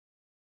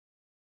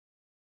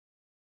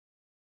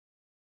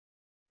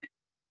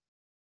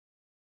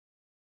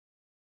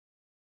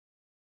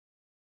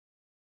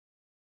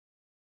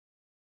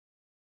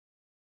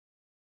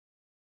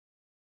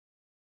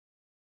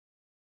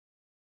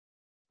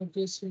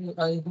Okay, so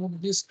I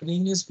hope the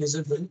screen is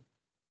visible.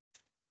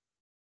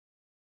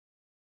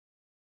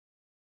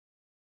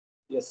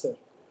 Yes, sir.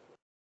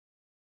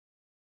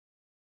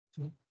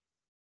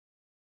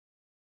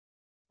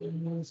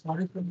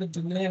 Sorry for the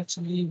delay.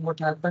 Actually, what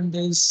happened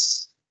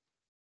is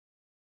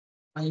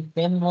my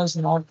pen was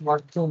not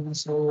working,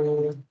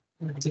 so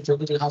at the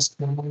very last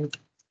moment,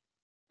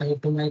 I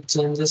had to make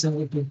changes in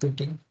the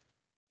PPT.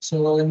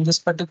 So in this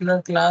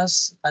particular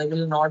class, I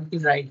will not be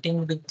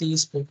writing with the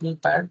scribble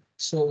pad.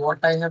 So what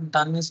I have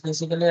done is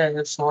basically I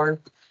have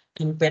solved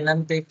in pen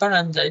and paper,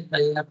 and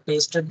I have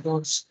pasted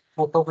those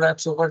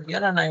photographs over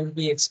here, and I will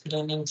be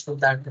explaining through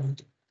that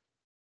only.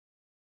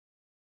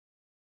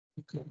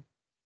 Okay.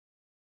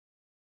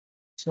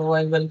 So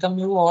I welcome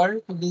you all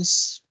to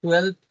this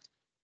 12th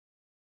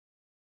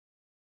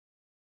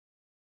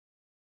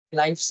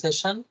live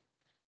session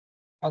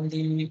on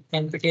the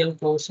NPTEL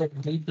course of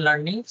Deep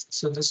Learning.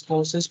 So this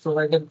course is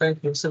provided by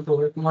Professor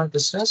Robert Kumar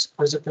Biswas,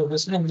 who is a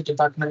professor in the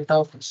Department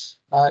of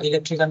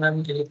Electrical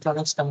and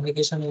Electronics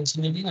Communication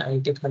Engineering,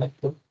 IIT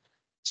Kharagpur.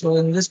 So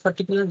in this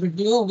particular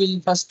video, we'll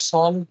first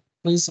solve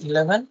quiz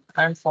 11,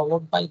 and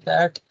followed by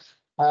that,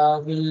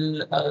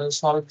 we'll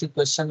solve the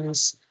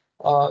questions,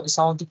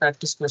 some of the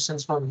practice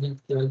questions for week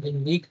 12.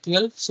 In week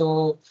 12,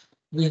 so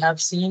we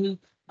have seen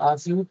a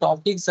few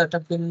topics that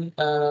have been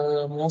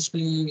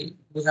mostly,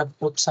 we have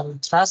put some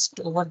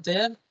thrust over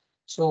there.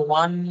 So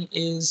one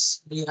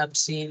is we have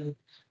seen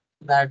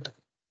that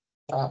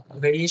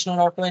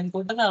variational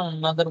autoencoder, and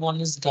another one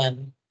is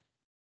GAN.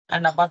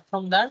 And apart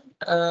from that,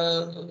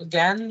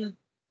 GAN,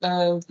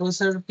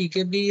 Professor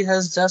PKB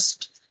has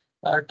just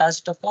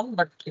touched upon,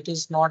 but it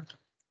is not,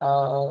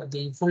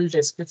 the full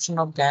description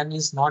of GAN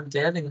is not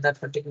there in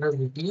that particular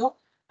video.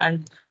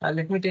 And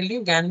let me tell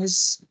you, GAN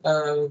is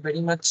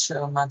very much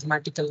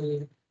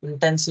mathematically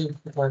intensive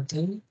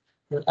thing.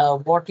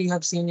 What you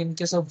have seen in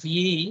case of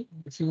VAE,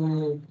 if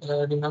you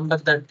remember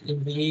that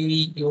in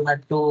VAE you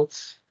had to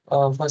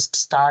first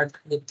start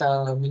with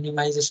the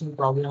minimization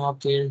problem of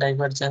KL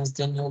divergence,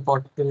 then you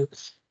got to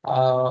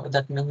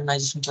that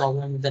minimization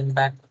problem, then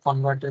back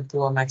converted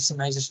to a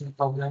maximization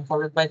problem.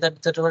 Followed by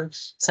that, there were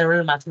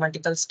several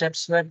mathematical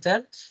steps were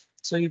there.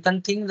 So you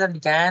can think that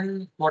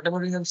GAN,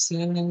 whatever you have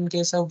seen in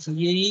case of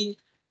VAE,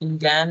 in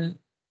GAN,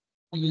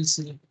 you will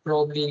see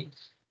probably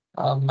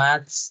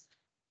maths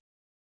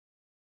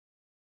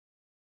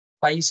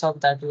twice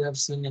of that you have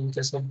seen in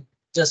case of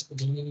just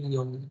VAE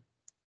only.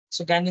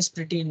 So GAN is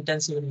pretty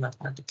intensive in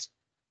mathematics.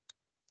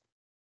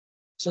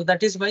 So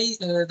that is why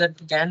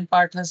that GAN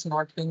part has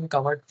not been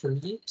covered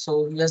fully.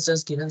 So he has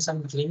just given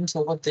some links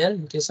over there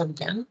in case of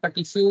GAN. But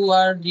if you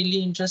are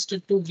really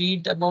interested to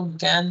read about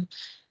GAN,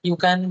 you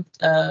can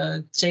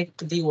check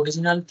the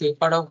original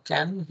paper of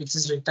GAN, which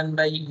is written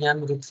by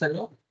Ian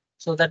Goodfellow.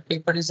 So that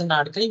paper is an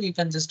archive. You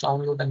can just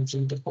download and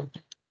read about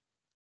it.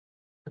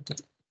 Okay.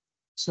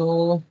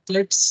 So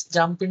let's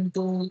jump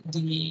into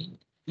the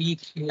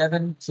week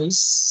 11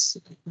 quiz.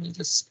 Let me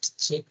just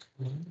check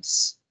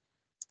this.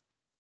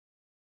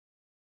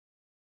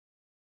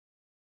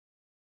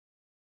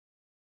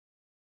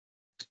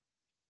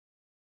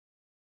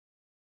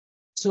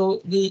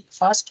 So the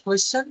first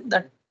question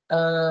that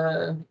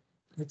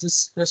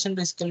this question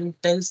basically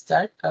tells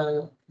that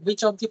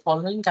which of the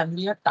following can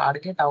be a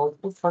target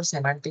output for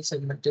semantic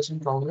segmentation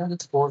problem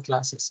with four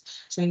classes.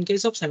 So in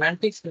case of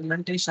semantic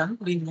segmentation,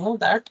 we know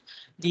that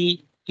the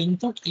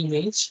input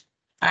image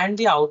and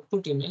the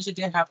output image,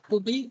 they have to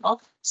be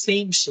of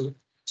same shape.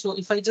 So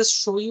if I just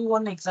show you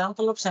one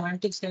example of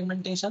semantic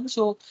segmentation,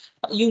 so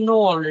you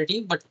know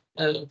already, but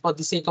for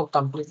the sake of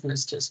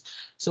completeness, just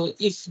so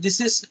if this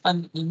is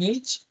an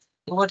image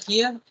over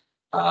here,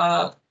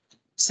 uh,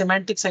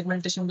 semantic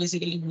segmentation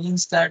basically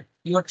means that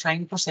you are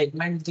trying to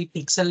segment the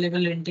pixel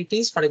level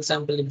entities. For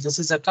example, if this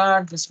is a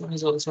card, this one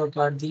is also a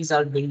card, these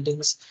are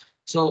buildings.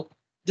 So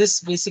this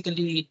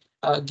basically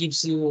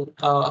gives you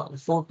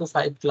 4 to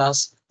 5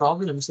 class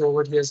problems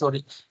over here.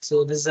 Sorry.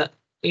 So this is a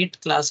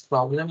 8 class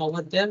problem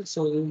over there.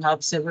 So you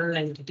have several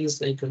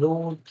entities like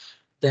road,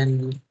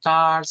 then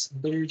cars,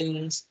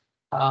 buildings,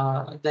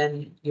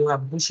 then you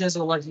have bushes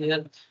over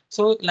here.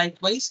 So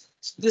likewise,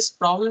 this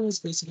problem is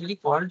basically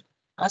called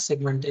a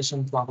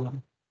segmentation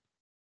problem.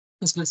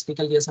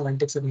 Specifically, a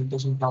semantic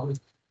segmentation problem.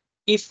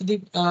 If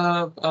the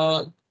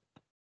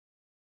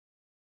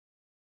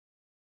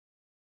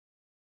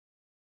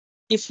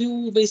if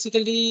you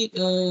basically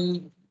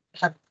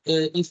have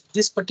if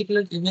this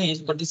particular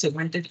image or the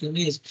segmented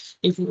image,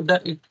 if you would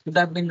have, it would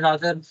have been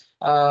rather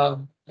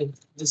like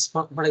this,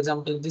 for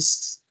example,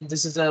 this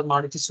is a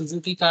Maruti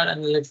Suzuki car,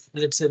 and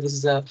let's say this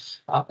is a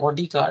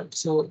Audi car.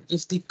 So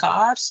if the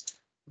cars,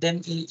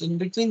 then in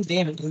between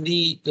them in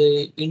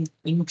the in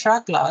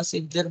intra class,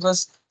 if there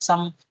was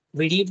some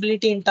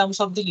variability in terms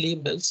of the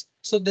labels,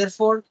 so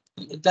therefore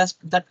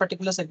that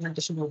particular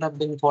segmentation would have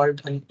been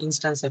called an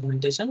instance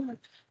segmentation.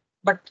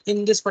 But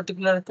in this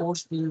particular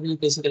course, we will be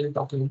basically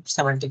talking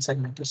semantic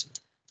segmentation.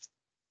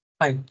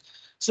 Fine.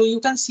 So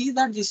you can see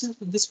that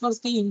this was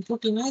the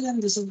input image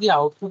and this is the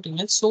output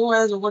image. So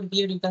as over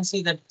here, you can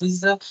see that this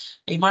is the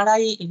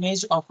MRI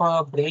image of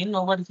a brain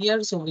over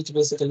here. So which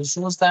basically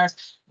shows that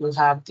you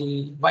have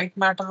the white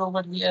matter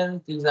over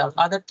here. These are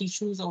other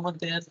tissues over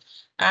there.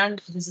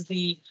 And this is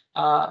the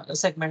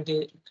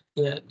segmented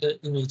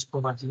image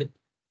over here,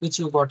 which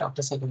you got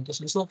after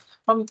segmentation. So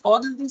from all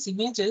these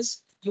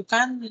images, you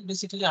can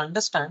basically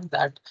understand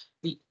that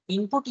the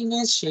input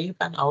image shape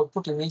and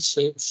output image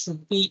shape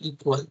should be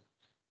equal.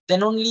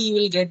 Then only you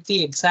will get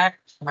the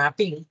exact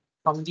mapping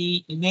from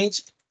the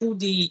image to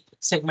the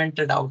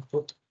segmented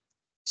output.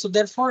 So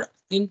therefore,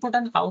 input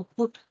and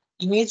output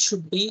image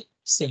should be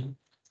same,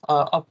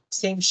 of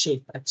same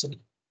shape actually.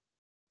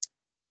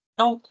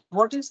 Now,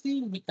 what is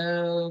the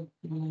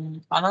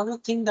another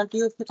thing that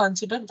you have to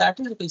consider? That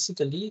is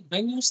basically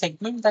when you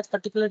segment that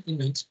particular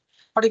image.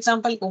 For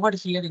example, over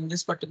here in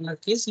this particular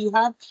case, you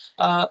have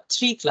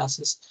three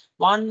classes.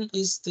 One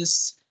is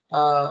this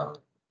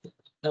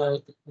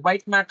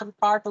white matter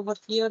part over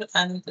here,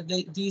 and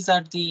these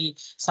are the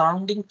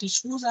surrounding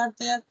tissues are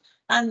there,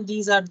 and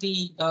these are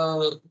the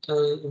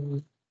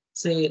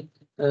say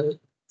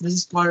this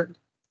is called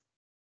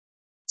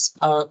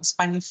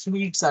spinal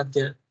fluids are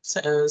there,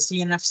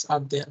 CNFs are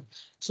there.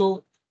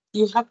 So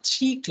you have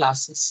three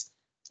classes.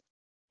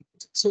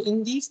 So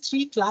in these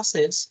three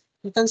classes,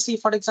 you can see,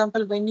 for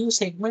example, when you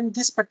segment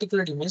this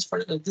particular image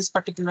for this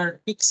particular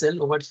pixel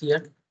over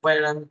here,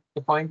 where I'm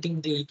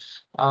pointing the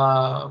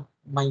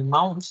my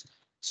mouse.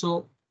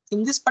 So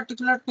in this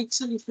particular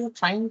pixel, if you're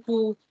trying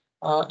to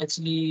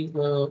actually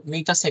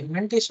make a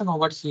segmentation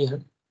over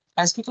here,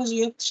 as because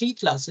you have three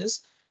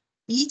classes,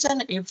 each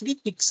and every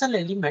pixel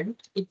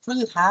element, it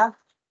will have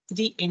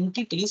the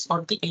entities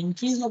or the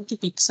entries of the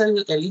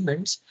pixel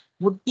elements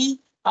would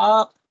be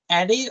a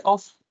array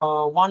of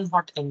one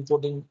hot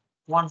encoding.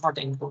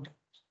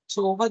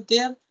 So over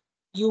there,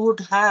 you would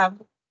have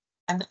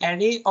an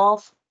array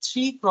of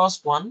 3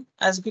 cross 1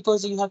 as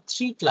because you have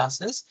three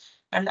classes.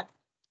 And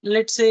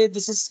let's say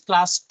this is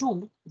class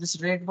 2, this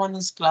red one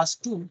is class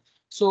 2.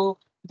 So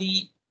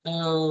the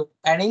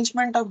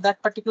arrangement of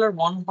that particular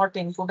one hot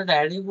encoded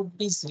array would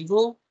be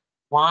 0,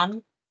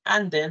 1,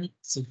 and then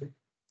 0.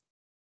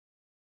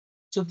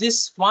 So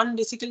this one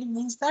basically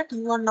means that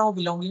you are now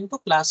belonging to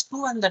class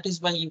 2, and that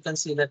is why you can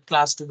see that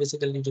class 2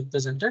 basically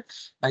represented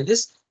by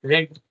this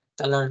red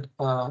colored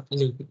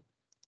label.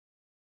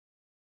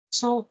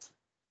 So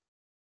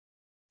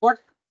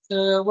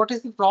what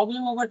is the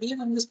problem over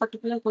here in this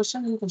particular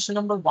question? In question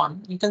number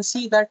 1, you can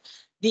see that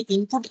the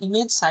input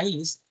image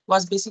size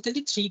was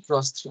basically 3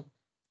 cross 3,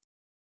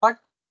 but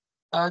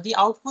the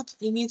output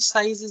image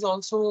size is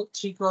also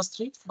 3 cross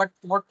 3. But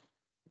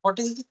what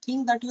is the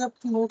thing that you have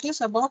to notice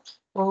about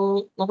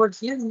over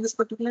here in this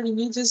particular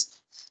image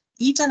is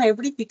each and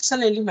every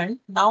pixel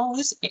element now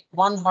is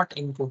one hot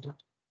encoded.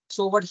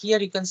 So over here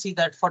you can see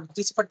that for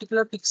this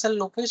particular pixel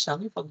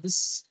location, for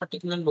this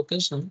particular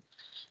location,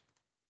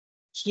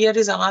 here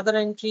is another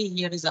entry,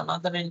 here is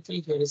another entry,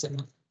 here is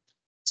another.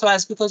 So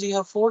as because you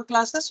have 4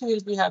 classes, you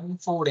will be having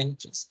 4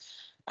 entries.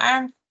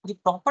 And the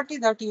property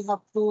that you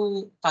have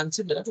to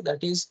consider,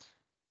 that is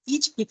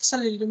each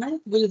pixel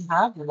element will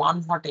have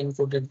one hot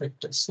encoded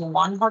vector. So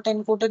one hot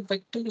encoded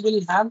vector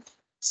will have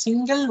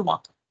single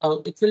one.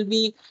 It will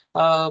be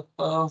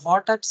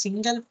hot at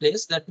single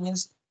place. That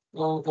means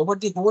over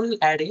the whole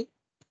array,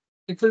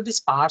 it will be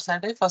sparse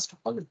array. First of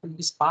all, it will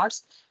be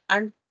sparse,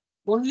 and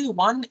only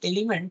one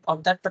element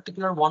of that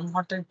particular one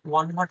hot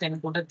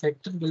encoded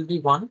vector will be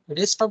 1.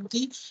 Rest of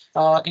the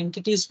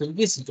entities will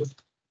be 0.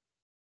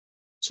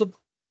 So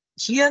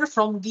here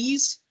from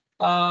these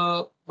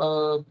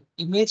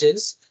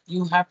images,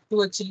 you have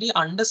to actually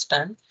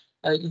understand,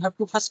 you have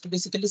to first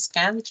basically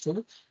scan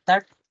through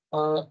that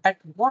at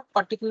what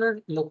particular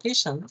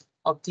location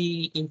of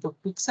the input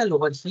pixel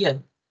over here,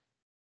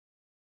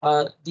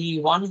 the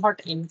one hot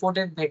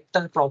encoded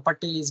vector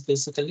property is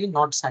basically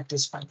not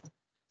satisfied.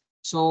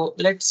 So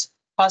let's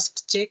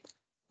first check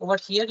over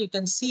here. You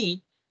can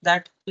see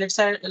that let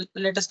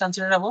us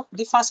consider about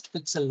the first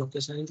pixel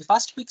location. In the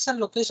first pixel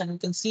location, you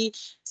can see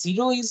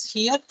 0 is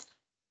here.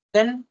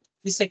 Then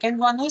the second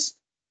one is,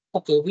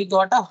 okay, we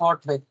got a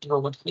hot vector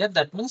over here.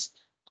 That means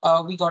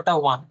we got a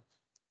 1.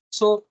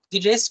 So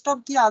the rest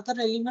of the other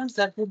elements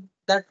that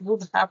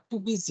would have to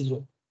be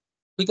 0,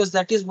 because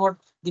that is what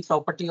the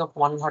property of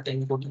one hot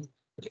encoding.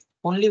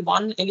 Only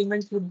one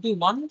element would be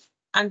 1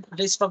 and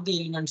rest of the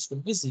elements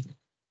would be 0.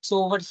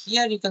 So over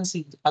here you can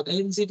see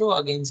again 0,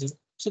 again 0.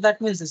 So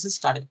that means this is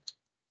correct.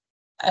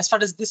 As far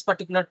as this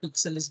particular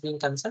pixel is being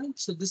concerned,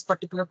 so this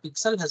particular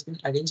pixel has been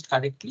arranged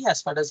correctly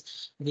as far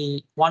as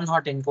the one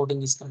hot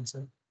encoding is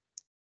concerned.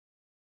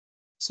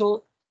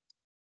 So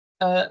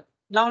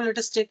now let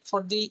us check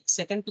for the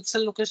second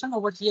pixel location.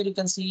 Over here you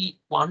can see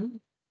 1.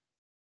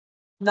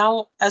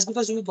 Now, as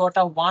because we got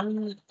a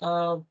 1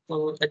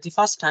 at the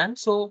first time,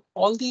 so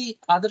all the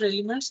other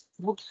elements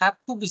would have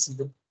to be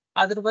 0.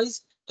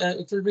 Otherwise,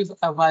 it will be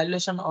a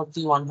violation of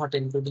the one hot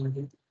encoding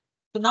rule.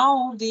 So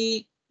now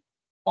the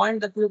point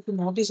that we have to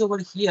notice over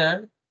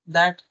here,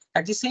 that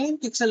at the same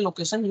pixel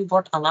location, you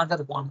got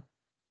another 1.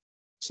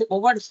 So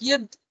over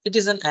here, it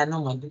is an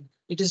anomaly.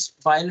 It is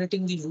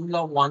violating the rule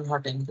of one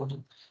hot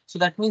encoding. So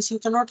that means you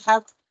cannot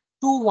have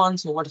two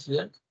ones over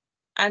here.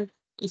 And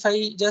if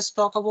I just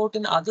talk about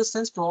in other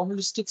sense,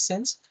 probabilistic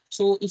sense,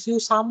 so if you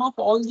sum up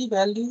all the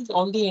values,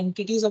 all the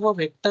entities of a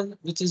vector,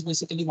 which is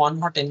basically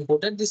one hot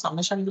encoded, the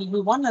summation will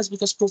be one, as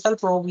because total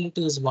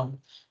probability is one.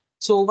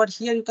 So over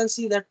here, you can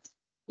see that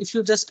if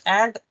you just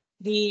add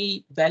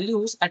the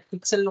values at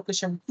pixel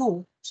location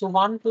 2, so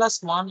 1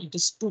 plus 1, it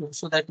is 2.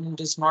 So that means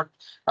it is not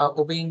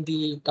obeying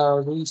the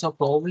rules of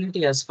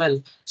probability as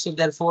well. So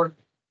therefore,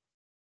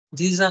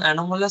 this is an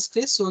anomalous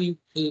case. So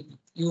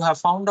you have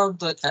found out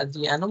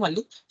the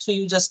anomaly. So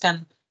you just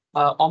can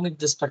omit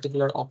this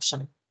particular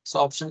option. So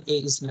option A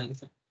is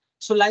nullified.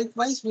 So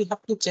likewise, we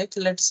have to check.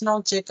 Let's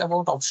now check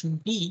about option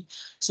B.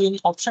 So in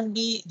option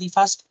B, the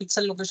first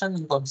pixel location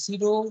you got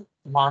 0,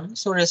 1.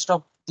 So rest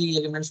of the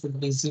elements would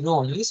be 0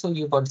 only. So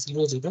you got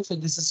 0, 0. So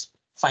this is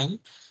fine.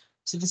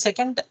 So the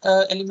second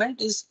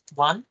element is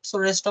 1. So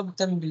rest of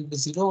them will be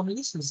 0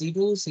 only. So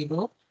 0,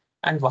 0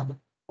 and 1.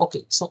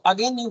 Okay, so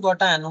again, you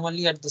got an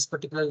anomaly at this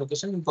particular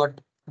location. You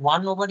got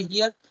 1 over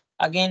here.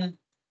 Again,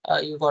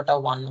 you got a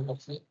 1 over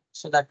here.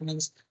 So that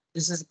means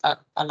this is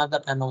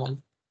another anomaly.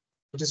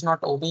 It is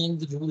not obeying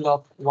the rule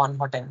of one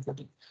hot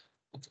encoding.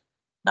 Okay.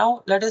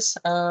 Now let us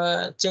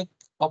check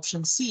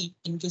option C.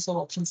 In case of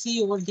option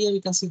C over here,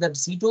 you can see that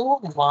 0,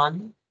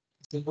 1,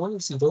 0,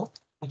 0.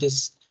 It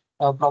is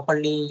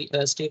properly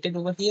stated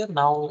over here.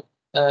 Now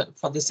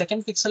for the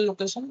second pixel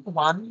location,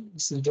 1,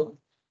 0,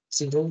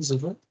 0,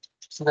 0.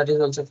 So that is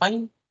also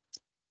fine.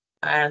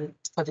 And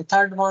for the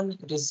third one,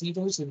 it is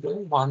 0, 0,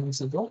 1,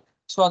 0.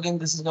 So again,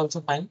 this is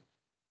also fine.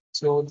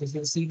 So this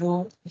is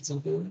 0,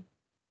 0,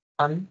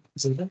 1,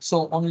 0.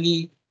 So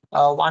only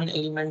one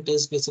element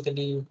is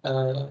basically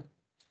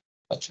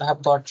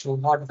have got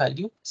hot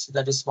value. So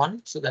that is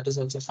 1. So that is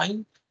also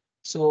fine.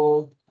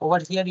 So over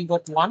here you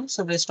got 1.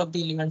 So rest of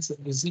the elements will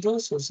be 0.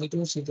 So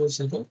 0, 0,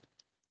 0.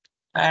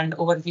 And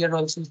over here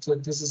also, so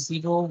this is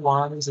 0,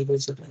 1, 0,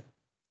 0.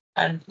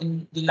 And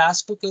in the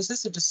last two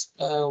cases, it is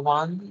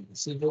 1,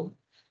 0,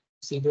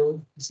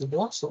 0,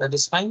 0. So that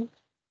is fine.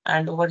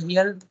 And over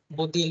here,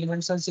 both the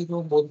elements are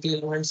 0, both the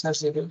elements are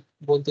 0,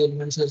 both the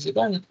elements are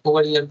 0, and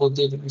over here, both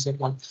the elements are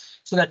 1.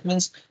 So that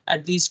means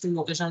at these two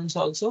locations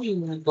also,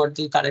 you got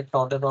the correct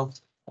order of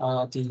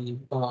the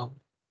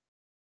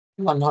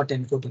one hot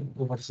encoding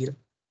over here.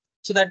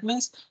 So that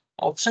means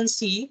option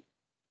C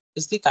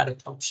is the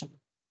correct option,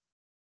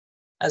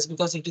 as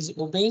because it is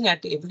obeying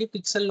at every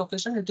pixel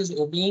location, it is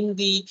obeying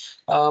the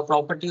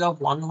property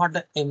of one hot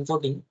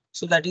encoding.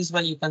 So that is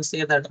why you can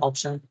say that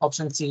option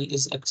C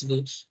is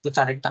actually the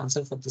correct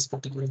answer for this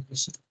particular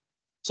question.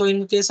 So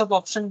in case of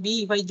option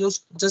B, if I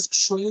just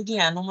show you the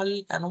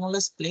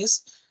anomalous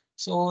place,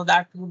 so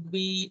that would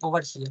be over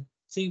here.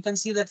 So you can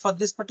see that for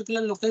this particular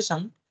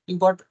location, you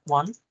got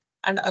 1.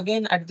 And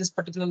again, at this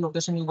particular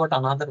location, you got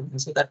another one.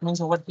 So that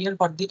means over here,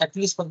 for the at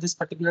least for this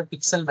particular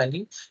pixel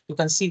value, you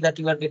can see that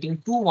you are getting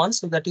 2 1s.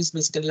 So that is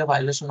basically a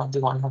violation of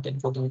the one hot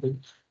encoding rule.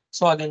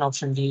 So again,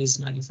 option D is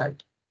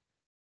nullified.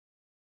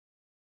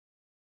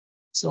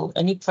 So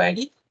any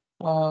query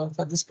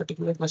for this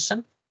particular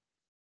question?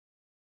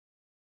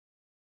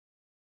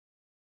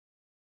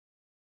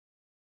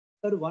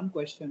 Sir, one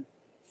question.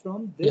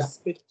 From Yeah. this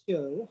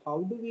picture,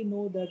 how do we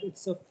know that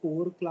it's a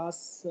four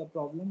class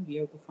problem? We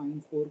have to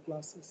find four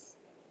classes.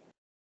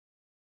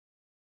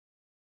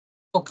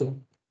 Okay.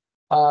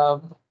 Uh,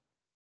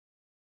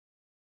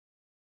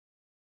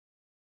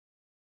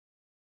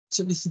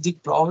 so the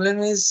problem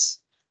is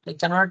I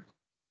cannot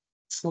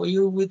show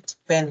you with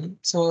pen.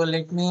 So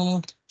let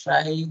me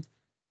try.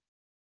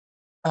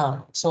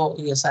 So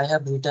yes, I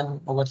have written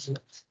over here.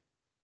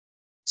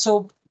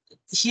 So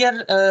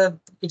here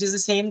it is the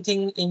same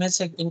thing.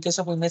 In case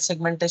of image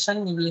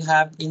segmentation, you will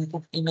have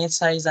input image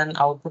size and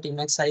output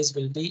image size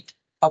will be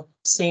of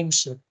same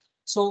shape.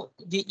 So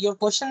your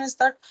question is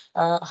that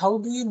how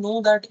do you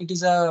know that it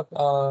is a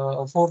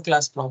four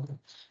class problem?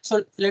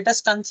 So let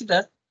us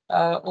consider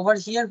over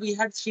here we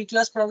had three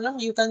class problem.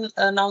 You can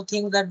now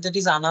think that there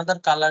is another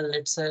color.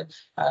 Let's say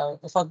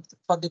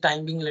for the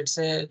time being, let's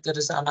say there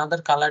is another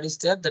color is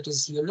there, that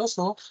is yellow.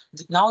 So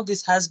now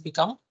this has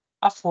become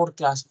a four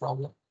class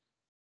problem.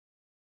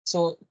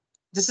 So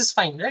this is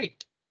fine,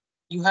 right?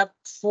 You have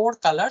four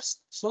colors,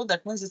 so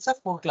that means it's a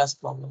four class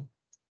problem.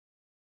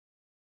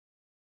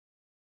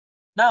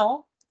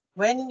 Now,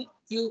 when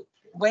you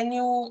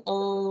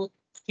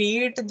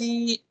create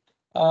the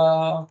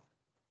uh,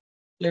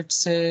 let's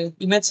say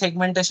image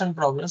segmentation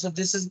problem, so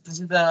this is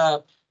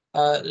the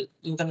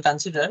you can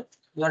consider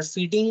you are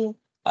feeding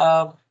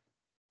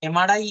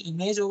MRI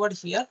image over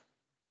here.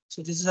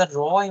 So this is a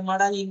raw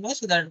MRI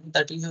image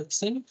that you have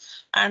seen,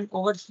 and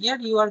over here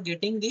you are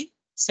getting the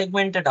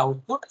segmented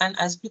output. And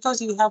as because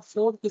you have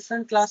four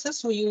different classes,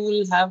 so you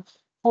will have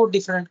four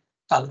different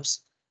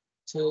colors.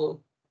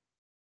 So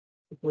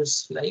it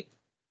was like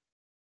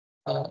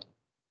uh,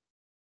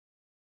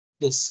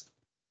 this.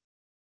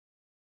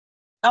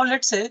 Now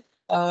let's say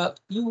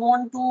you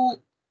want to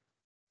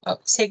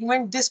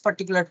segment this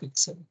particular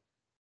pixel,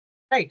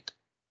 right?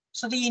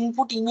 So the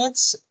input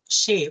image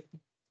shape,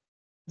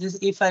 this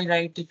if I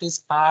write it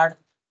is R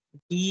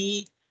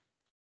D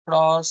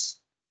cross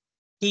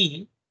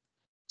T.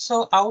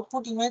 So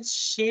output image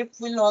shape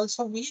will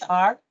also be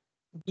R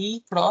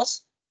D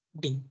cross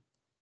D.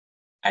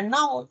 And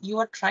now you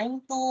are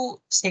trying to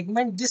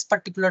segment this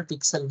particular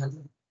pixel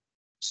value.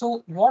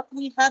 So what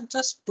we have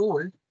just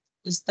told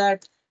is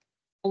that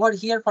over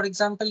here, for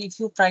example, if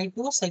you try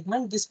to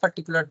segment this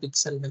particular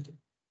pixel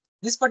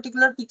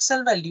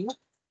value,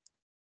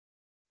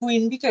 to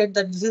indicate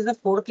that this is a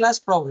 4-class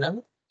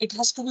problem, it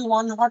has to be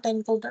one hot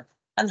encoded.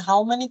 And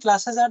how many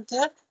classes are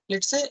there?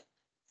 Let's say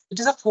it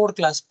is a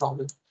 4-class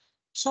problem.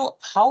 So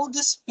how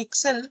this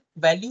pixel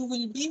value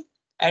will be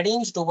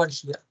arranged over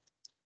here?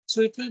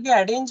 So it will be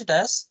arranged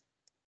as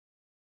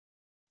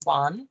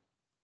 1.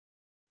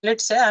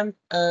 Let's say I'm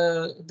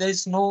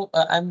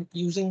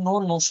using no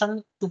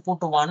notion to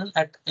put 1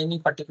 at any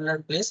particular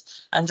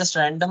place. I'm just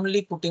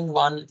randomly putting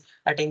 1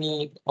 at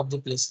any of the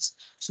places.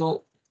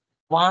 So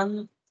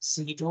 1,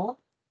 0,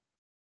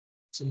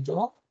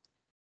 0,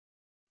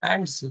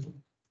 and 0.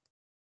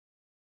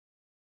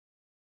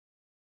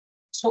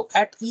 So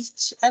at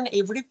each and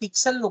every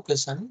pixel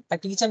location,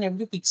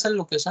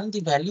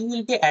 the value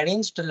will be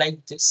arranged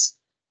like this.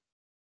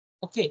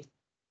 Okay.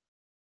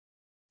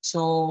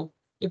 So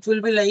it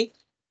will be like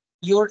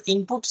your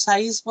input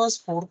size was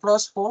 4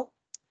 cross 4.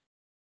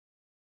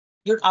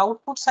 Your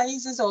output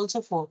size is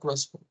also 4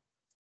 cross 4.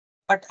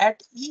 But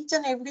at each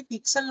and every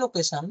pixel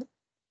location,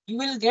 you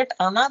will get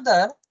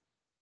another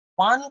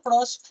 1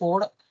 cross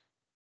 4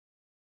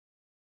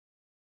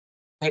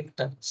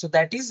 vector. So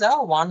that is a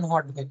one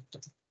hot vector.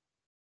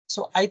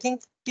 So I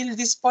think till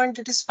this point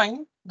it is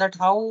fine that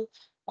how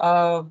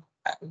uh,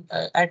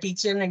 at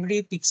each and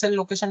every pixel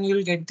location you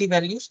will get the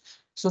values.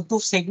 So to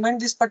segment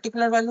this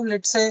particular value,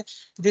 let's say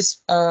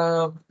this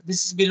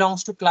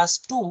belongs to class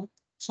 2.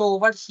 So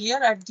over here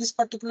at this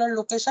particular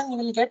location, you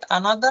will get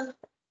another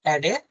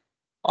array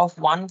of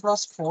 1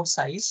 cross 4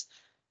 size,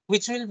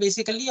 which will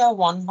basically a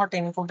one hot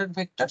encoded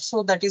vector.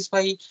 So that is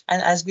why,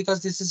 and as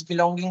because this is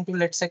belonging to,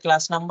 let's say,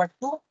 class number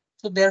 2,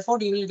 so therefore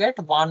you will get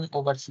 1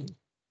 over here.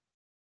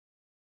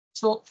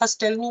 So first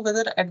tell me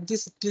whether at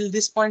this till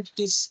this point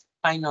it is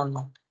fine or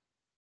not.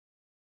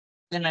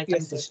 Then I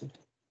can proceed.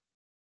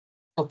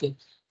 Okay.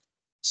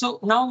 So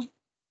now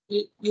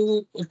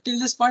you till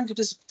this point it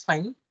is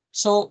fine.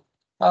 So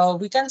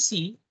we can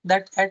see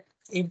that at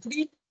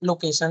every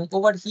location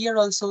over here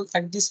also,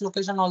 at this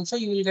location also,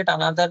 you will get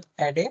another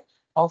array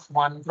of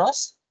 1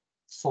 cross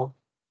 4.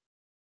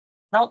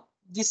 Now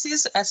this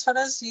is as far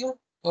as your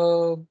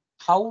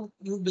how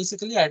you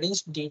basically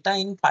arrange data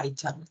in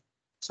Python.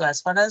 So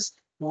as far as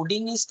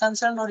coding is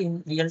concerned or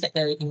in real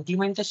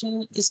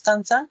implementation is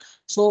concerned,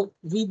 so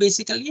we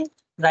basically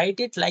write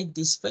it like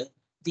this way.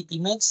 The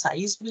image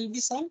size will be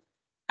same,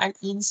 and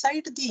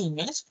inside the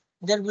image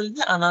there will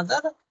be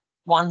another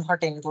one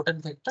hot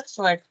encoded vector.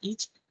 So at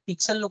each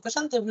pixel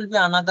location there will be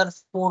another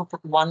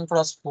 1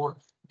 cross 4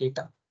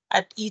 data.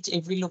 At each and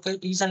every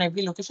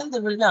location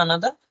there will be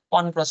another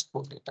 1 cross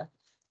 4 data.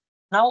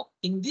 Now,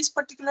 in this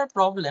particular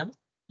problem,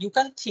 you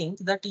can think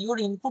that your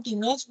input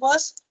image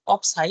was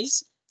of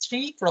size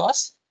 3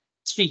 cross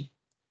 3.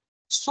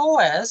 So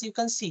as you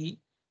can see,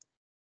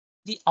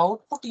 the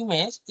output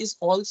image is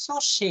also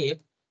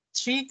shaped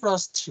 3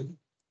 cross 3.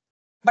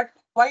 But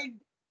why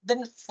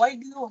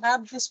do you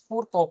have these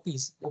 4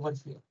 copies over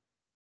here?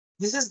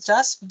 This is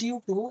just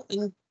due to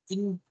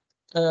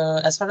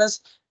as far as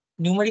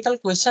numerical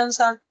questions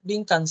are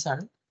being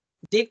concerned,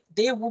 they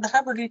would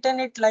have written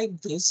it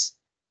like this.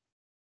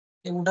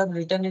 They would have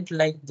written it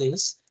like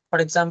this. For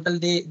example,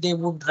 they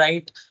would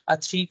write a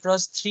 3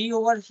 cross 3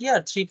 over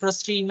here, 3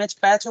 cross 3 image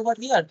patch over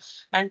here.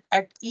 And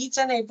at each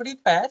and every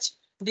patch,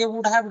 they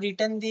would have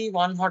written the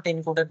one hot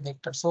encoded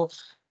vector. So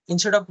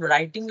instead of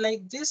writing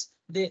like this,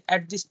 they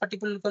at this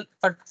particular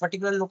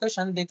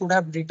location, they could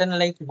have written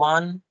like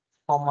 1,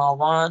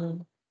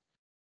 1,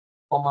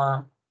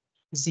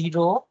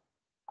 0,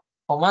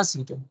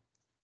 0.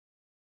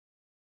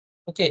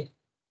 Okay.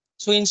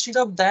 So instead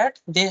of that,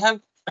 they have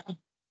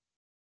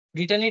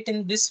written it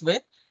in this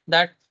way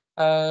that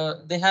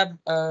they have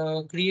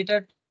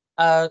created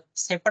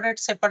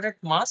separate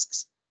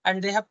masks,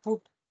 and they have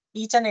put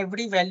each and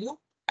every value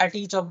at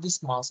each of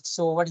these masks.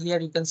 So over here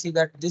you can see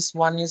that this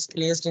one is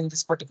placed in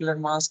this particular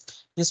mask,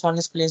 this one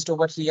is placed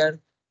over here,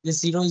 this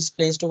 0 is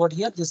placed over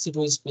here, this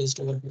 0 is placed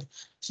over here.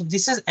 So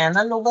this is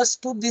analogous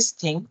to this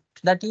thing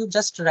that you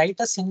just write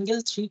a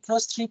single 3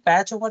 cross 3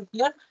 patch over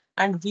here,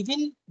 and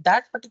within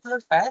that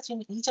particular patch,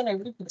 in each and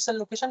every pixel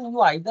location,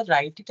 you either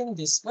write it in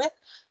this way.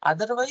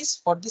 Otherwise,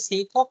 for the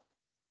sake of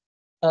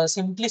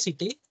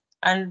simplicity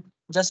and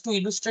just to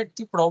illustrate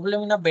the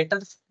problem in a better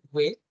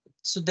way,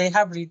 so they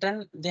have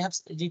written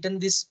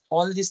this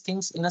all these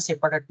things in a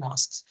separate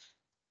masks.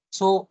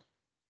 So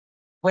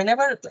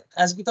whenever,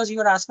 as because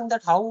you are asking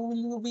that how will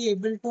you be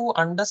able to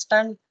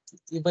understand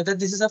whether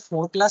this is a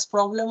 4-class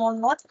problem or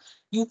not,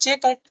 you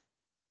check at,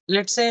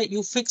 let's say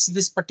you fix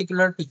this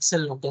particular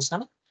pixel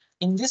location.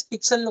 In this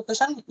pixel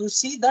location, you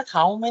see that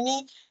how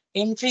many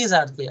entries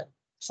are there.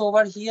 So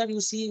over here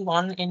you see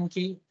one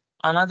entry,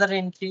 another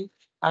entry,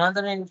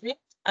 another entry,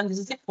 and this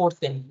is the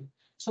fourth entry.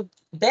 So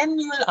then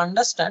you will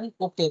understand,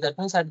 okay, that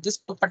means at this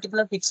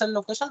particular pixel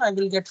location, I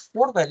will get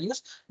 4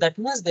 values. That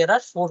means there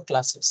are 4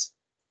 classes.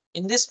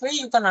 In this way,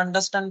 you can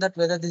understand that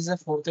whether this is a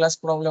 4-class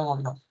problem or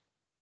not.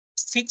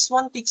 Fix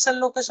one pixel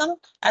location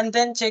and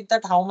then check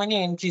that how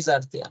many entries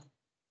are there.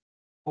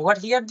 Over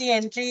here, the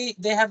entry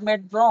they have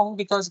made wrong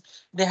because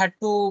they had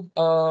to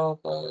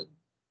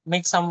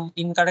make some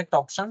incorrect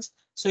options.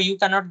 So you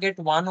cannot get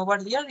 1 over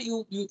here.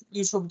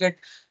 You should get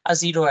a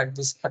 0 at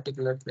this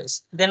particular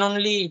place. Then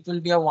only it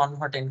will be a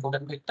 1-hot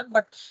encoded vector.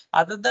 But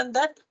other than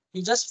that,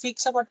 you just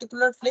fix a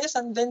particular place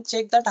and then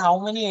check that how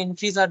many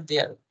entries are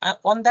there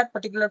on that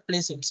particular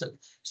place itself.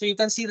 So you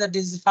can see that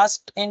this is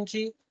first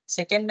entry,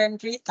 second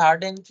entry,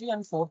 third entry,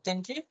 and fourth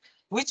entry,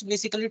 which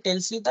basically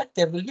tells you that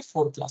there will be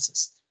 4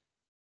 classes.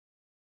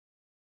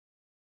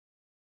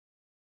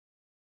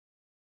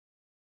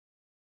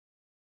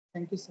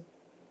 Thank you, sir.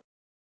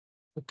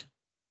 Okay.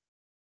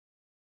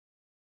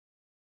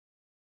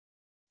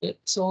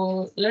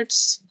 So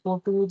let's go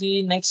to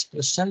the next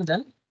question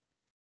then.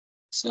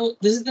 So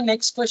this is the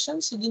next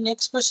question. So the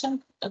next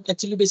question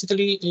actually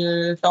basically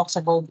talks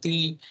about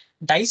the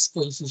dice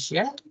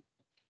coefficient.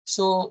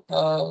 So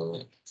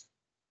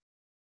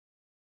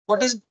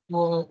what is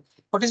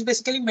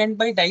basically meant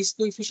by dice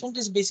coefficient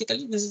is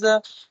basically this is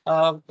a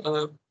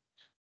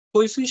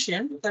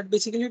coefficient that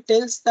basically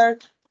tells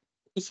that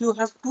if you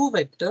have two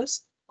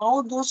vectors,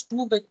 how those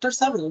two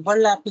vectors are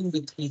overlapping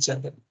with each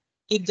other.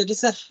 If there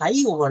is a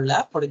high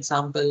overlap, for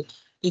example,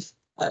 if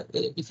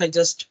I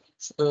just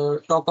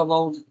talk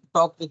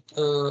with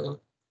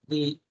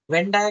the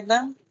Venn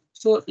diagram.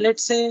 So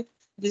let's say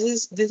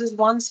this is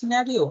one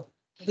scenario.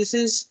 This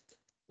is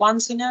one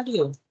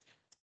scenario,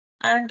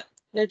 and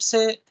let's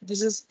say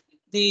this is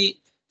the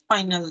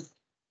final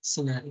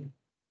scenario.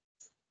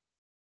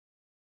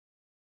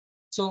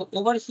 So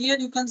over here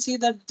you can see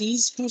that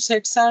these two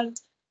sets are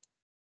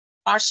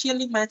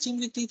partially matching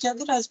with each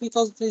other as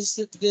because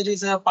there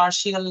is a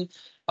partial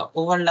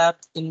overlap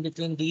in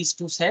between these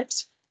two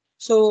sets.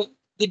 So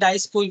the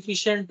dice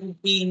coefficient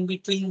would be in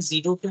between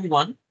 0 to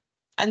 1.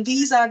 And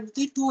these are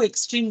the two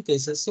extreme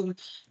cases. So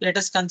let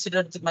us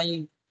consider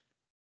my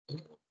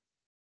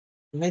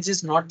image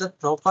is not the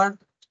proper,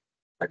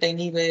 but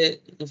anyway,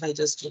 if I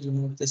just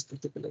remove this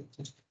particular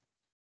thing.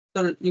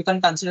 So you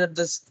can consider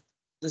this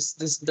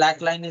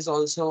black line is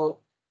also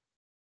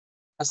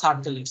a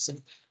circle itself.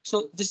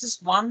 So this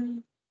is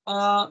one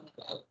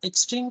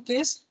extreme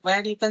case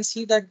where you can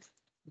see that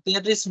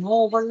there is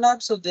no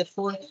overlap. So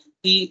therefore,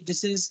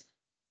 this is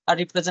a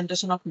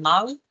representation of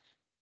null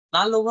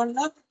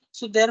overlap.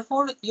 So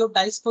therefore, your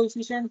dice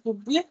coefficient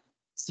would be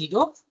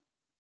 0.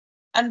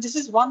 And this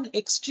is one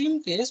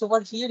extreme case. Over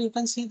here, you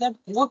can see that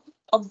both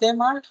of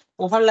them are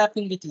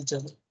overlapping with each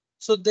other.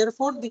 So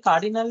therefore, the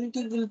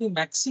cardinality will be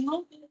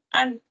maximum,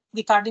 and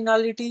the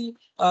cardinality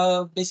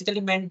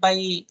basically meant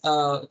by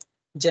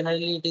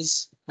generally it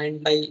is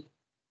meant by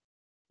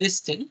this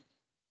thing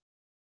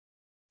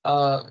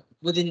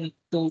within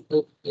two.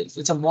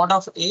 It's a mod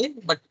of A,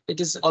 but it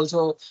is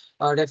also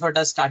referred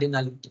as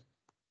cardinality.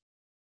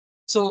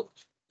 So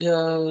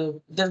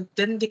then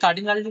the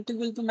cardinality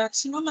will be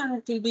maximum and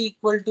it will be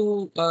equal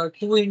to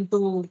 2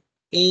 into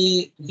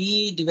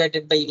AB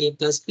divided by A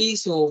plus B.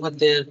 So over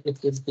there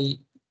it will be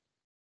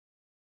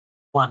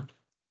 1.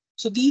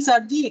 So these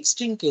are the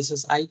extreme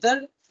cases.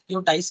 Either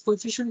your dice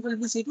coefficient will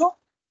be 0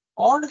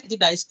 or the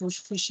dice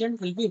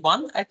coefficient will be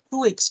 1 at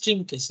two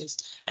extreme cases.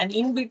 And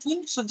in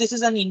between, so this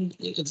is an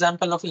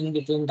example of in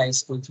between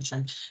dice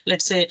coefficient.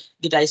 Let's say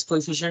the dice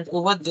coefficient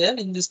over there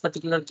in this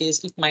particular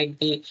case, it might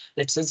be,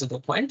 let's say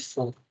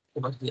 0.4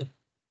 over here.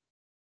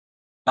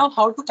 Now,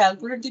 how to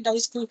calculate the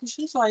dice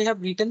coefficient? So I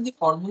have written the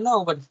formula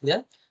over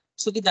here.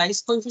 So the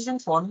dice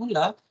coefficient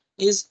formula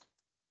is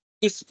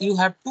if you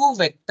have two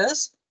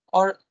vectors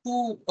or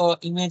two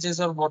images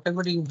or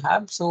whatever you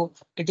have, so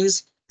it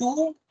is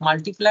 2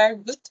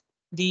 multiplied with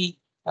the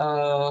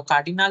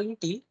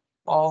cardinality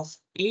of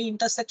A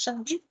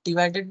intersection B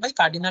divided by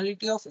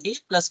cardinality of A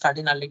plus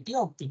cardinality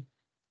of B.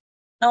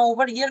 Now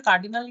over here,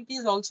 cardinality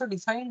is also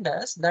defined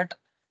as that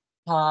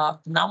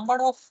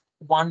number of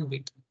 1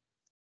 bit.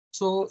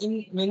 So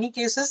in many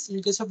cases,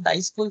 in case of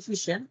dice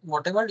coefficient,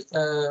 whatever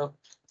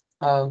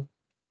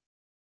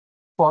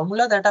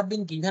formula that have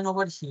been given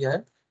over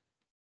here,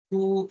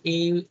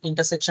 2A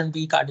intersection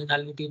B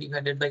cardinality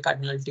divided by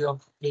cardinality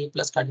of A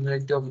plus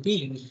cardinality of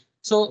B.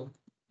 So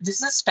this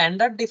is a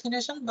standard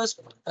definition, but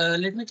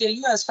let me tell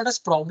you, as far as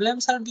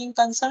problems are being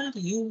concerned,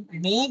 you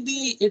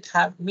it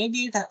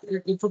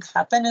would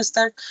happen is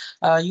that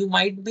you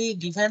might be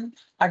given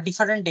a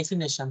different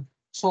definition.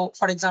 So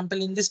for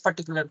example, in this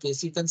particular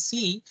case, you can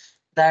see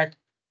that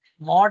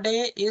mod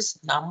A is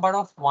number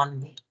of 1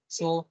 bit.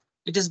 So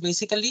it is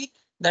basically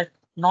that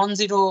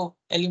non-zero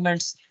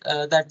elements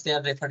that they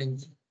are referring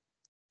to.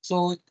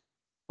 So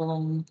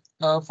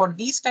for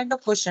these kind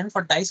of question,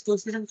 for dice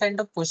coefficient kind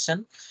of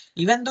question,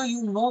 even though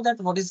you know that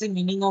what is the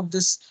meaning of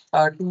this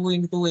 2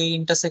 into A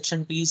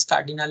intersection B's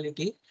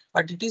cardinality,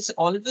 but it is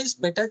always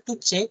better to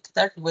check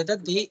that whether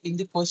they in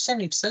the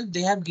question itself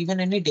they have given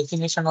any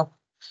definition of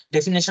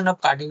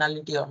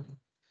cardinality or not.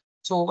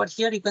 So over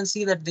here you can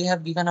see that they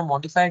have given a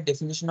modified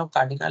definition of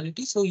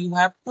cardinality. So you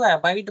have to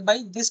abide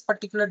by this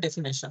particular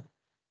definition.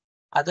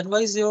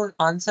 Otherwise your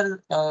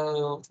answer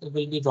will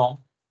be wrong.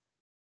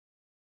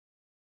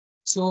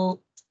 So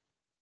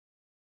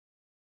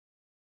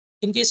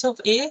in case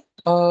of A,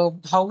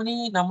 how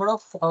many number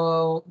of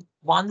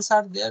ones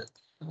are there?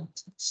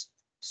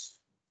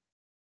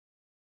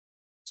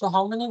 So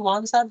how many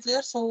ones are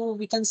there? So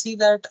we can see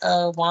that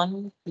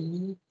 1,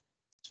 2,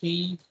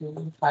 3,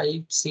 4,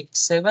 5, 6,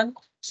 7.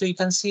 So you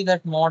can see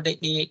that mod A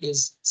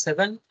is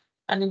 7.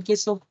 And in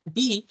case of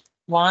B,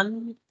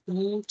 1,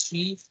 2,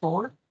 3,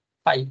 4,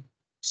 5.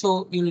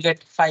 So you'll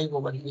get 5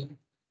 over here.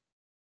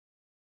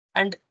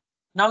 And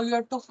now you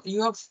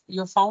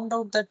have found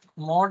out that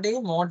mod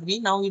A, mod B.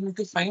 Now you need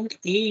to find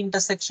A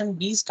intersection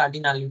B's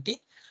cardinality.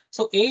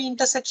 So A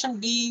intersection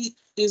B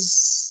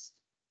is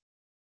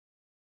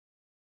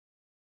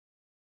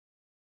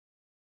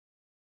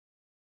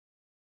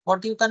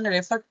what you can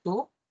refer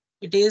to.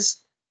 It is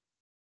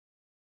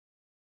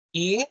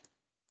A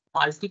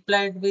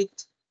multiplied with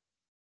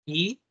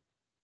B,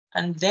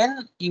 and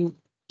then you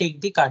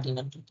take the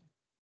cardinality.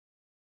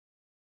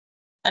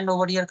 And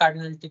over here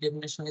cardinality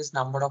definition is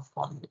number of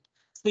one bit.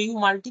 So you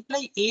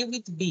multiply A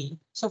with B.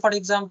 So for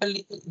example,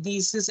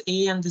 this is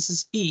A and this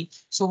is B.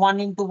 So 1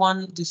 into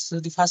 1,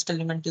 the first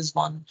element is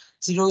 1.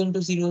 0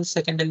 into 0,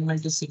 second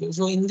element is 0.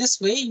 So in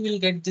this way, you will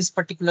get this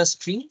particular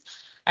string.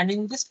 And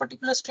in this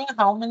particular string,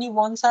 how many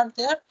ones are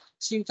there?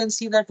 So you can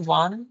see that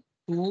 1,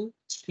 2,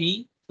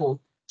 3, 4.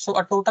 So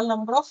a total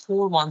number of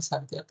 4 ones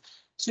are there.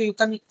 So you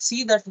can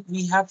see that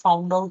we have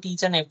found out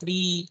each and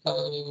every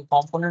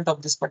component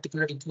of this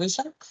particular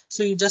equation.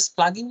 So you just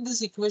plug in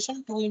this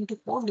equation 2 into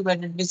 4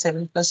 divided by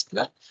 7 plus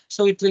 12.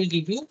 So it will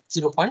give you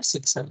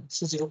 0.67.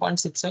 So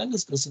 0.67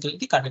 is basically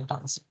the correct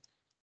answer.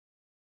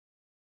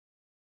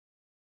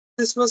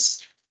 This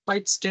was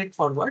quite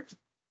straightforward.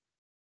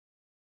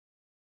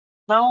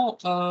 Now,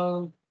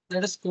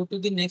 let us go to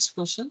the next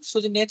question. So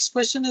the next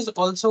question is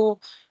also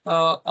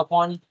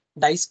upon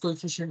dice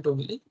coefficient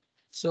only.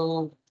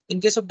 So in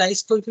case of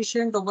dice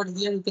coefficient over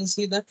here, you can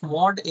see that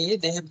mod A,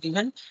 they have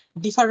given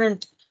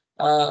different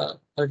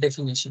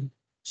definition.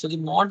 So the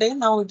mod A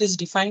now it is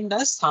defined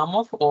as sum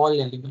of all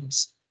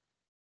elements.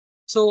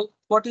 So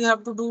what you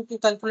have to do to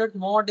calculate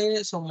mod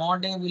A? So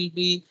mod A will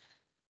be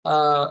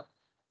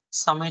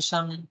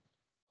summation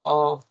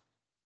of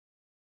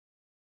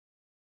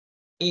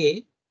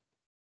A,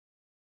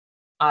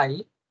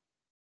 I,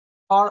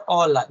 or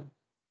all I.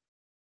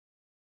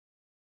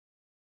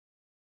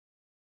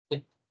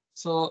 Okay.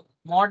 So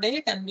mod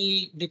A can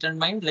be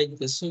determined like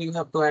this. So you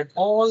have to add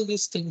all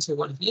these things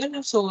over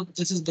here. So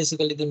this is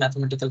basically the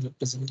mathematical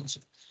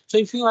representation. So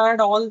if you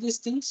add all these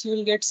things, you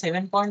will get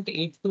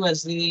 7.82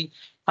 as the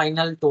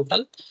final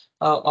total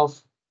of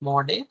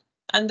mod A.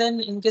 And then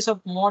in case of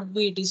mod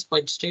B, it is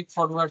quite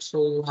straightforward.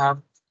 So you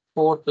have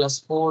 4 plus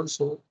 4,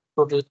 so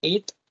total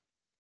 8.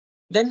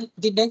 Then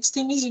the next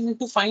thing is you need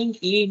to find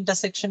A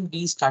intersection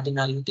B's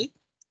cardinality.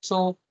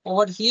 So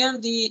over here,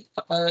 the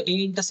A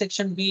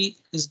intersection B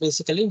is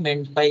basically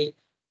meant by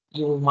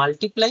you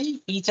multiply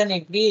each and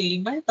every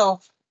element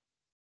of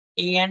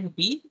A and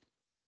B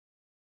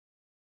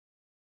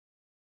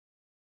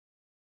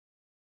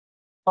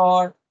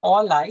for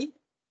all I.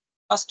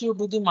 First, you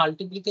do the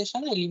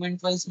multiplication,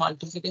 element-wise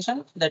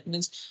multiplication. That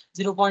means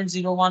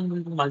 0.01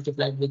 will be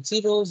multiplied with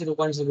 0,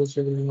 0.03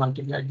 will be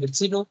multiplied with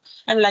 0.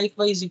 And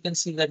likewise, you can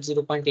see that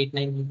 0.89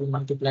 will be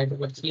multiplied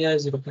over here,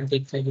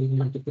 0.85 will be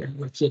multiplied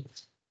over here.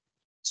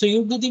 So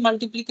you do the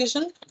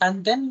multiplication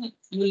and then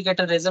you will get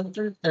a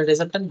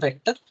resultant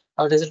vector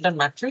or resultant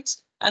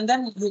matrix. And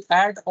then you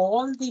add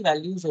all the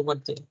values over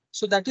there.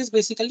 So that is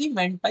basically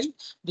meant by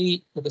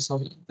the, okay,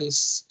 sorry,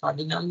 this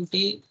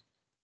cardinality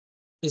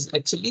is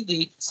actually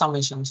the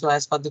summation. So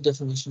as per the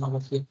definition over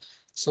here.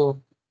 So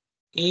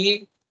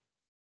A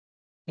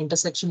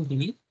intersection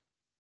B,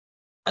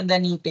 and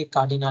then you take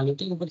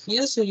cardinality over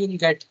here. So you will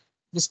get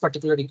this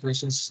particular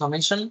equation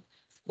summation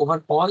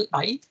over all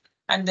I,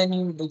 and then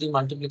you do the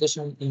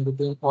multiplication in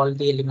between all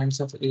the elements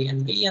of A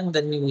and B, and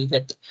then you will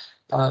get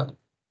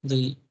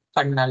the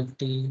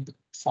cardinality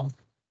form.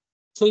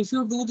 So if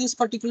you do this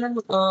particular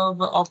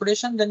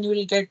operation, then you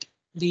will get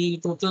the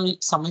total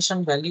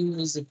summation value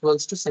is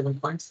equals to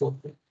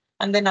 7.4.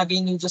 And then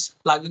again, you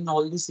just plug in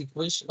all these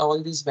equation,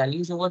 all these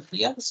values over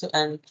here. So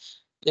and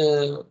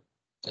uh,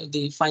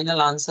 the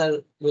final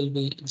answer will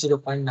be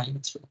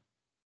 0.93.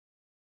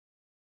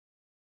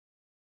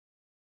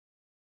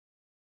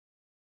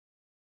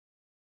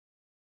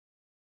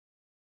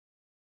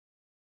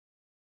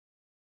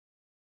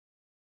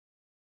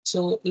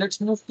 So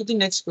let's move to the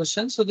next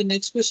question. So the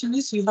next question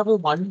is you have a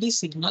 1D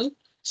signal.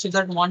 So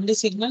that 1D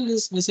signal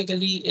is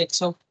basically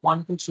x of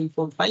 1, 2, 3,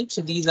 4, 5.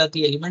 So these are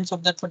the elements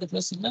of that particular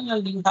signal.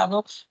 And you have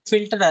a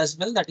filter as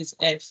well, that is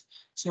f.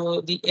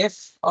 So the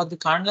f or the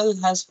kernel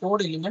has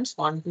 4 elements,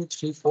 1, 2,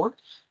 3, 4.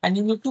 And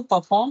you need to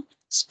perform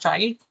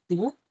stride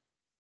to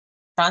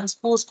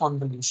transpose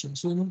convolution.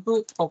 So you need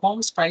to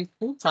perform strike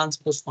to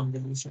transpose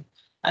convolution.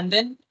 And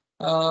then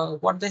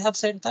what they have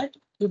said that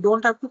you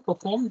don't have to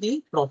perform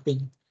the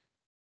cropping.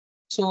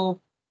 So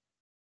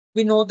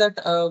we know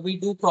that we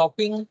do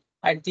cropping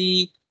at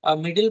the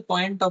middle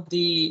point of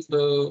the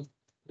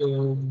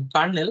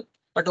kernel,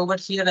 but over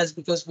here, as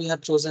because we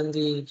have chosen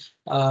the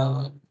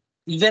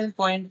even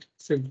point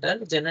filter,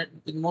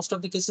 in most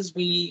of the cases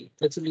we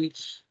actually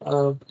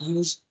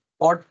use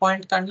odd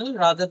point kernel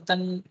rather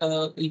than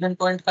even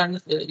point kernel.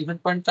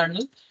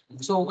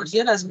 So over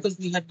here, as because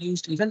we have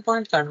used even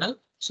point kernel,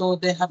 so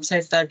they have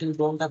said that you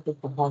don't have to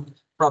perform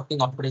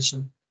cropping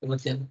operation over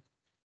there.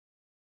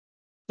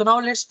 So now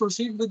let's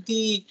proceed with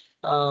the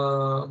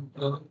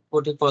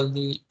what you call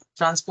the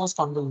transpose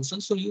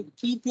convolution. So you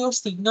keep your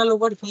signal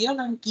over here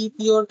and keep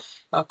your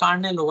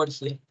kernel over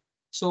here.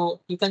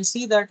 So you can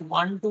see that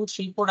 1, 2,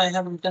 3, 4 I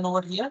have written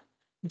over here.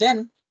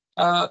 Then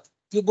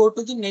you go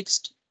to the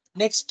next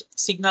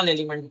signal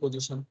element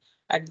position.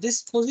 At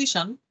this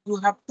position, you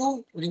have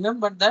to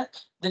remember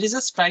that there is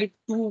a stride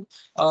to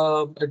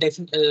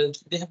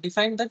they have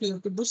defined that you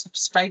have to do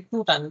stride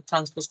to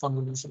transpose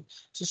convolution.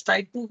 So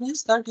stride 2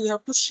 means that you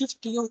have to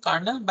shift your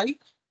kernel by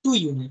 2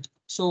 unit.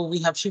 So we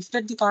have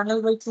shifted the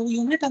kernel by 2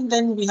 unit and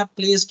then we have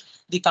placed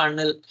the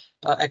kernel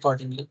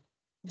accordingly.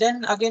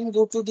 Then again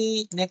go to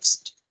the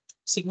next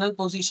signal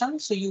position.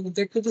 So you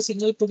get to the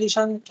signal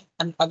position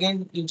and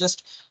again you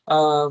just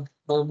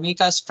make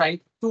a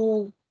stride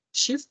to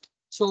shift.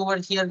 So over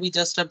here we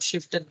just have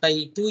shifted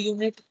by 2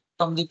 unit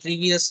from the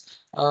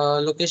previous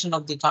location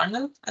of the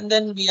kernel and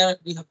then we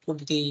have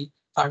put the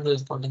kernel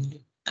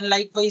accordingly. And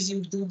likewise,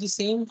 you do the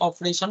same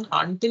operation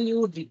until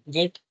you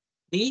get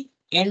the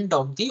end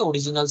of the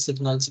original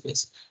signal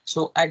space.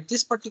 So at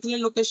this particular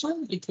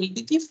location, it will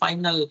be the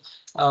final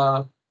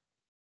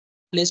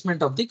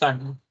placement of the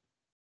kernel.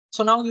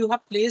 So now you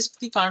have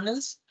placed the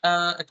kernels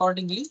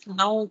accordingly.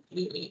 Now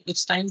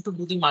it's time to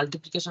do the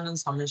multiplication and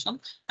summation,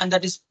 and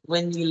that is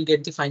when you will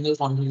get the final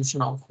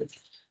convolution output.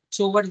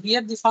 So over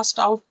here, the first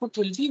output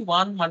will be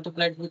 1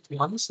 multiplied with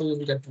 1. So you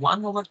will get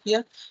 1 over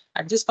here.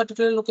 At this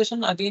particular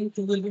location, again,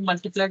 2 will be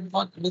multiplied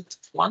with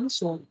 1.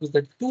 So you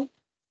get 2.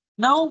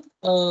 Now,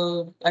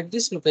 at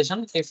this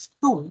location,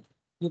 F2,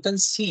 you can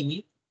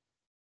see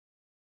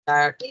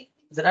that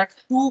there are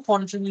 2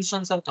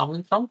 contributions are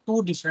coming from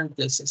 2 different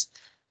places.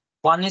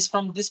 One is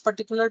from this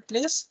particular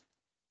place,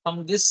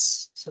 from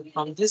this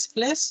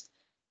place,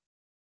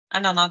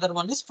 and another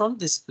one is from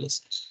this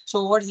place. So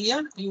over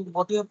here,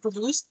 what you have to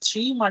do is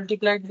 3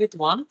 multiplied with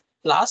 1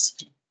 plus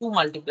 2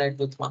 multiplied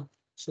with 1.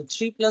 So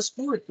 3 plus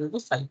 2, it will be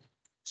 5.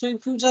 So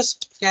if you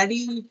just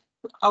carry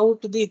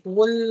out the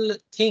whole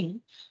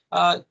thing,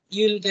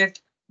 you'll get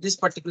this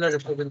particular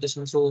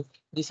representation. So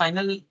the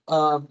final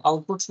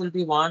outputs will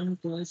be 1,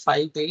 2,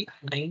 5, 8,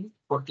 9,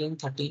 14,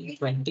 13,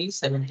 20,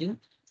 17.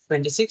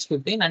 26,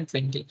 15, and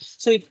 20.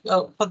 So if,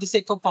 for the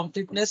sake of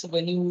completeness,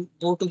 when you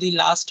go to the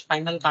last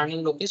final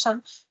kernel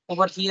location,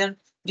 over here,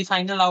 the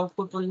final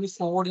output will be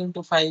 4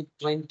 into 5,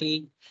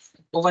 20.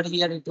 Over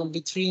here, it will be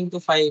 3 into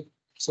 5,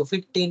 so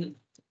 15.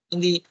 In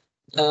the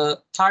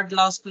third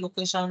last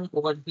location,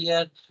 over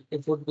here,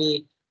 it would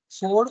be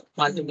 4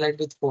 multiplied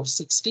with 4,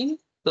 16,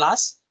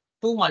 plus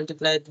 2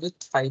 multiplied with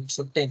 5,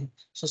 so 10.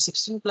 So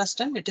 16 plus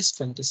 10, it is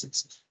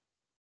 26.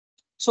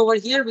 So over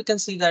here, we can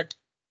see that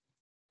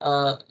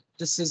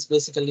this is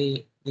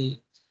basically the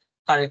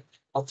correct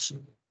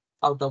option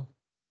out of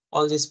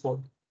all these 4.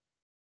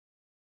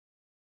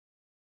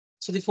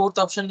 So the fourth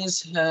option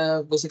is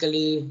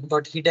basically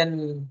got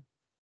hidden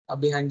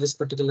behind this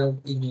particular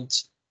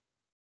image.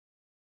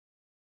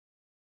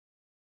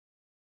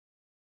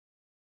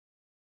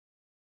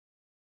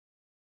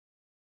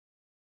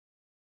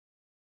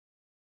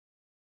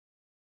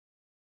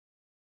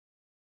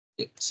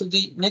 Okay, so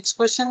the next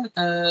question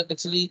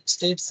actually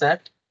states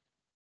that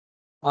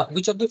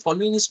which of the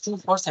following is true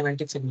for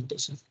semantic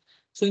segmentation?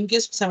 So in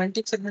case of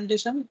semantic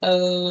segmentation,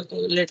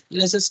 let's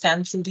just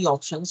scan through the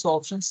options. So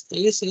options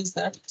A says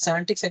that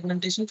semantic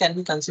segmentation can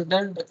be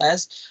considered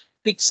as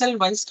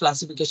pixel-wise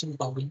classification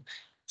problem.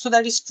 So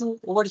that is true.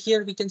 Over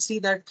here, we can see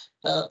that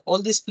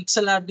all these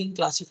pixels are being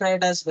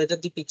classified as whether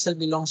the pixel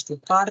belongs to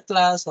car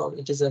class or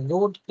it is a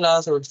road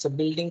class or it's a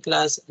building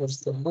class or it's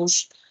the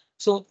bush.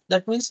 So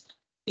that means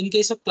in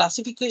case of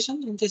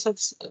classification, in case of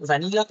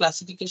vanilla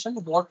classification,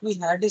 what we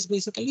had is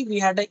basically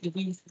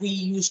we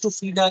used to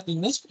feed an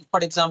image, for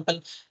example,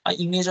 an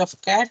image of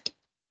cat,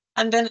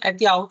 and then at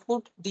the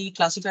output, the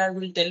classifier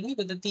will tell me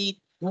whether the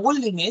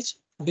whole image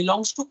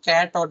belongs to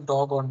cat or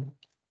dog or not.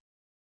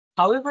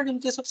 However, in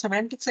case of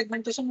semantic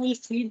segmentation, we'll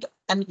feed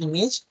an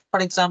image,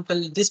 for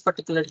example, this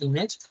particular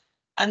image,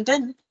 and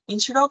then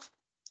instead of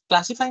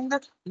classifying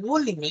that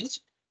whole image,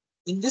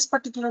 in this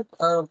particular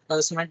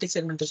semantic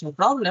segmentation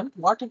problem,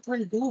 what it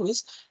will do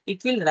is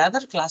it will rather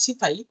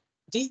classify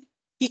the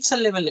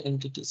pixel level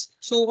entities.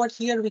 So over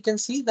here, we can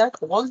see that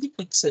all the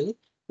pixel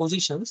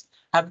positions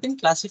have been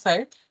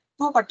classified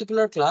to a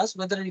particular class,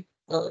 whether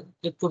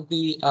it could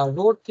be a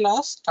road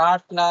class, car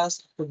class,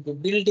 it could be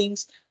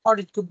buildings, or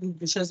it could be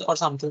bushes or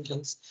something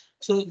else.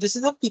 So this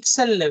is a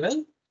pixel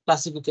level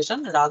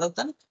classification rather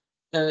than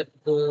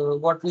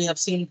what we have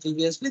seen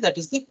previously, that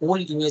is the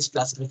whole image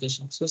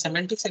classification. So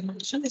semantic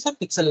segmentation is a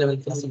pixel level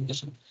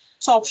classification.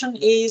 So option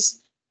A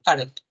is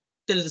correct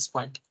till this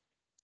point.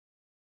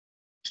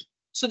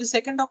 So the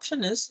second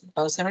option is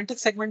semantic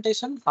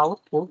segmentation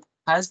output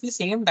has the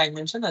same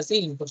dimension as the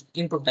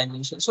input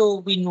dimension. So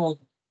we know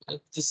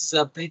this is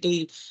a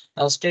pretty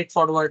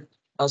straightforward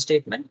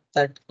statement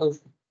that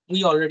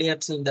we already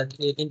have seen that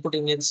input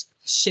image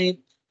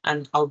shape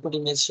and output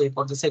image shape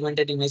or the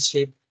segmented image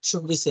shape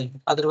should be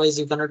same. Otherwise,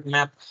 you cannot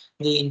map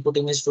the input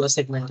image to a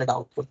segmented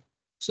output.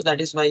 So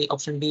that is why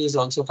option B is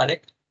also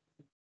correct.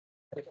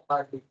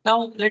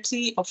 Now let's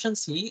see option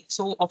C.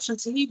 So option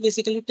C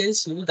basically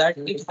tells you that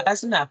it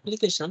has an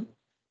application.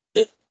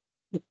 It,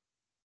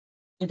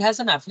 it has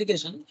an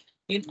application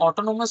in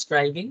autonomous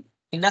driving,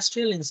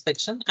 industrial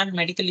inspection, and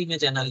medical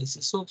image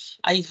analysis. So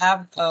I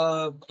have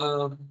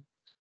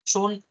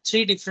shown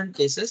three different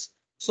cases.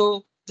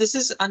 So this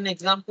is an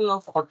example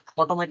of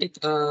automatic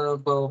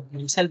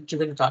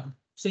self-driven car.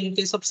 So in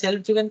case of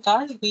self-driven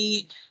car,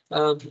 we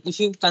if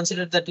you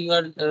consider that you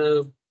are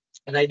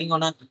riding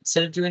on a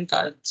self-driven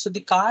car, so the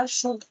car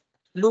should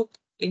look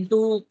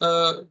into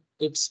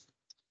its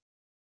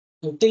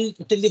till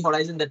the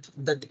horizon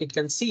that it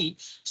can see.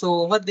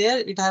 So over there,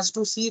 it has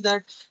to see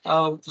that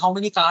how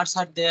many cars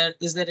are there,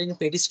 is there any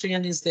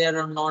pedestrian is there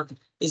or not,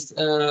 is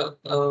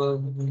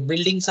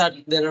buildings are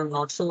there or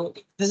not. So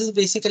this is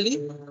basically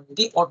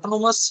the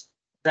autonomous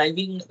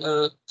driving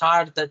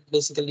car that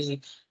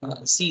basically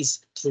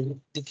sees through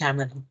the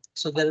camera.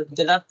 So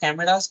there are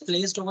cameras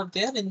placed over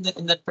there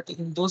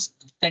in those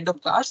kind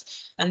of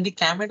cars, and the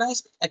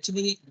cameras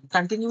actually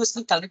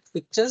continuously collect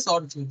pictures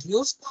or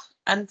videos,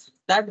 and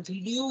that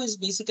video is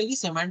basically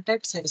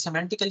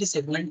semantically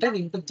segmented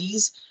into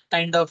these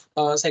kind of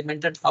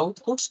segmented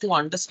outputs to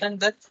understand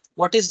that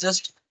what is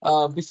just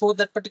before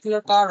that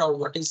particular car, or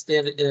what is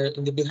there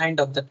in the behind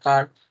of that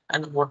car,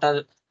 and what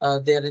are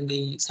there in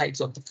the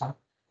sides of the car,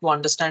 to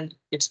understand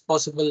its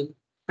possible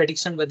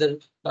prediction whether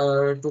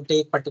to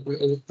take particular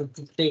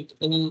to take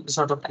any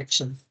sort of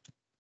action.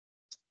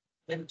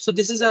 So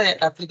this is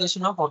a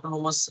application of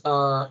autonomous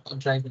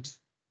driving.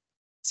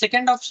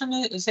 Second option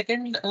is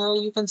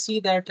you can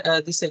see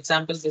that this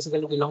example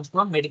basically belongs to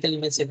a medical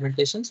image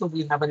segmentation. So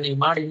we have an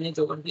MR image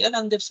over here,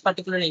 and this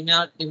particular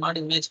MR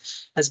image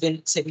has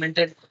been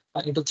segmented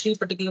into three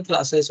particular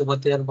classes over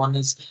there. One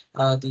is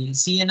the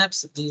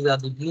CNFs. These are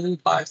the blue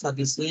parts are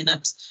the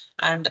CNFs,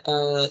 and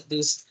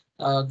this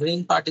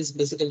green part is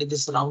basically the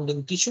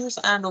surrounding tissues.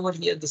 And over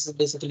here, this is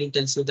basically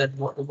tells you that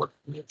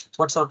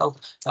what sort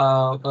of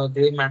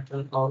gray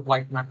matter or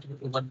white matter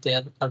over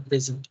there are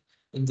present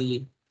in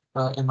the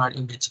MR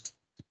image.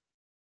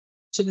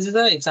 So this is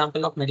an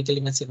example of medical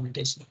image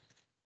segmentation.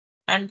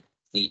 And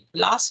the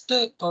last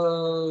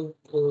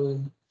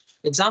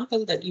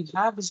example that you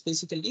have is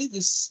basically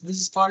this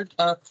is called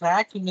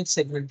crack image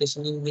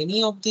segmentation. In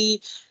many of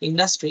the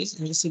industries,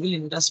 in the civil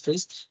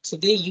industries, so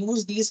they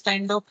use these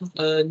kind of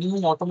new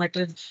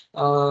automated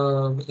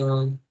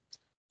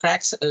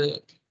cracks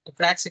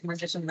crack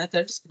segmentation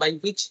methods, by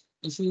which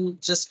if you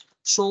just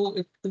show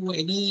it to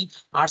any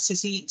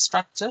RCC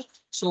structure,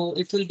 so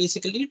it will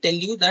basically tell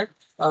you that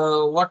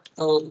what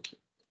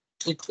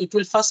it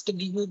will first give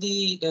you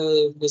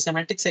the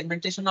semantic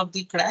segmentation of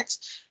the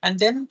cracks, and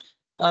then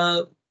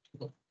uh,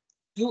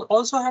 you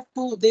also have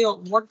to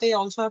what they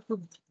also have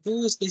to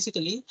do is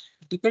basically,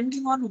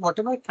 depending on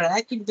whatever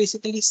crack it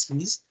basically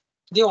sees,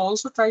 they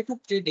also try to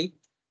predict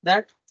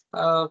that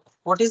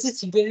what is the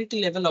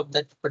severity level of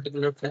that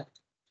particular crack.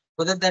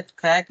 Whether that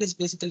crack is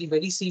basically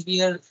very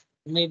severe,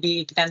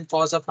 maybe it can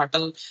cause a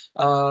fatal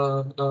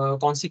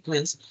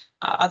consequence.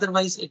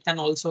 Otherwise, it can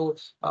also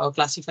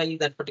classify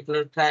that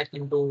particular crack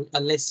into a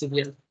less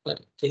severe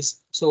case.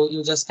 So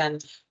you just can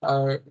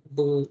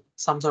do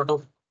some sort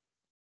of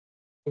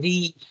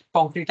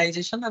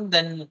re-concretization, and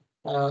then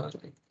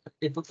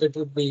it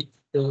would be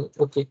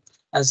okay,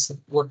 as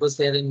what was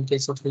there in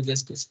case of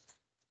previous case.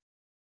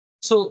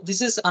 So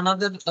this is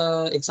another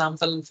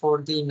example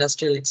for the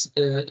industrial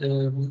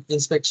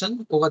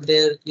inspection. Over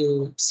there,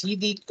 you see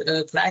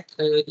the crack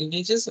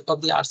images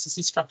of the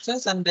RCC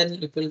structures, and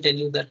then it will tell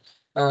you that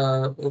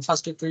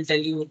first it will tell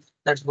you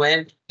that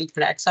where the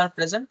cracks are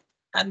present,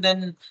 and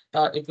then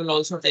it will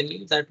also tell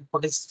you that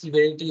what is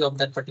severity of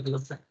that particular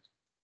crack.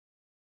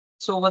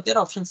 So over there,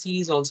 option C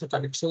is also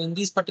correct. So in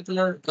these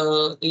particular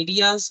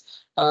areas,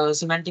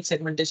 semantic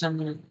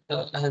segmentation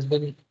has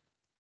been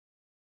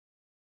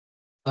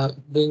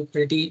doing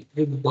pretty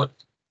good work.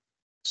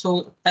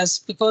 So as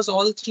because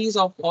all three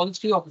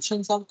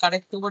options are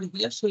correct over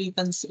here, so we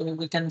can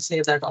say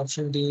that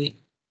option D,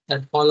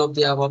 that all of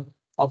the above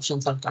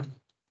options are correct.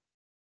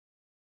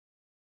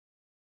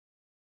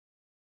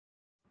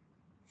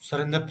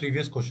 Sir, in the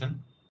previous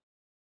question,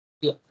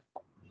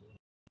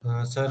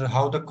 Yeah. Sir,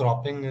 how the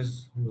cropping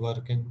is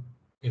working?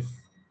 If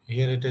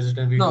here it is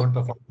written we No, don't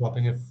perform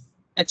cropping if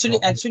actually,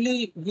 cropping.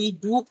 actually we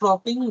do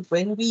cropping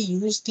when we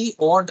use the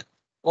odd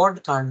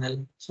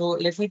kernel. So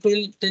let me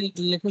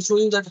show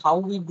you that how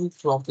we do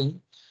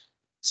cropping.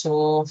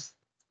 So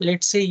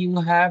let's say you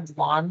have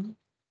 1,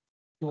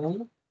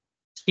 2,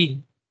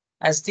 3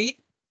 as the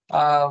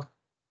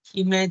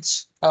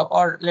image,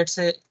 or let's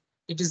say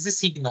it is the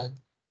signal,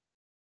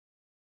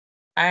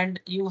 and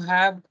you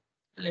have,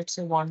 let's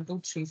say 1,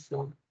 2, 3,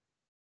 4,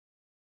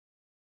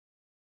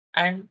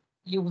 and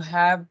you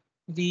have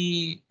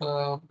the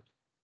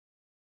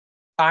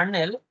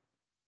kernel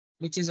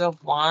which is of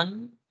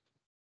 1,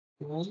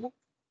 2,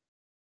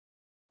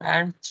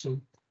 and 3.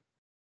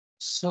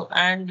 So,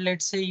 and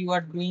let's say you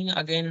are doing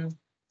again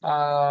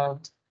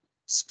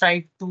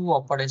strike 2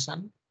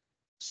 operation.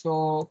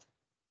 So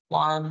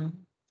 1,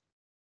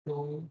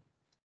 2,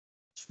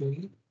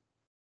 3,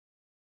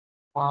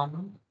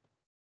 1,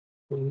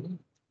 2,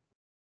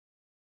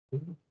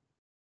 3.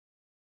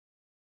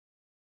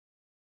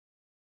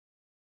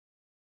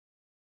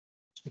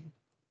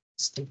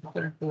 It's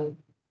difficult to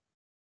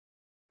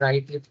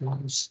write with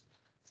mouse.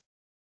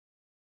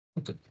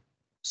 Okay.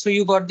 So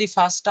you got the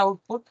first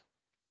output,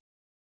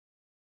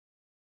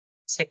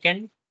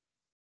 second,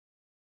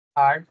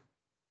 third,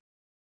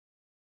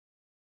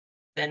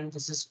 then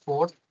this is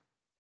fourth.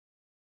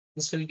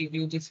 This will give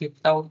you the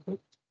fifth output,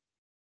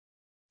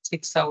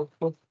 sixth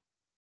output.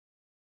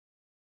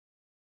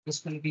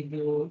 This will give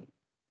you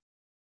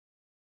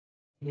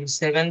the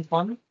seventh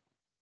one,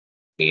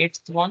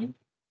 eighth one,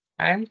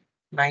 and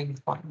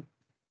ninth one.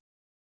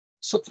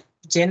 So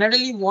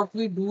generally what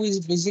we do is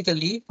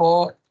basically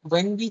for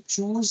when we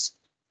choose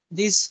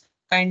this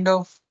kind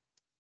of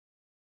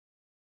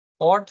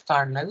odd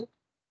kernel,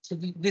 so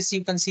this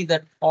you can see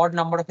that odd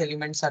number of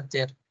elements are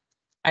there.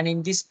 And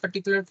in this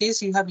particular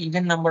case, you have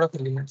even number of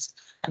elements.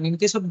 And in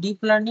case of deep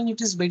learning, it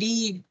is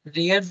very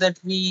rare that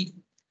we,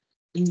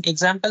 in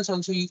examples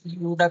also, you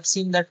would have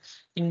seen that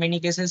in many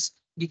cases,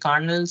 the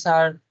kernels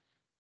are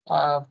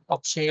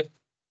of shape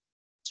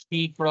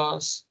 3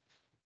 cross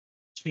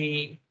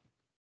 3,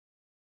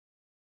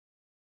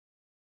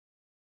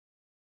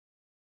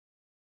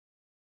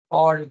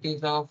 or it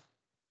is of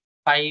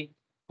 5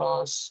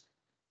 cross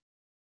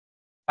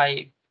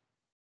 5.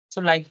 So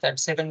like that,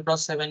 7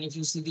 cross 7, if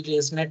you see the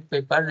ResNet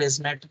paper,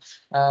 ResNet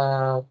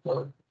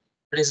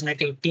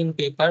 18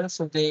 paper,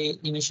 so they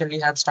initially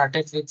have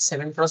started with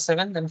 7 cross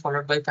 7, then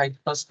followed by 5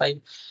 cross 5,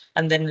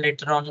 and then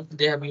later on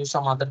they have used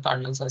some other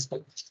kernels as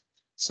well.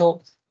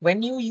 So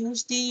when you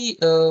use the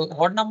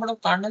odd number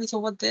of kernels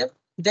over there,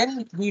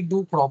 then we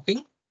do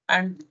cropping,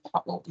 and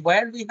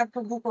where we have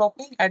to do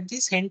cropping at the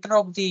center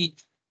of the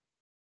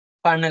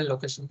kernel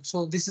location.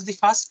 So this is the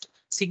first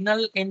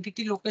signal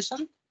entity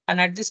location. And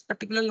at this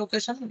particular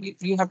location,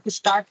 you have to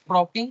start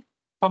cropping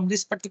from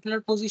this particular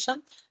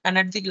position. And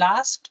at the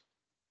last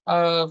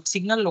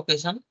signal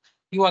location,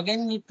 you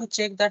again need to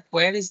check that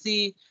where is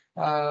the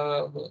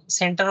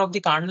center of the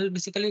kernel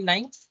basically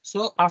lying.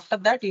 So after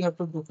that, you have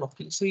to do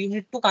cropping. So you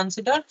need to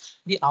consider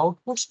the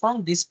outputs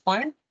from this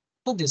point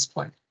to this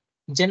point.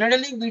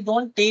 Generally, we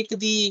don't take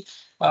the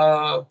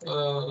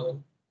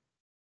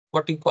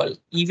what we call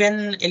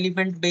even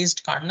element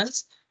based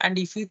kernels. And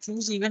if you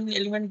choose even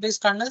element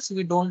based kernels,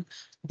 we don't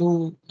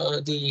do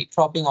the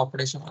cropping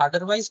operation.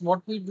 Otherwise,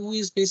 what we do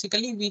is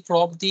basically we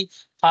crop the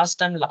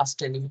first and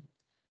last element.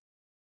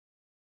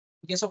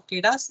 In case of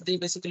KDAS, they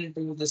basically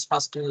do this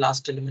first and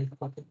last element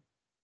cropping.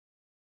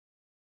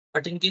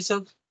 But in case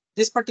of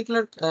this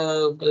particular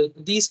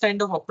these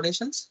kind of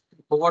operations,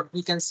 what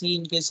we can see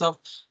in case of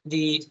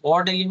the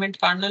odd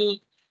element kernel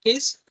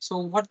case. So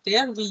what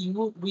there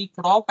we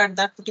crop at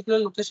that particular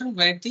location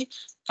where the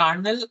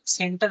kernel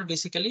center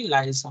basically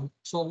lies on.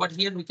 So what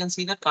here we can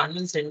see the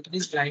kernel center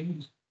is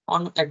lying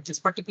on at this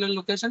particular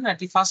location at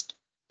the first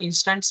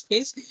instant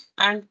space,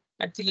 and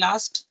at the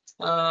last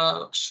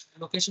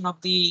location of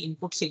the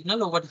input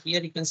signal over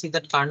here you can see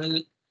that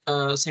kernel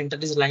center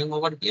is lying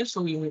over here.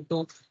 So you need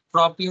to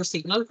crop your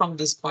signal from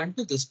this point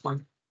to this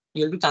point.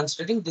 You'll be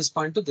considering this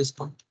point to this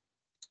point.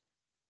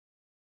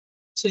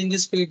 So in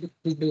this way,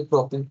 we do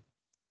cropping.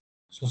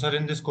 So, sir,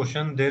 in this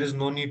question, there is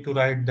no need to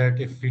write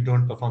that if we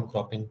don't perform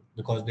cropping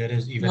because there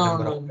is even No,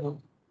 number no, of. no,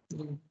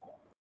 no.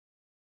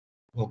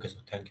 Okay, sir.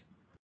 Thank you.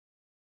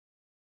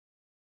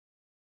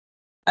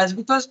 As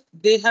because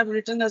they have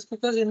written as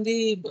because in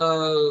the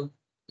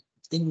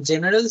in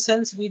general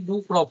sense we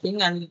do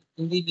cropping, and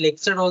in the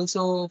lecture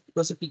also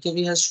Professor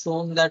PKV has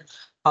shown that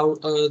how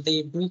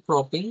they do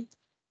cropping.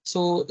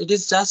 So it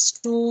is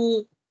just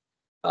to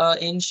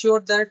ensure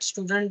that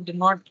student do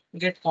not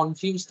get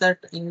confused that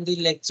in the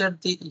lecture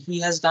he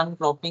has done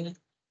cropping,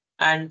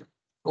 and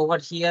over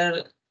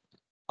here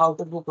how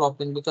to do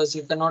cropping, because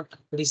you cannot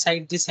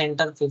decide the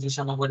center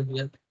position over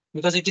here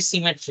because it is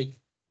symmetric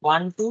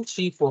 1, 2,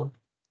 3, 4.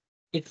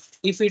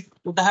 If it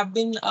would have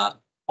been a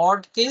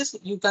odd case,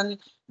 you can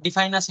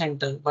define a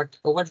center, but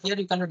over here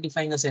you cannot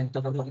define a center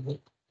over here.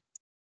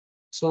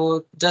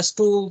 So just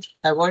to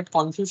avoid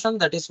confusion,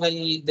 that is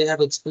why they have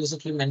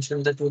explicitly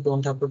mentioned that you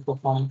don't have to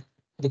perform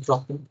the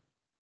cropping.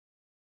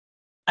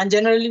 And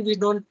generally, we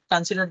don't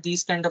consider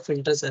these kind of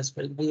filters as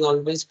well. We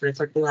always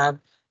prefer to have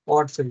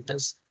odd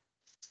filters.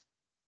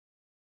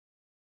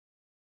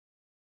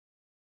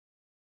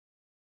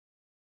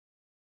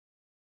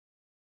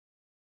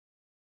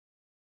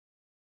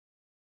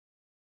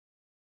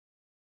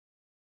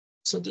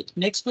 So the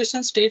next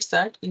question states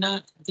that in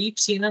a deep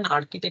CNN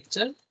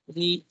architecture,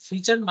 the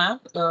feature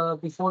map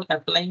before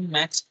applying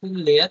max pool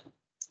layer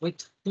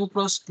with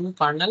 2x2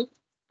 kernel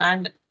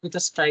and with a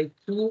stripe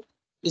 2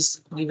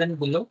 is given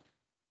below.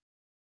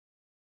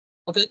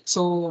 Okay,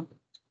 so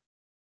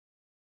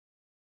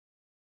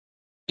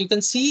you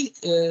can see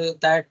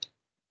that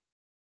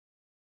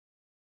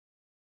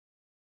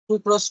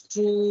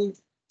 2x2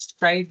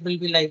 stripe will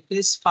be like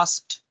this.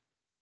 First,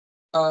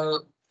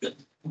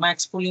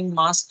 max pooling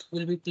mask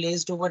will be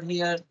placed over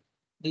here.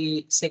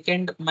 The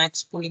second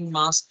max pooling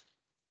mask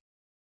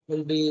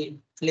will be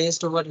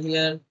placed over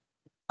here.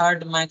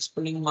 Third max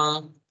pooling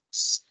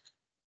mask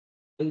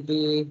will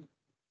be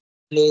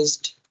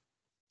placed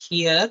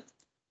here,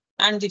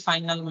 and the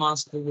final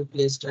mask will be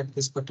placed at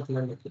this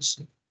particular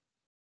location.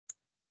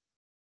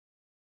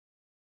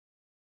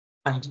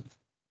 Thank you.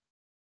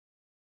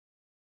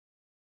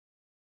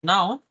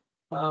 Now,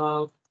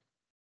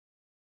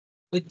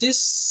 with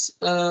this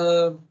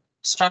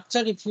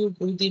structure, if you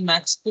do the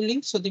max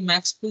pooling, so the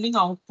max pooling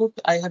output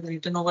I have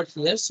written over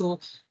here. So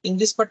in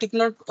this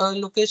particular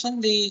location,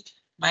 the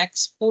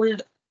max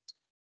pooled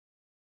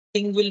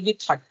thing will be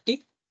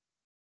 30.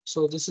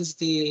 So this is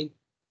the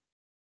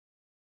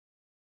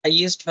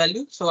highest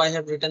value. So I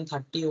have written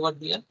 30 over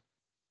here.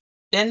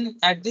 Then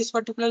at this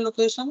particular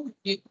location,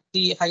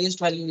 the highest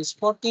value is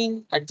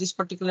 14. At this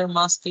particular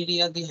mask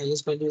area, the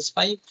highest value is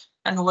 5.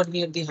 And over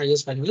here, the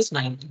highest value is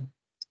 19.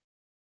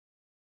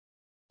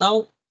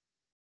 Now,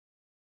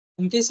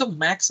 in case of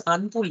max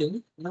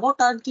unpooling,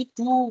 what are the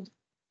two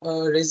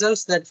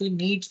results that we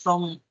need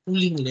from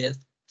pooling layer?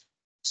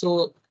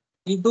 So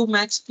you do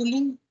max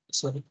pooling,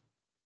 sorry.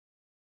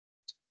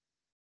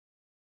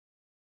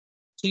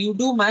 So you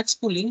do max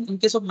pooling. In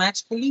case of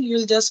max pooling,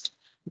 you'll just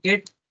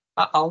get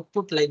an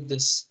output like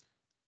this.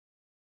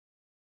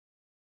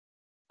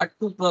 A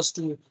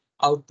 2x2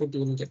 output you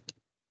will get.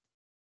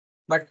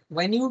 But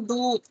when you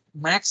do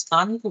max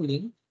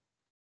unpooling,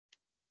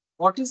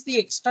 what is the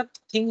extra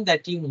thing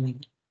that you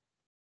need?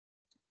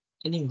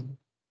 Anyone?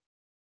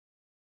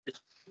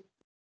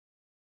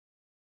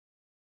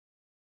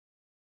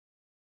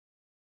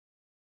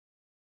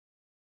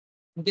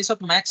 In case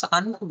of max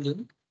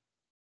unpooling,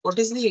 what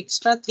is the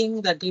extra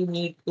thing that you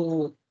need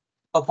to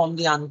perform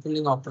the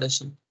unpooling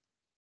operation?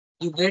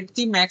 You get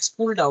the max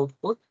pooled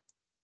output,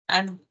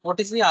 and what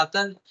is the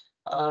other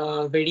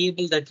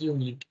variable that you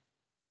need?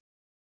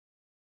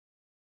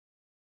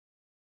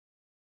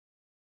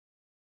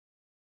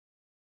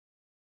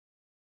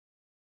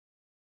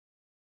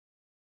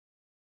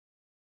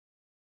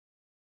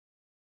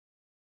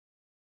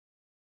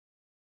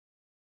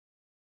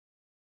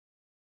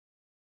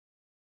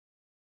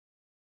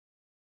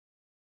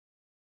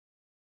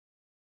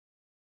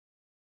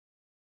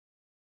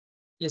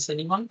 Yes,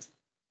 anyone?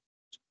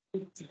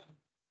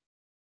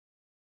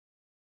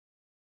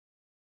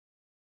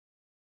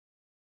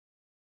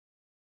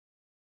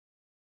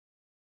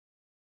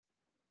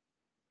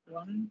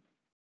 One.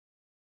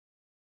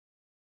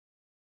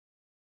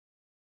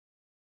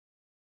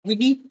 We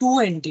need two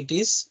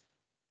entities.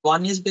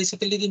 One is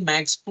basically the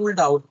max pooled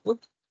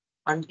output,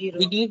 and Zero.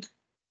 we need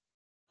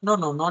no,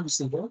 not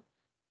zero.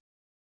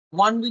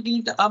 One, we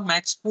need a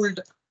max pooled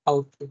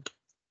output.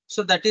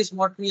 So that is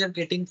what we are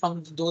getting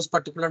from those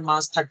particular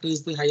mask. 30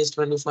 is the highest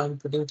value, so I'm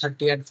putting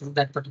 30 at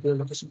that particular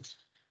location.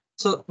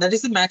 So that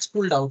is the max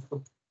pooled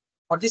output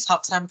or the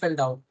subsampled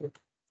output.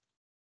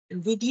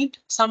 And we need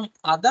some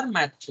other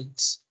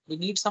matrix. We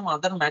need some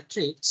other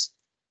matrix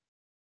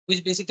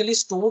which basically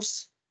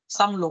stores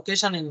some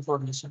location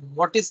information.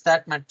 What is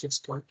that matrix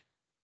called?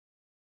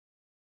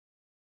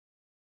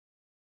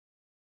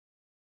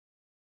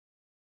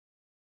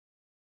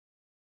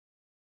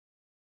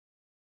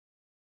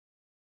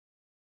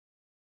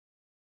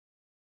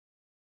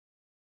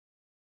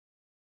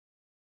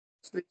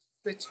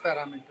 Switch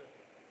parameter.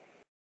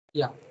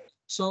 Yeah.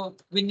 So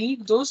we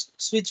need those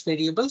switch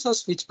variables or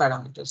switch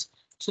parameters.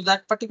 So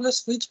that particular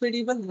switch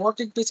variable, what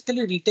it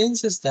basically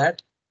retains is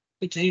that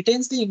it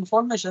retains the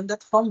information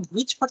that from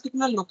which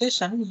particular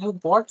location you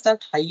got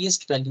that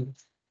highest value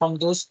from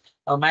those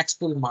max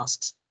pool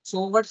masks.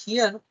 So over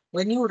here,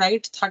 when you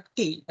write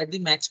 30 at the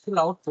max pool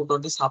output or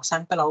the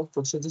subsample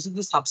output, so this is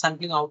the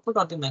subsampling output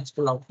or the max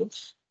pool output,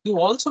 you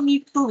also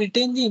need to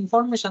retain the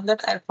information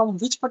that from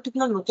which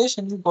particular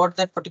location you got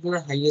that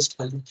particular highest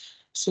value.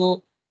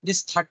 So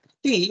this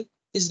 30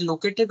 is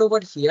located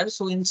over here.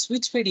 So in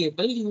switch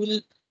variable, you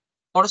will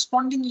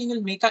correspondingly you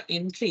will make an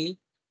entry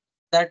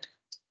that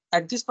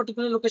at this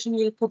particular location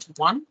you will put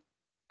 1,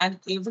 and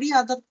every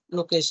other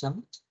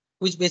location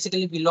which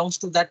basically belongs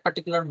to that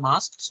particular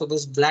mask. So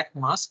this black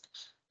mask,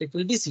 it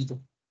will be 0.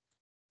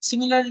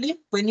 Similarly,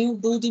 when you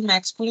do the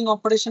max pooling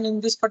operation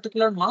in this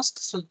particular mask,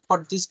 so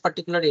for this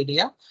particular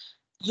area,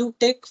 you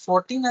take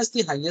 14 as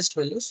the highest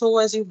value. So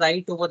as you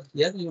write over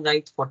here, you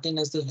write 14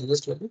 as the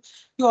highest value.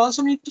 You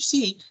also need to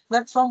see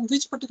that from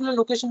which particular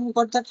location you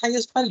got that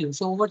highest value.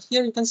 So over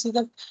here, you can see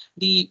that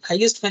the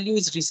highest value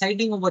is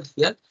residing over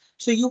here.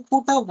 So you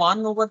put a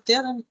 1 over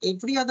there, and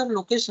every other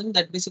location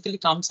that basically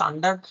comes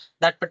under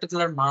that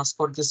particular mask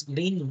or this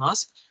green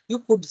mask, you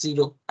put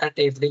 0 at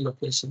every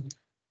location.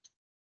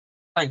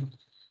 Fine.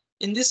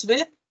 In this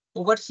way,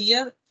 over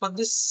here for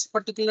this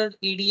particular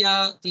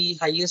area, the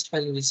highest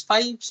value is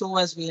 5. So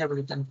as we have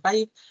written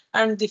 5,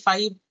 and the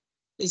 5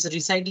 is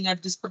residing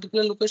at this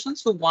particular location.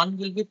 So 1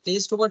 will be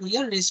placed over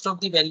here. Rest of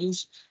the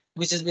values,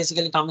 which is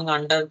basically coming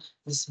under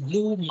this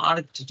blue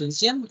marked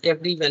region,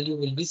 every value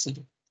will be 0.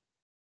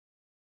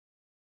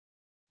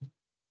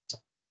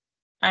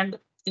 And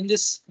in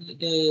this,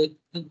 the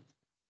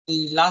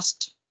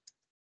last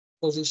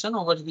position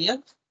over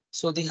here.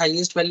 So the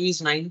highest value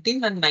is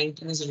 19 and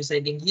 19 is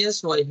residing here.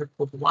 So I would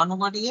put 1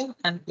 over here,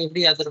 and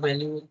every other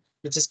value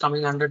which is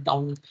coming under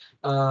down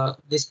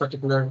this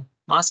particular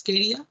mask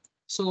area.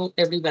 So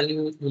every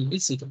value will be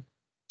 0.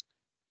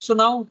 So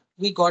now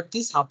we got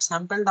this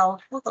upsampled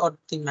output or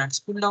the max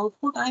pooled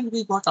output, and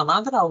we got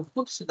another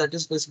output. So that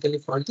is basically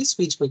for the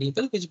switch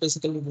variable, which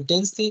basically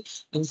retains the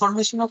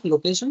information of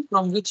location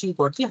from which you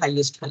got the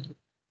highest value.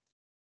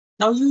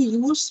 Now you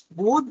use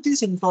both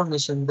this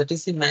information, that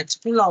is the max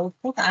pool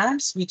output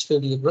and switch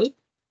variable,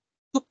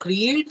 to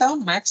create a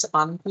max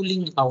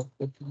unpooling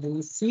output.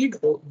 You feed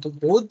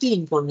both the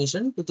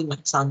information to the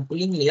max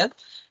unpooling layer,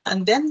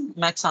 and then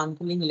max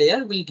unpooling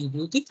layer will give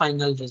you the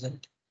final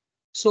result.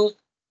 So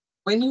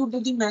when you do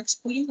the max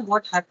pooling,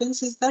 what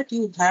happens is that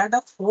you had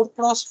a 4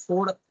 cross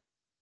 4.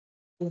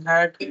 You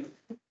had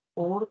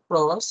 4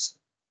 cross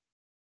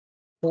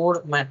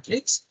 4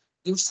 matrix.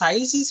 Your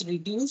size is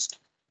reduced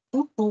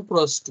to 2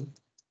 cross 2.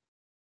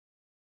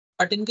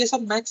 But in case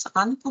of max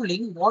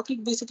unpooling, what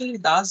it basically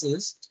does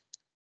is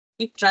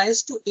it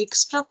tries to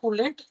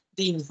extrapolate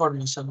the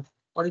information,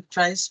 or it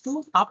tries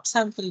to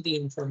upsample the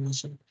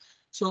information.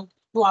 So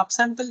to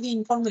upsample the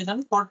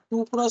information for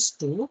 2 cross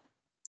 2,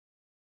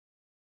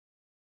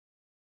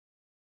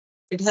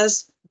 it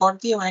has got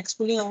the max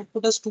pooling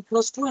output as 2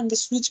 cross 2 and the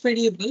switch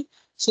variable.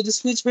 So the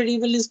switch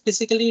variable is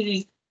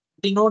basically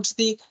denotes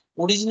the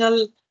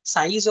original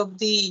size of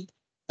the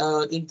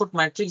input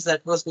matrix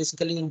that was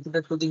basically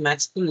inputted to the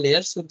max pool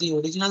layer. So the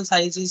original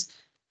size is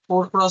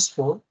 4 cross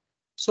 4.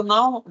 So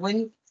now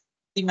when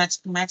the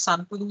max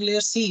unpooling layer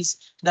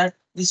sees that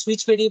the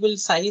switch variable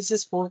size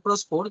is 4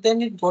 cross 4,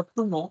 then it got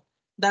to know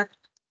that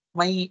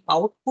my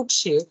output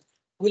shape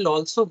will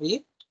also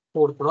be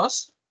 4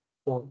 cross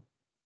 4.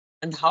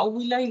 And how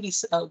will I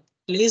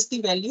place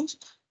the values?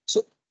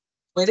 So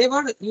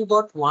wherever you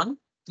got 1,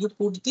 you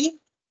put the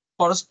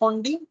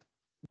corresponding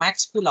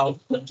max pool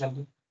output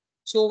value.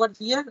 So over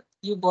here,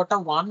 you got a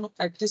 1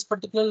 at this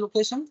particular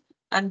location,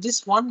 and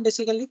this 1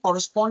 basically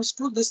corresponds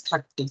to this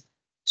 30.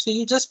 So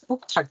you just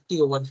put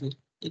 30 over here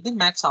in the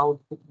max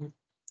output,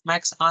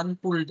 max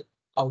unpooled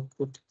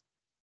output.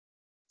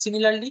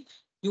 Similarly,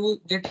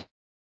 you get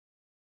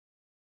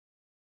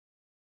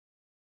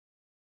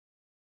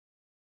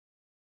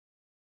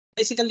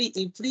basically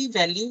every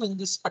value in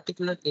this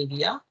particular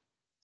area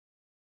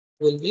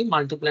will be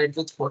multiplied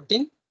with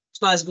 14.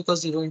 So as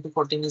because 0 into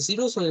 14 is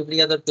 0, so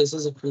every other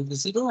places it will be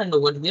 0, and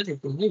over here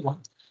it will be 1.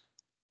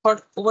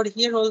 But over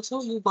here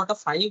also you got a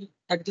 5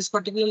 at this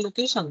particular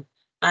location,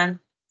 and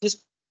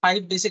this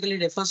 5 basically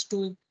refers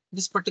to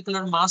this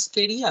particular mask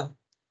area.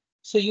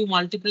 So you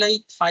multiply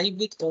 5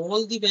 with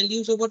all the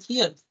values over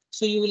here.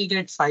 So you will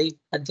get 5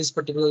 at this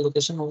particular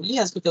location only,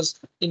 as because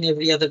in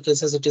every other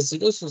places it is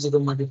 0. So 0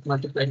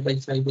 multiplied by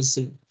 5 is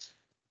 0.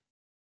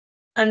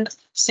 And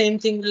same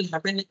thing will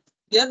happen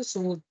here.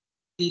 So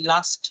the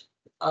last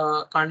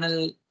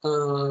kernel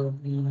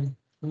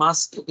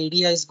mask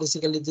area is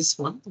basically this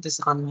one,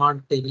 this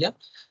unmarked area.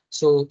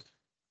 So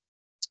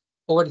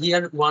over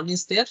here 1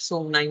 is there.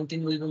 So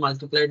 19 will be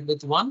multiplied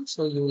with 1.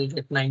 So you will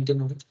get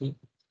 19 over here.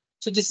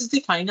 So this is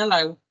the final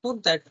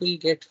output that we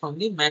get from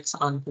the max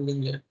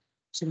unpooling layer.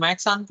 So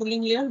max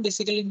unpooling layer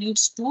basically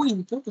needs two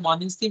input.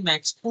 One is the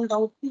max pooled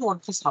output or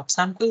the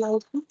subsample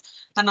output,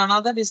 and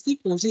another is the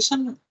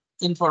position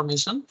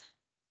information,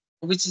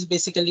 which is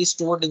basically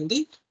stored in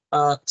the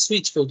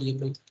switch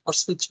variable or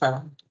switch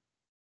parameter.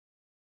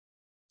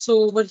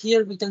 So over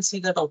here we can see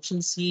that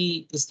option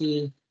C is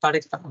the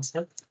correct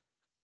answer.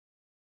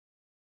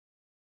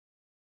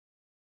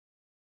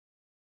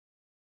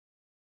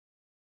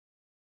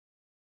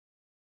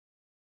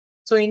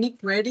 So any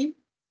query?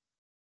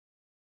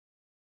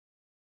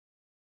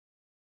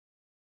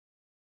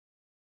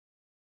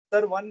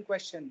 Sir, one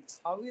question.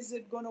 How is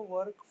it going to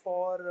work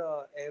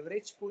for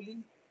average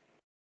pooling?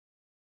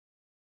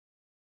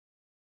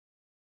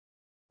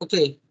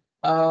 Okay.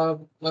 Uh,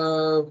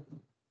 uh,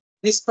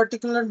 this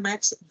particular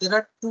max, there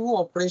are two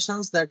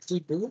operations that we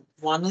do.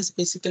 One is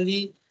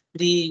basically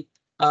the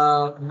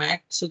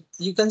max. So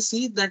you can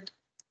see that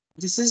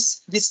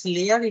this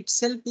layer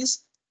itself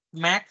is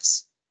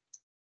max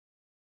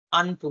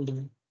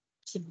unpooling.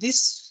 So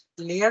this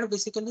layer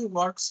basically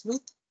works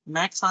with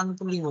max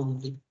unpooling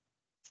only.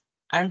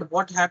 And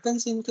what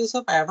happens in case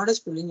of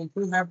average pooling, if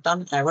you have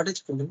done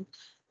average pooling,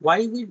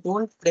 why we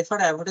don't prefer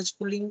average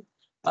pooling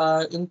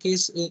in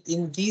case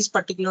in these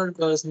particular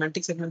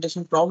semantic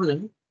segmentation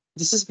problem?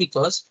 This is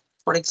because,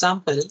 for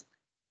example,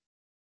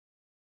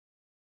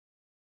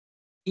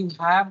 you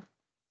have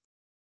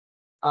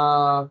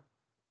uh,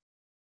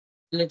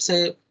 let's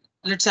say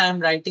I'm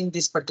writing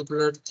this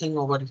particular thing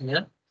over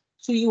here.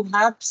 So you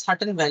have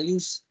certain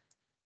values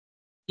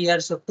here,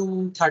 so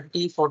 2,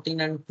 30,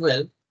 14, and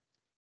 12.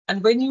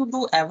 And when you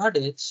do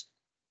average,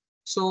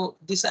 so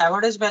this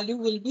average value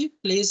will be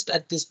placed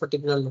at this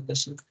particular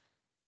location.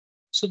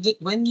 So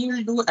when you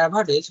will do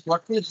average,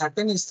 what will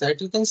happen is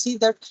that you can see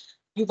that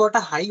you got a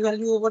high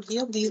value over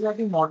here. These are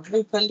the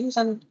moderate values,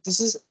 and this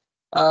is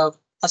a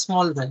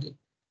small value.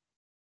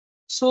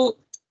 So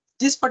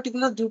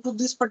due to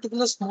this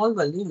particular small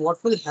value,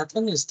 what will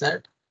happen is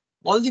that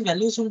all the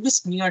values will be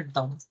smeared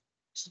down.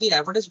 So the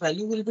average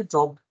value will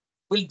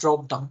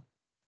drop down.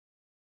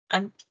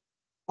 And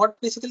what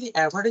basically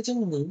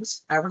averaging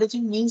means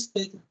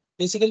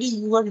basically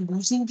you are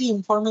losing the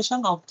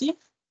information of the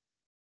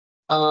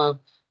uh,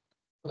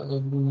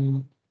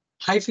 um,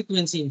 high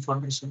frequency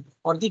information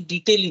or the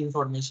detailed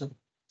information.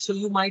 So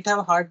you might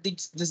have heard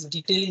this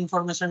detailed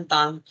information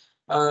term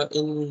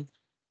in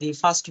the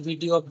first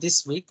video of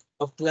this week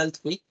of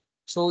 12th week.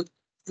 So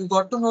you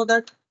got to know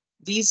that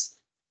these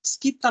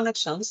skip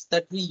connections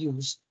that we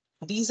use,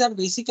 these are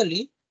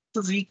basically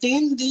to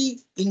retain the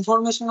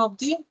information of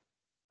the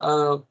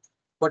uh,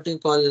 what you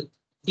call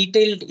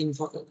detailed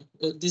info.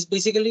 This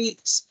basically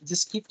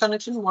this skip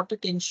connection, what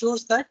it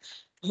ensures that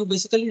you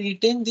basically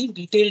retain the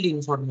detailed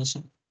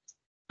information.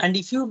 And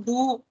if you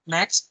do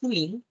max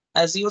pooling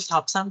as your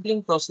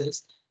subsampling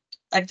process,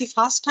 at the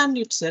first hand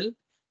itself,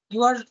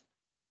 you are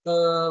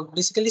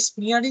basically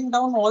smearing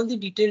down all the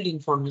detailed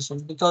information,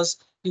 because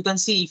you can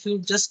see if you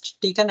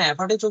just take an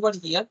average over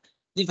here,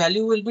 the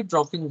value will be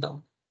dropping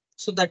down.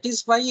 So that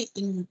is why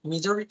in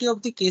majority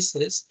of the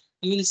cases,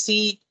 you will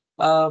see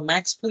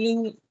max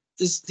pooling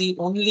is the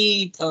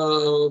only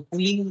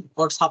pooling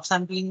or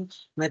subsampling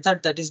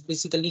method that is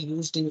basically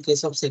used in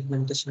case of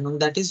segmentation. And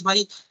that is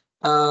why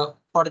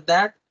for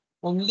that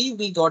only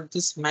we got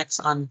this max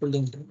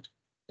unpooling limit.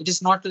 It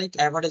is not like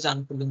average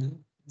unpooling limit.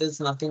 There's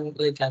nothing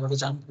like average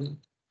unpooling.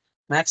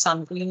 Max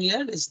unpooling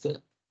layer is there.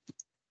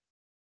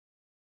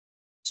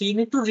 So you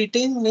need to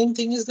retain, main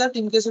thing is that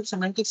in case of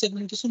semantic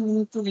segmentation, you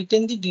need to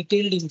retain the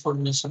detailed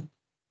information.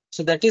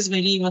 So that is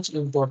very much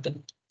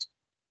important.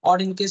 Or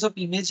in case of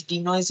image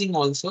denoising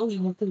also, you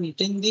need to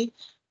retain the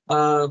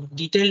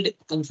detailed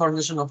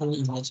information of an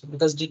image,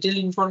 because detailed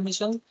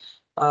information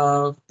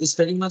is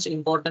very much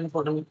important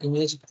for an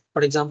image.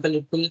 For example,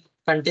 it will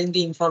contain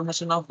the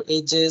information of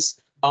edges,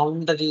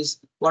 boundaries.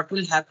 What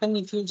will happen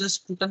if you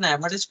just put an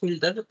average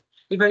filter?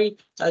 If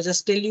I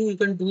just tell you, you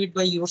can do it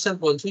by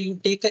yourself also. You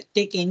take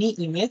any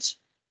image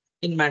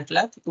in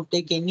MATLAB, you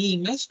take any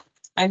image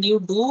and you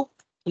do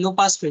low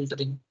pass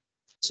filtering.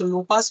 So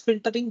low pass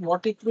filtering,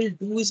 what it will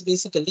do is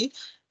basically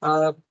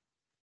uh,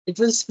 it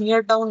will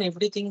smear down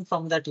everything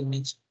from that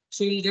image.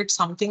 So you'll get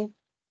something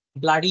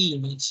bloody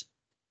image.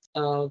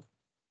 Uh,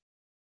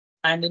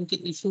 and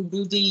if you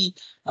do the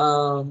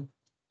uh,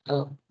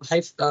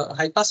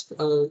 high pass,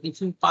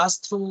 if you pass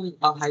through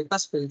a high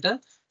pass filter,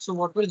 so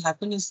what will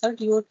happen is that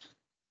your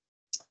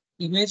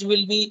image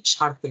will be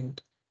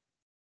sharpened.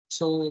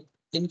 So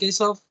in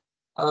case of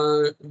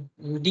uh,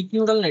 deep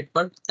neural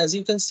network, as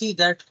you can see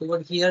that over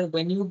here,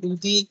 when you do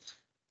the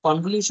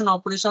convolution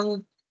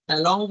operation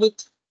along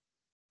with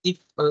the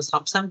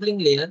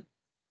subsampling layer,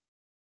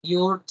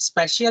 your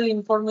spatial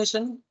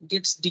information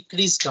gets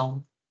decreased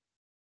down.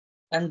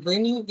 And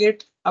when you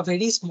get a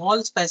very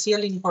small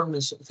spatial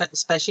information,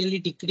 spatially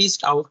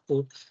decreased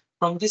output,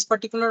 from this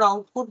particular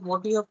output,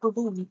 what we have to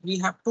do, we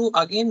have to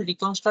again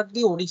reconstruct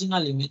the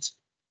original image.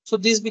 So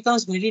this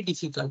becomes very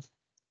difficult.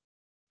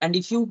 And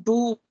if you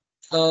do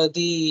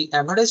the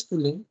average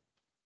pooling,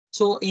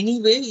 so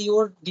anyway,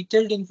 your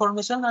detailed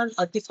information are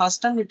at the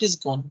first time it is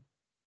gone.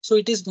 So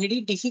it is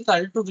very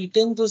difficult to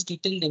retain those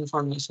detailed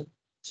information.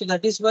 So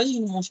that is why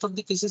in most of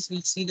the cases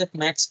we see that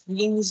max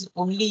pooling is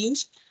only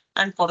used,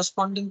 and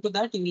corresponding to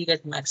that you will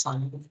get max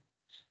unpooling.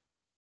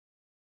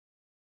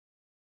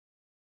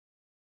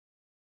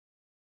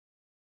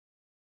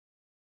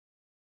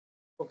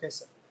 Okay,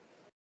 sir.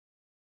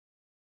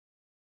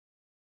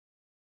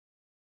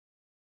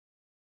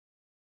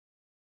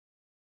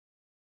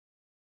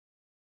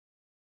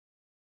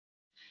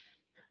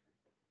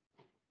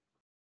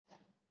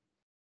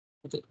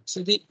 Okay.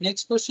 So the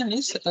next question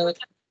is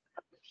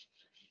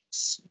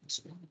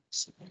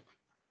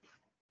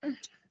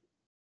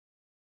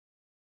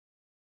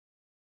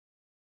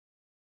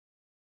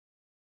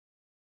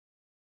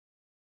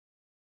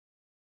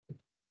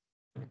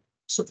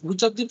so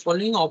which of the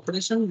following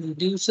operation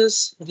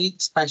reduces the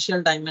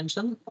spatial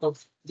dimension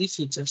of the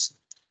features?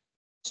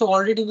 So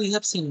already we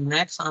have seen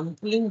max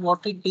unpooling.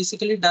 What it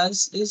basically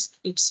does is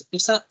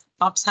it's a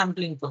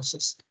upsampling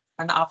process.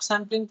 And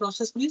upsampling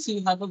process means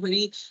you have a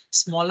very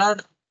smaller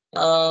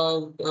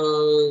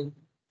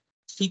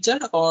feature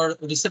or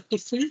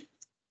receptive field.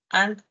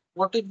 And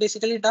what it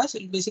basically does,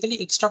 it basically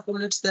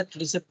extrapolates that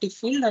receptive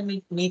field and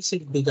it makes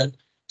it bigger.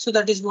 So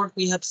that is what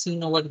we have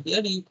seen over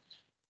here.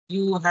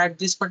 You had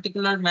this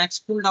particular max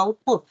pooled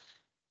output.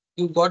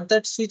 you got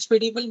that switch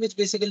variable, which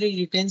basically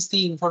retains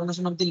the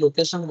information of the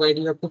location where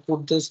you have to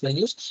put those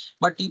values.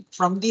 But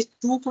from the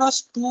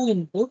 2x2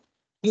 input,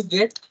 you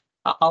get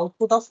an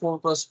output of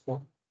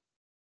 4x4.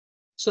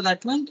 So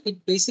that means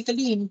it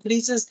basically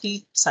increases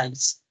the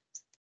size.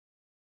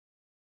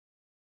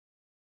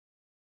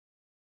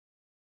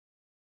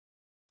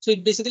 So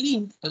it basically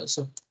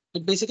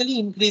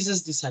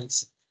increases the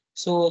size.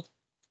 So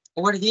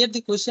over here,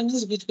 the question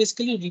is which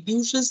basically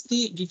reduces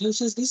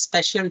the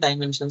spatial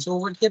dimension. So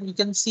over here, we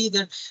can see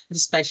that the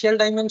spatial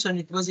dimension,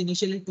 it was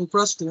initially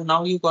 2x2.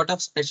 Now you got a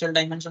spatial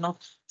dimension of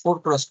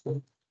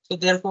 4x4. So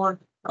therefore,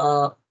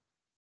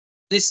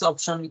 this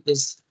option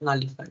is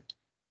nullified.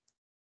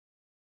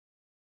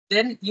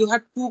 Then you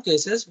had two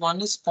cases.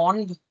 One is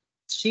pond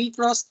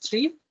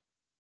 3x3.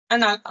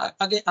 And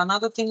again,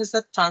 another thing is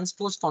that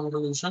transpose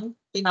convolution.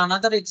 In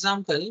another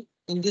example,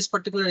 in this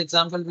particular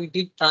example, we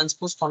did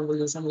transpose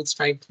convolution with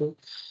straight through.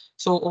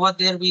 So over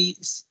there, we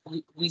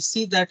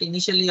see that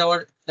initially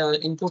our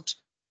input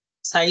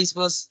size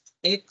was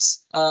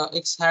X.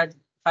 X had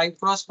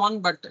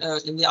 5x1, but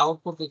in the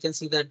output, we can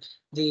see that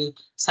the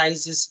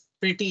size is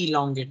pretty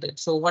elongated.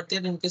 So what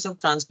there in case of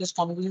transpose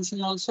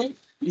convolution also,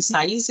 the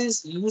size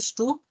is used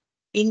to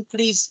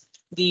increase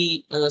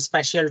the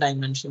spatial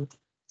dimension.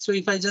 So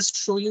if I just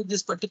show you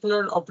this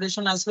particular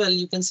operation as well,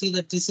 you can see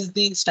that this is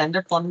the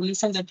standard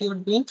convolution that you are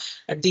doing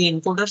at the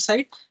encoder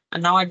side.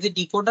 And now at the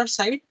decoder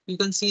side, you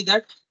can see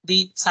that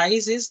the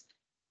size is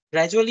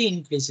gradually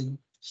increasing.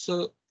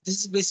 So this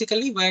is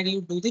basically where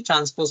you do the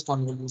transpose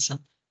convolution.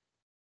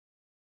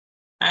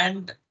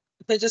 And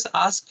if I just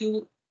ask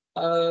you,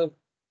 can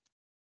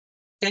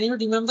you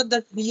remember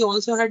that we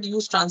also had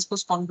used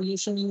transpose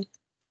convolution in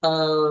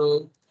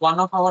one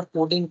of our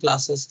coding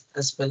classes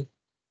as well?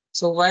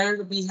 So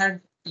where we had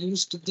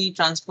used the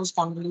transpose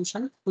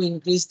convolution to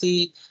increase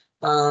the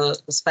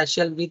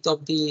spatial width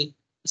of the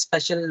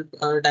spatial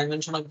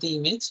dimension of the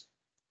image.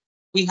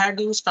 We had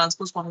used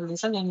transpose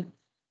convolution in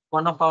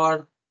one of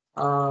our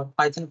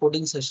Python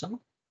coding session.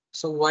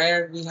 So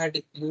where we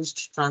had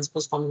used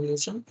transpose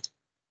convolution.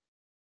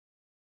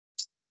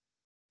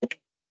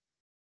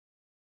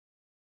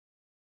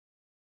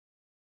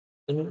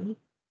 Mhm.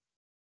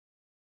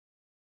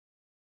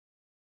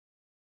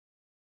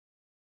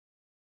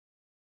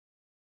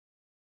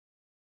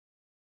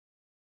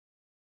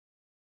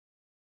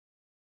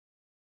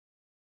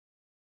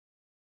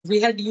 We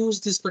had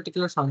used this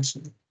particular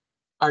function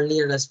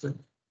earlier as well,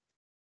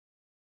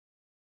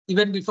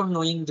 even before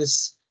knowing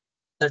this,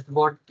 that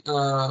what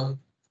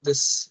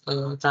this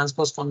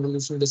transpose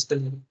convolution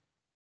basically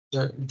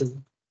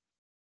do.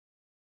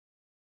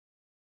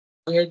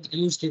 We had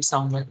used it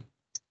somewhere.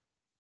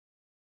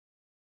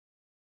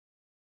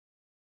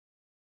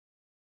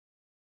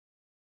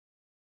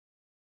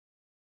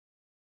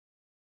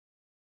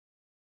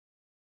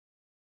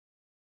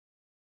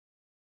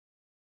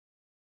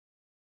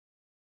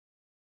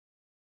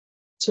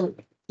 So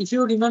if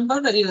you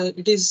remember,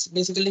 it is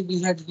basically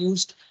we had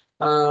used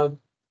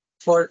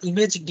for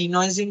image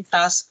denoising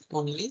task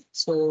only.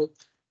 So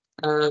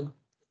uh,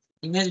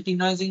 image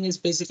denoising is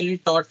basically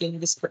taught in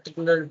this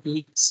particular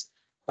week's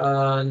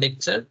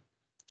lecture.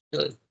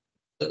 Uh,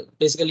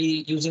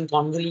 Basically using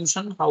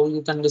convolution, how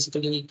you can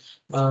basically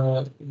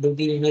do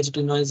the image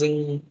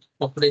denoising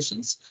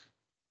operations.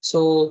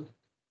 So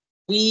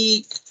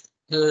we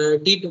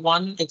did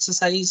one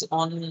exercise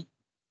on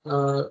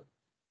uh,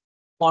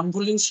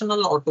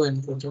 convolutional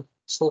autoencoder.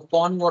 So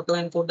con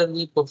autoencoder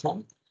we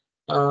performed.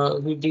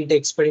 We did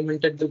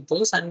experimented with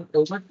those, and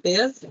over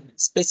there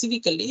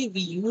specifically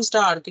we used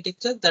our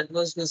architecture that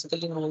was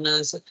basically known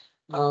as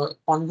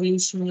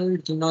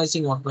convolutional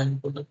denoising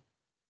autoencoder.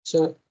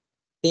 So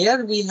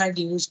there we had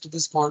used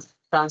this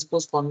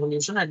transpose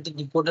convolution at the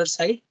decoder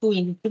side to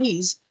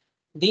increase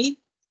the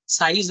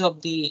size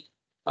of the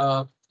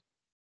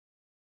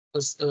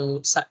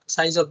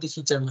size of the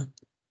feature map.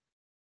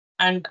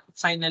 And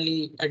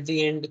finally, at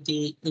the end,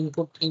 the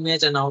input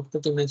image and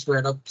output image were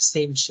of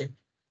same shape.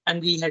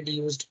 And we had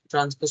used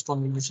transpose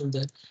convolution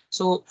there.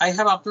 So I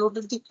have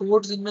uploaded the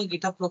codes in my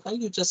GitHub profile.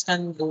 You just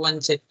can go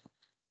and check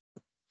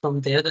from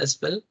there as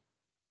well.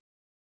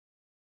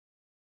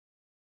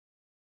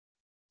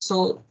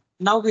 So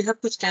now we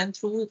have to scan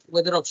through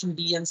whether option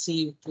B and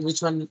C,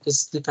 which one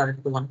is the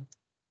correct one.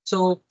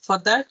 So for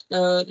that,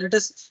 let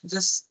us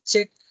just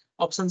check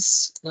option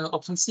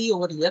C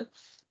over here.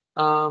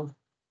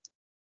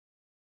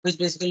 Which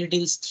basically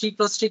deals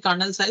 3x3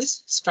 kernel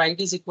size,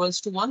 stride is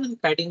equals to 1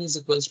 and padding is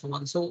equals to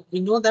 1. So we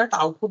know that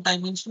output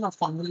dimension of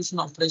convolution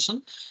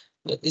operation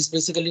is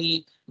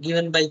basically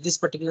given by this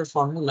particular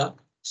formula.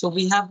 So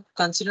we have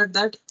considered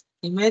that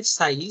image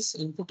size,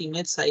 input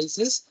image size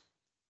is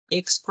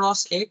x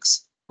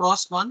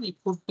cross 1. It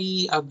could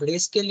be a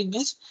grayscale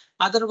image.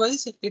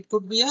 Otherwise, it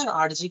could be a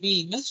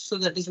RGB image. So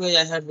that is why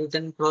I have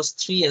written cross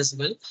 3 as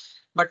well.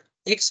 But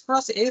x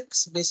cross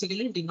x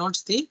basically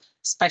denotes the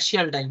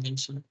spatial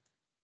dimension.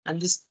 And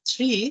this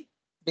 3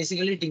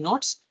 basically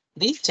denotes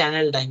the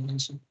channel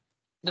dimension.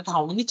 That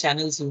how many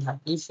channels you have.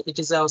 If it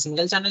is a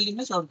single channel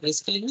image or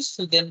grayscale image,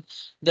 so then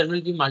there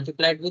will be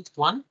multiplied with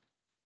 1.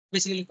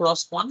 basically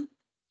cross 1,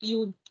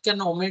 you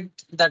can omit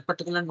that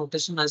particular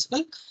notation as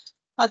well.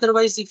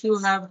 Otherwise, if you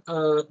have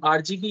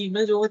RGB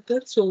image over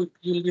there, so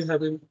you'll be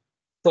having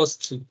cross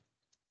 3,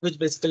 which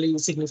basically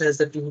signifies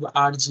that you have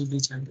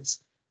RGB channels.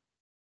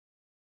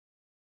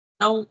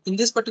 Now, in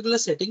this particular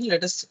setting,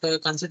 let us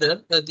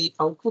consider the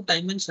output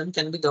dimension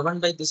can be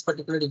governed by this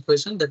particular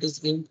equation, that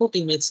is input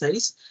image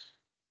size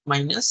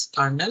minus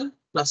kernel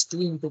plus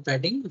 2 into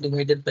padding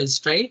divided by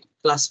stride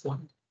plus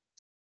 1.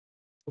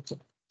 Okay,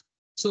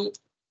 so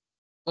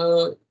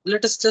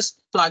let us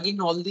just plug in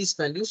all these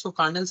values. So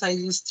kernel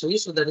size is 3,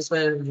 so that is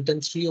why I've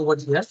written 3 over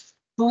here.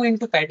 2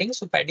 into padding,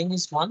 so padding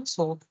is 1,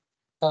 so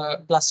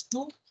plus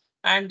 2,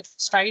 and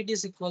stride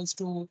is equals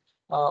to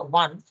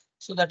 1,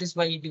 so that is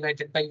why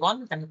divided by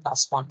 1 and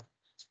plus 1.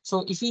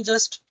 So if you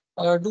just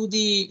do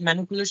the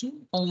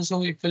manipulation,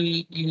 so it will,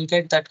 you will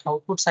get that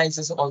output size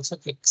is also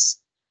x.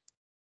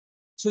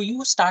 So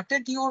you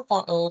started your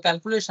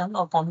calculation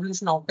or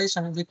convolution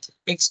operation with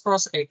x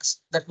cross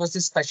x. That was the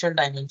special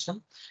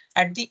dimension.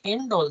 At the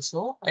end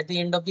also, at the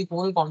end of the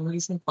whole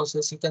convolution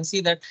process, you can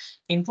see that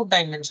input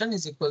dimension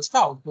is equals to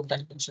output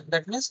dimension.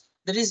 That means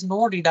there is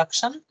no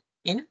reduction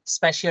in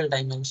spatial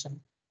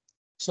dimension.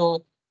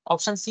 So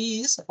option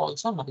C is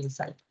also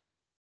nullified.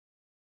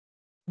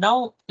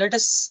 Now let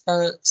us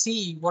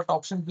see what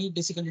option B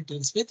basically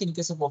deals with. In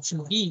case of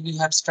option B, we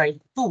have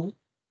stride 2.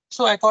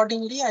 So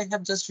accordingly, I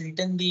have just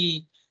written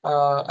the,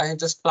 I have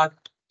just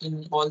plugged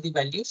in all the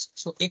values.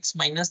 So x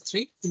minus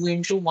 3, 2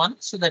 into 1.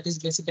 So that is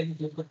basically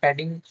due to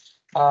padding.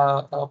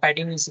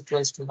 Padding is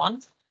equals to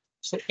 1.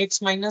 So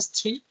x minus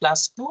 3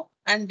 plus 2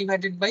 and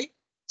divided by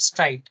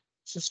stride.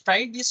 So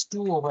stride is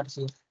 2 over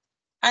here.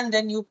 And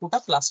then you put a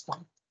plus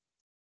 1.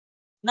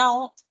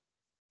 Now,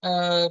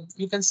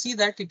 you can see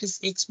that it is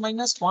x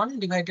minus 1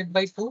 divided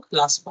by 2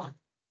 plus 1.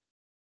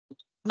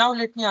 Now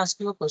let me ask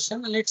you a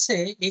question. Let's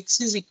say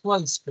x is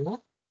equals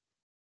to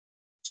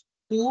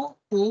 2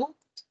 to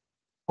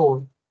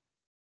 4.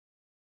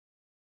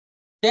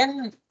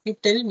 Then you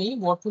tell me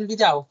what will be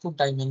the output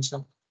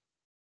dimension.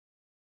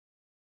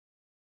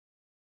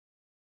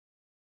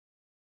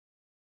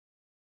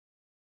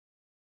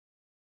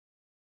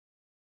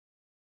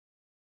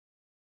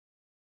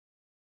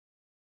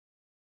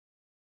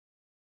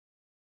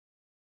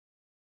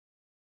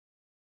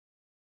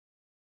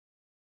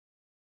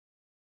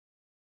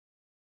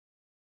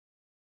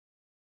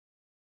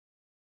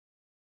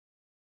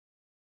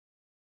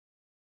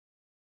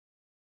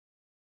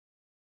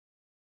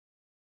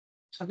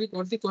 Have you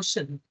got the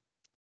question?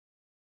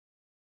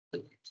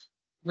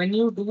 When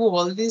you do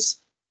all this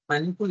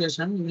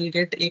manipulation, you will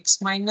get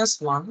x minus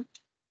 1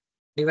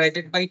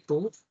 divided by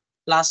 2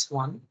 plus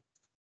 1.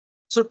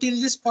 So till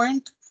this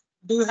point,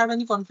 do you have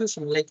any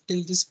confusion? Like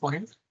till this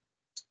point?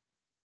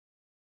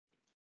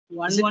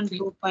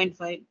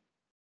 112.5.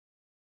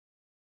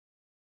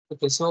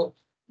 Okay, so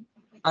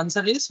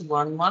answer is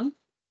 112.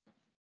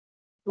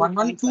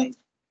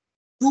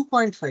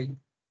 2.5.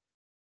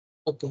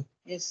 Okay.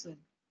 Yes, sir.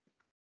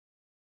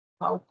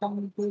 How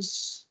come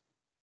this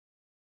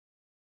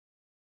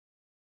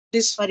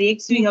For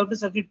x, we have to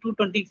substitute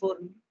 224.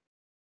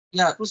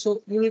 yeah,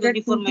 so you will get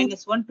 24 2,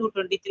 minus 1,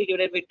 223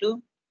 divided by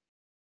 2.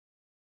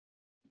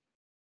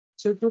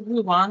 so it would be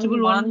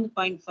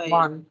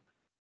 1.5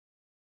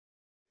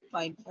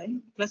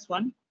 1 plus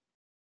 1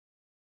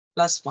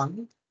 plus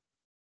 1.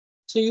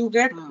 So you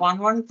get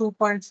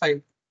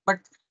 112.5. But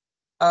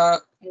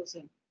yes,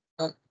 sir.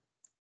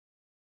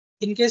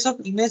 In case of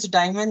image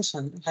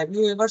dimension, have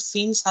you ever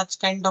seen such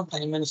kind of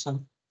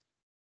dimension?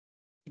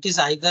 It is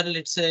either,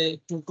 let's say,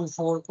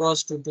 224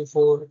 cross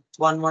 224,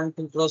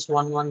 112 cross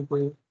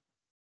 112.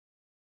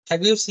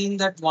 Have you seen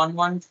that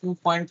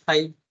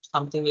 112.5,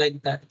 something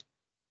like that?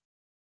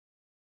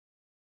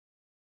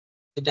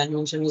 The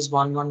dimension is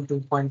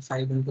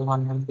 112.5 into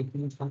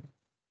 112.5.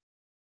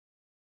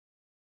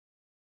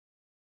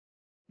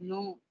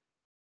 No.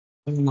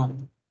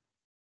 No.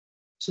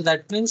 So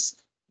that means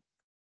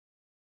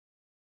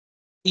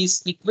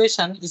this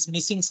equation is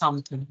missing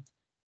something.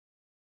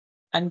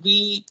 And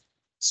we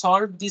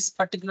solved this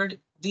particular,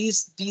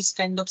 these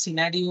kind of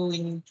scenario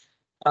in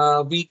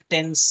week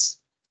 10's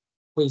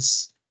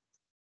quiz.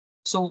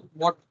 So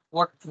what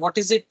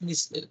is it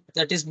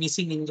that is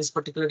missing in this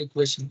particular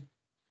equation?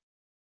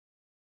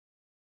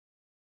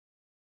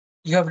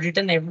 You have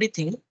written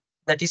everything,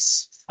 that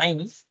is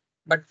fine,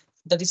 but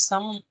there is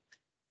some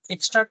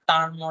extra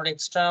term or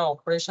extra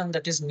operation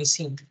that is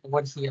missing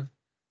over here.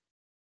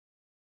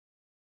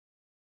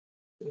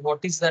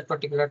 What is that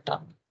particular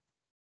term?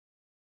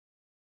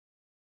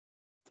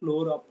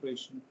 Floor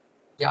operation.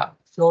 Yeah,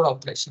 floor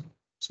operation.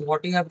 So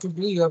what you have to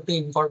do, you have to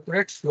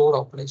incorporate floor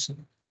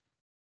operation.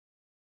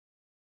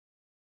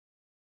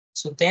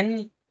 So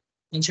then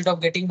instead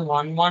of getting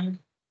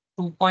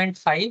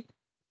 112.5,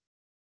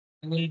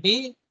 you will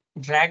be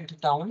dragged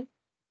down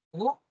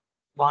to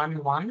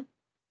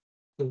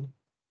 112.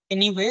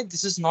 Anyway,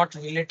 this is not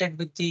related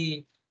with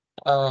the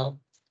uh,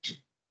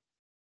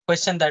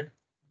 question that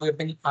we've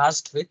been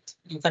asked with.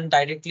 You can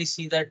directly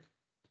see that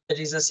there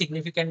is a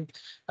significant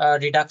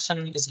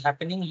reduction is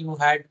happening. You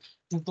had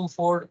 2 to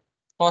 4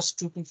 cos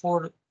 2 to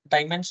 4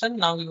 dimension.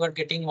 Now you are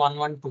getting 1,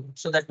 1, 2.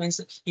 So that means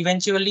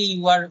eventually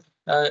you are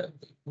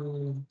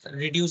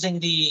reducing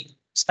the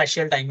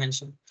spatial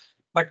dimension.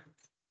 But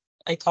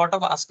I thought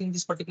of asking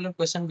this particular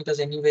question because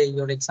anyway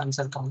your exams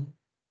are coming.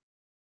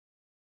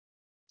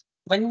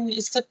 When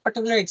is that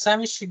particular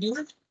exam is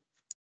scheduled?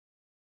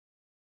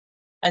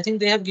 I think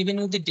they have given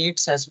you the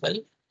dates as well.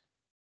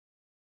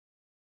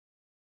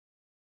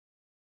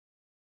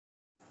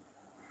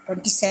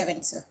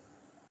 27, sir.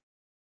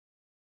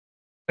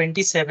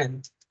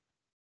 27th.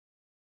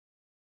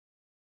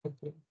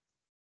 Okay.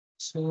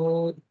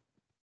 So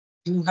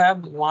you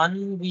have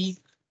 1 week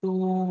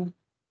to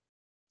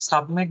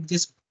submit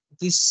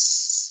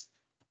this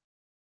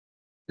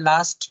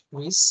last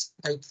quiz,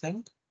 I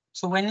think.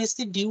 So when is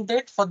the due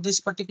date for this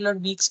particular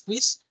week's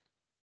quiz?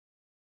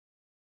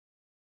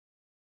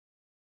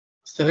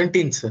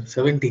 17th, sir.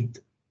 17th.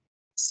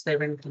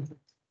 17th.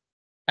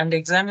 And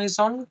exam is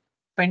on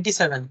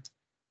 27th.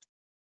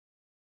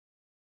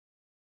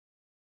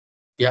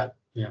 Yeah.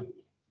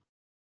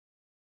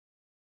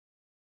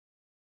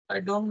 I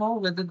don't know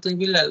whether they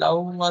will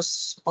allow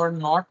us or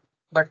not,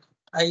 but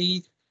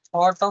I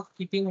thought of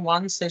keeping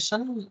one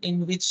session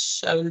in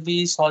which I will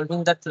be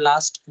solving that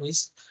last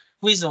quiz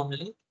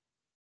only,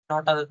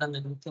 not other than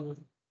anything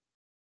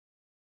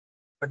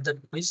but the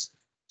quiz.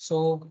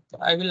 So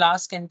I will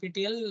ask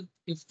NPTEL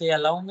if they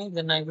allow me,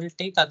 then I will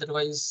take.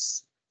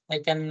 Otherwise, I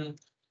can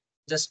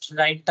just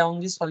write down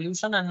the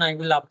solution and I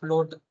will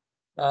upload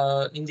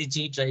in the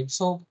G drive.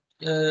 So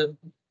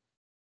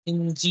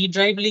in G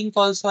drive link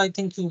also, I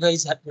think you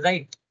guys have,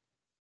 right?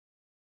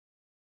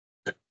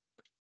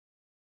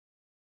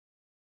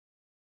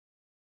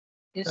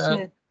 Yes, Uh,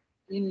 sir.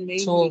 In mail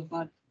so- we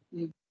got.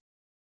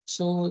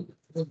 So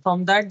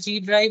from that G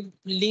drive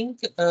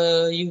link,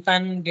 you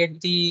can get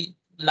the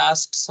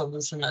last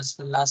solution as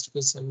well, last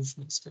quiz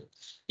solution as well.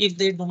 If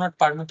they do not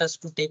permit us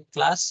to take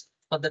class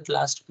for that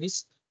last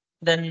quiz,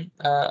 then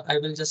I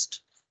will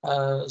just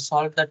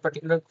solve that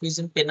particular quiz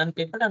in pen and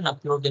paper and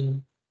upload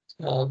in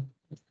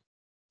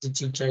the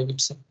G drive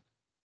itself.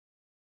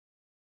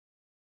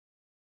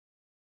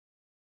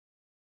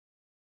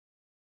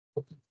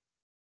 Okay.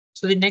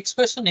 So the next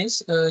question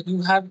is,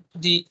 you have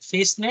the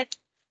FaceNet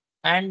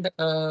and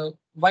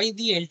why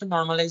the L2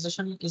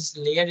 normalization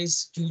layer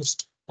is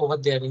used over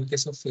there in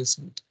case of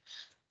FaceNet.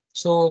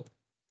 So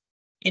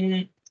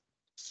in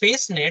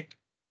FaceNet,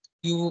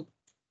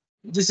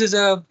 this is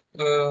a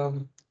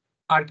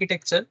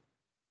architecture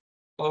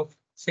of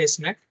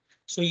FaceNet.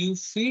 So you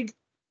feed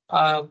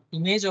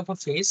image of a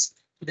face.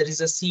 There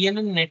is a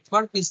CNN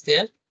network is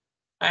there.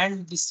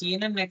 And the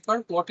CNN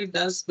network, what it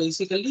does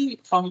basically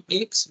from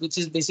X, which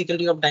is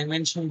basically of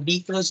dimension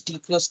D plus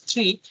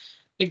 3,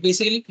 it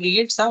basically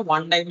creates a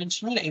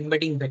one-dimensional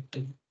embedding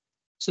vector.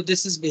 So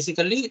this is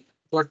basically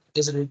what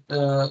is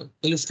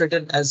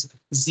illustrated as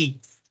Z.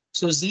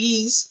 So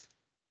Z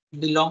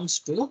belongs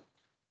to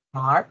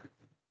R,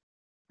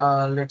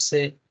 let's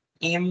say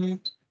M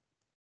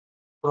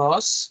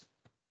cross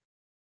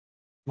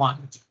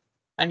 1.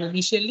 And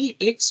initially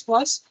X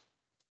was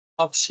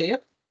of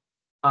shape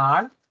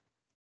R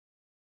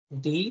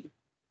D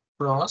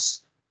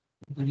cross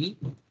D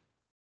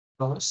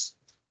cross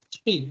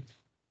 3.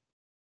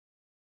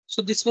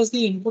 So this was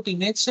the input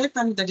image shape,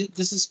 and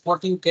this is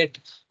what you get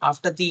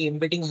after the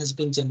embedding has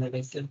been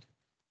generated.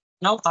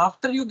 Now,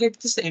 after you get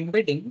this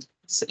embedding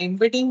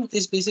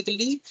is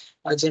basically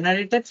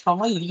generated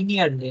from a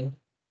linear layer.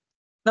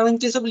 Now, in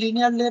case of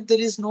linear layer, there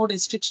is no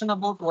restriction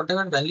about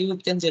whatever value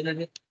it can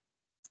generate.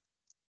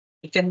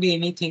 It can be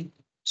anything.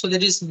 So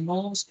there is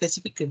no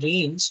specific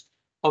range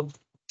of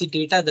the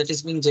data that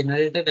is being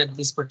generated at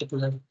this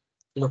particular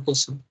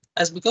location,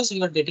 as because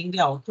you are getting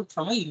the output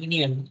from a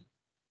linear layer.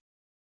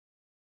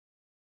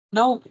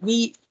 Now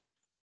we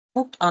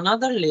put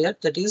another layer,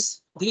 that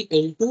is the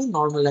L2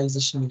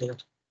 normalization layer.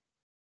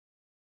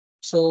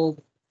 So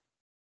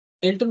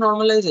L2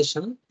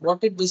 normalization,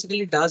 what it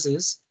basically does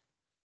is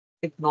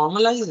it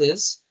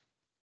normalizes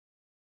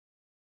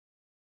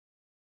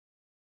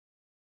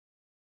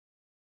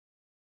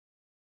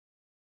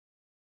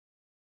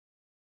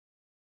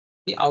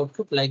the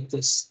output like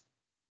this.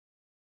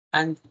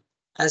 And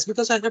as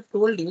because I have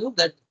told you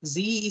that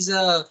Z is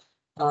a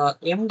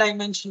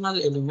m-dimensional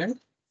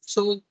element.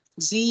 So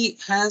Z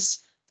has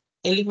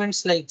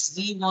elements like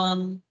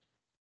Z1,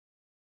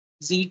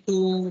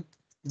 Z2,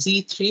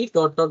 Z3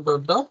 dot dot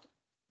dot dot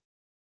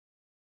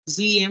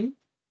Zm.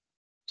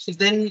 So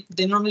then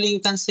only you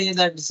can say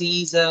that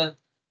Z is a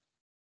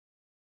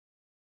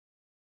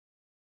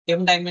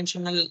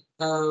m-dimensional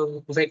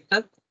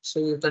vector. So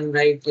you can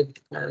write it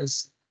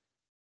as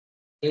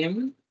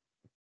m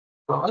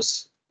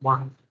cross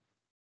 1.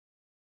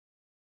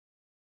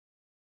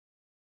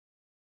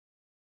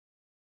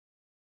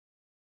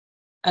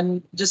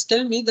 And just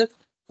tell me that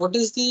what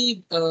is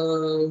the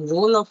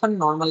role of a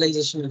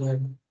normalization layer?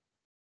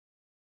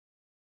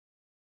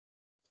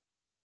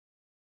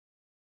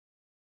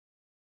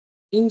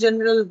 In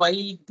general, why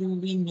do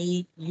we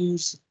need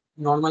use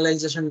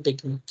normalization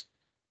technique?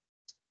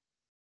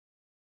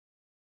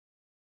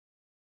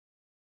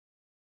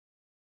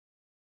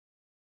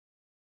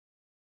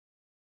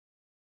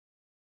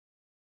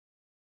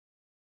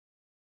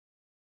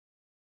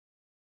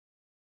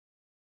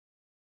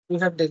 we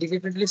have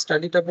dedicatedly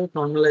studied about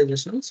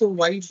normalization. So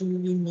why do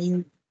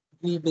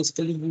we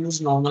basically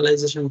use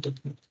normalization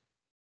technique?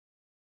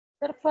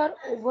 Sir, for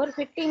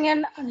overfitting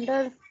and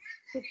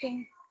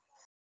underfitting.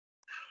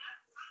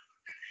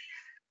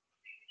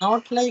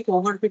 Not like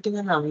overfitting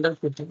and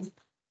underfitting.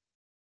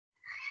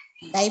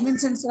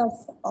 Dimensions of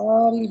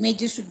all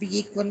images should be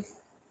equal.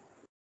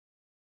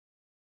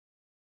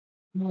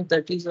 No,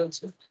 that is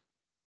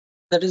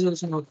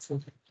also not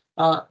true.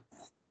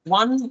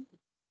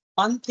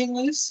 One thing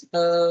is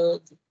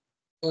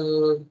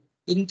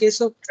in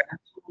case of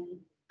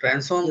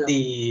Transform yeah.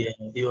 the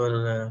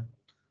your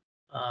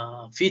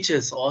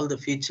features, all the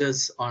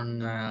features on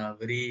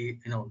very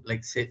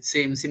like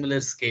same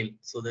similar scale,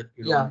 so that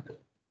you Yeah, don't.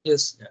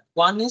 yes. Yeah.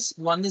 One is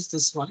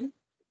this one.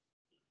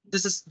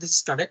 This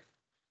is correct.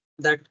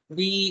 That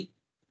we,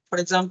 for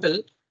example,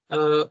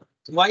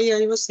 why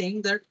I was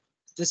saying that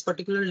this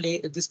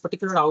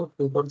particular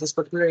output or this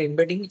particular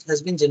embedding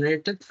has been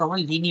generated from a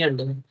linear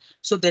layer.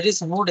 So there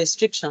is no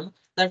restriction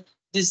that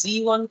the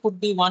Z1 could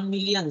be 1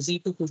 million,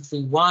 Z2 could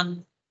be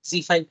 1,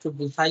 Z5 could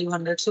be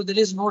 500. So there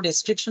is no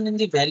restriction in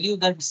the value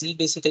that Z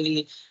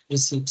basically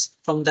receives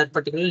from that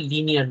particular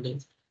linear layer.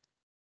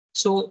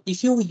 So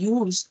if you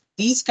use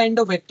these kind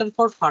of vector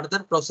for further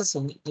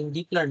processing in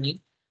deep learning,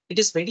 it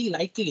is very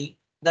likely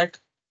that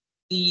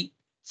the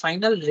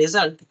final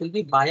result will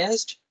be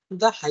biased to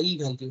the high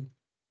value.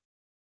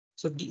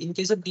 So in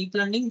case of deep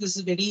learning, this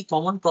is very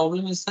common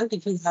problem is that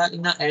if you have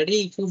in an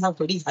array, if you have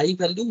very high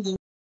value, the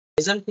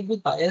result will be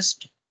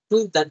biased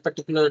to that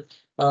particular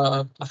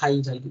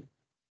high value.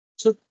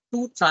 So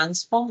to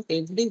transform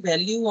every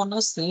value on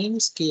a same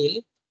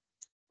scale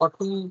or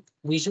to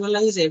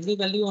visualize every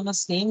value on a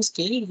same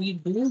scale, we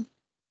do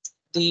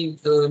the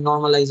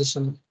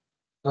normalization.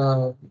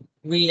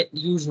 We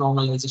use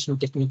normalization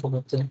technique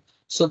over there.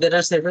 So there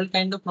are several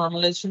kind of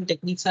normalization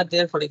techniques are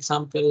there. For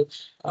example,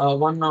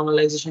 one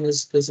normalization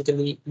is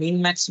basically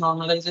mean max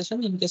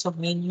normalization. In case of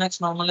mean max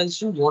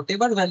normalization,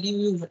 whatever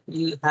value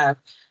you have,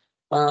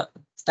 uh,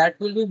 that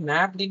will be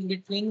mapped in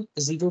between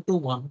 0 to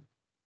 1,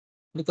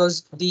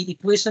 because the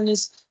equation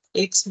is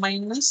x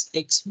minus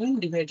x min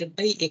divided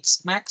by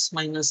x max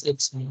minus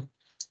x min.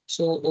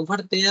 So over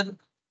there,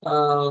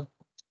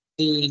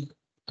 the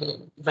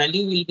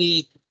value will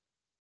be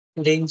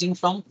ranging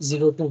from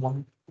 0 to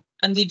 1.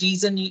 And the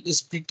reason is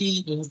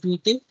pretty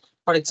intuitive.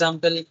 For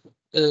example,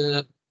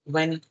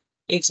 when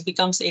x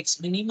becomes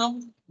x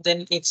minimum,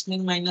 then x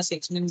min minus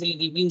x min will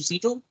give you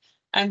 0.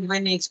 And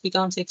when x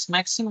becomes x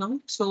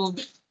maximum, so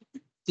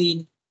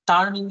the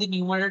term in the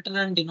numerator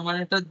and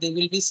denominator, they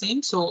will be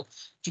same. So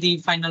the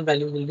final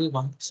value will be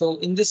 1. So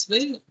in this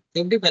way,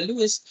 every value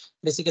is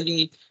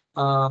basically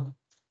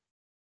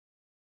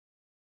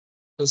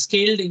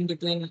scaled in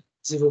between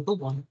 0 to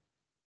 1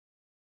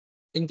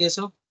 in case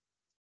of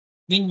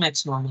min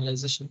max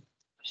normalization.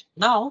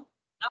 Now,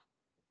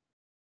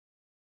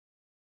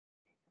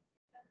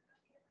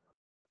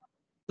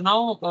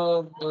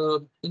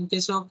 in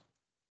case of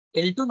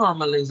L2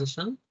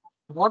 normalization,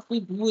 what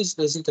we do is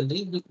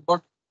basically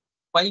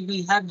why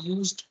we have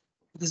used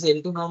this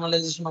L2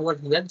 normalization over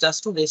here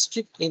just to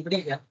restrict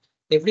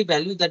every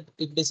value that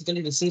it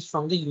basically receives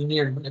from the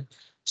linear map.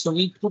 So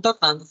we put a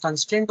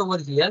constraint over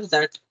here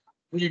that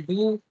will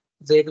do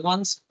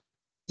Z1's.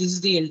 This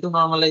is the L2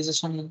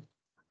 normalization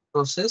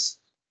process.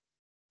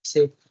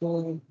 Say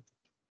to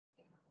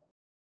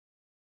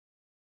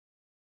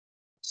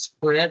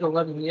square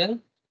over here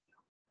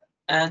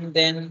and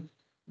then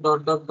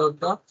dot dot dot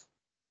dot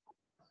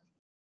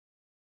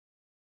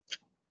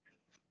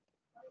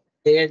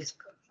Z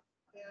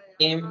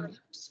m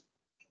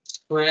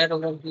square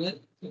over here.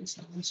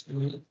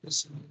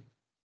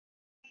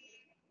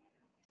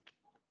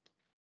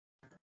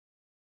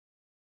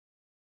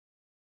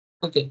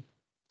 Okay,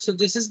 so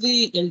this is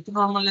the L2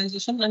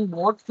 normalization, and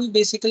what we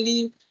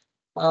basically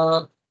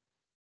uh,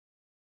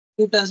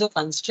 put as a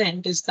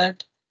constraint is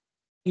that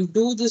you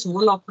do this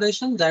whole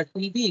operation that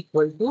will be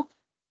equal to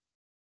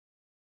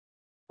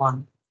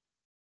 1.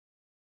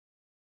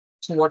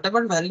 So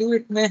whatever value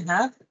it may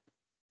have,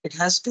 it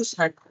has to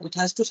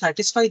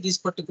satisfy this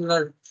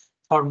particular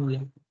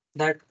formula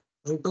that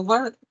root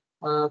over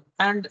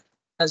and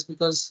as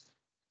because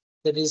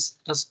there is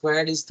a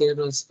square is there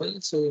as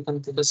well, so you can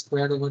put a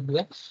square over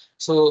here.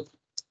 So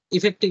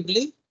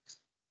effectively,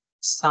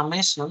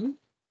 summation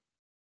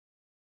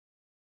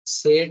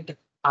said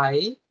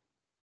I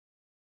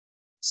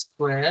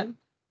square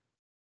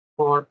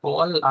for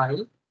all I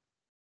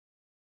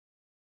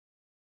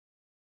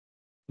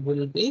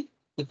will be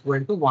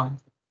equal to 1.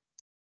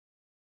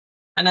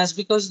 And as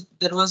because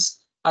there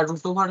was a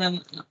root over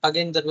and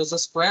again there was a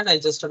square, I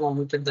just have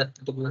omitted that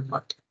particular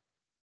part.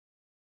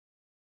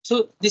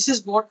 So this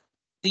is what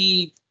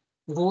the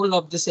role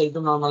of this L2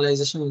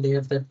 normalization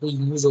layer that we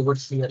use over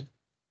here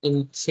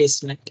in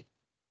FaceNet.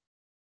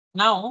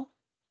 Now,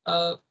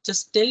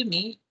 just tell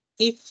me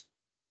if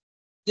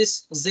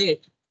this Z,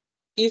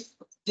 if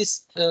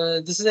this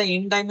is an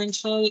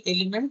n-dimensional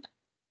element,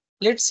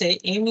 let's say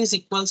m is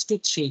equals to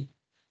 3.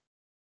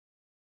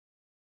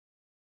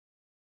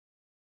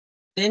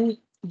 Then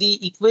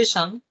the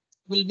equation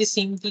will be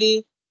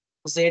simply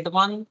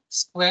Z1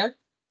 square,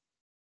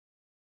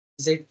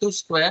 Z2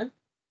 square,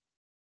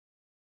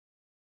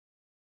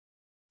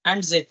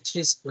 and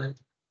Z3 square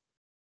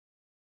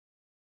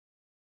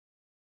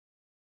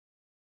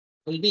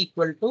will be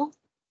equal to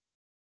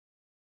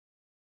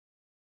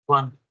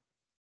 1.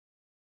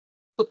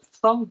 So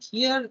from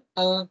here,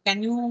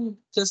 can you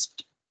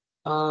just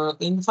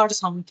infer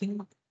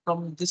something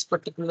from this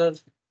particular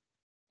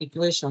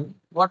equation?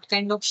 What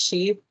kind of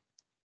shape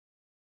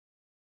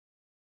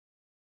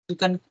you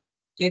can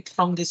get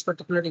from this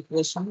particular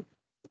equation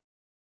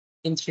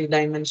in 3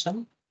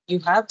 dimension? You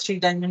have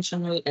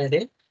 3-dimensional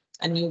array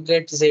and you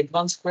get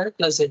Z1 squared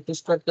plus Z2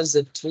 squared plus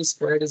Z3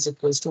 squared is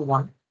equals to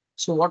 1.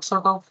 So what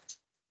sort of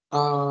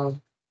uh,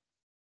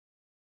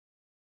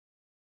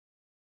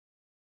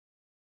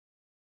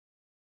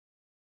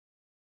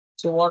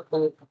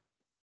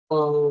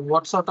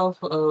 what sort of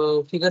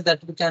figure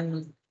that we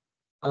can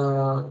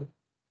uh,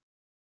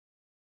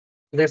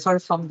 refer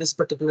from this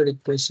particular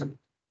equation?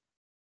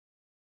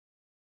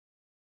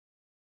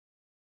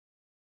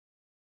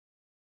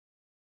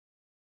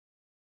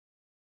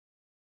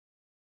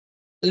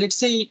 Let's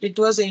say it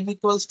was n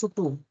equals to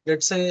 2.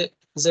 Let's say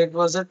Z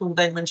was a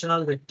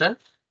 2-dimensional vector.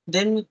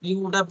 Then you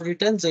would have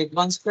written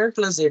Z1 squared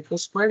plus Z2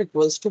 squared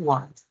equals to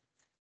 1.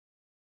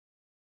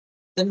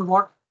 Then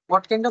what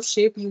kind of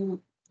shape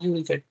you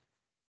will get?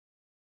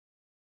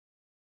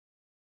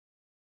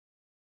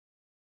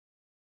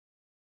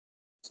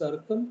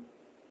 Circle.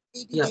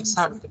 Yeah,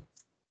 circle.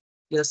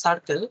 Yeah,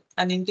 circle.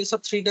 And in case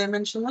of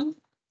 3-dimensional,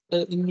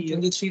 in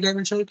the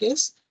 3-dimensional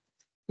case,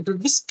 it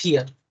would be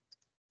sphere.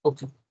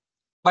 Okay.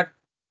 But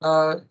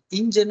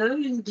in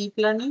general, in deep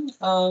learning,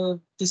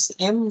 this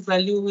m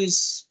value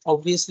is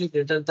obviously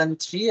greater than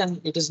 3,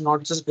 and it is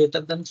not just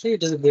greater than 3,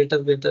 it is greater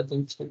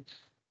than 3.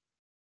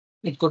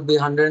 It could be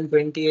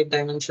 128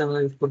 dimensional,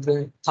 it could be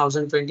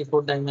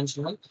 1024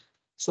 dimensional.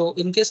 So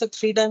in case of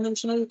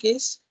 3-dimensional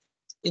case,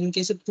 in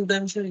case of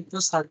 2-dimensional, it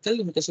was circle.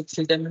 In case of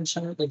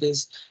 3-dimensional, it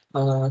is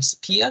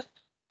sphere.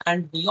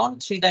 And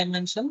beyond 3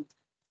 dimension,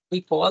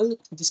 we call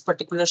this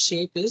particular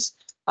shape is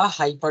a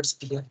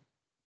hypersphere.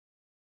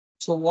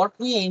 So what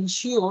we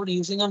ensure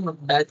using a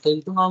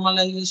L2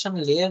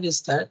 normalization layer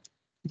is that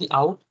the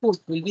output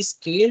will be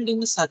scaled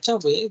in such a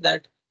way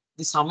that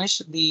the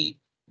summation,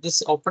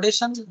 this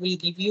operation will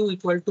give you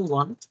equal to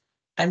 1.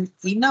 And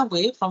in a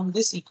way, from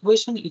this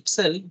equation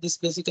itself, this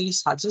basically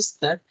suggests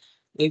that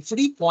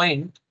every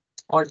point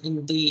or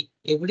in the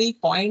every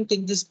point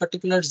in this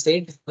particular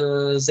Z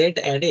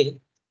array,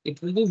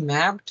 it will be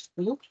mapped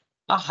to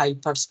a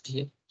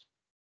hypersphere.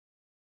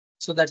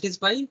 So that is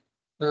why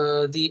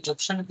the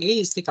option A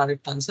is the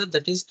correct answer.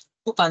 That is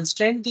to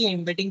constrain the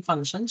embedding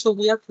function. So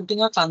we are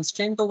putting a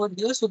constraint over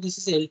here. So this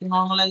is L2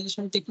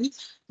 normalization technique,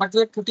 but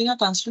we are putting a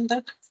constraint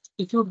that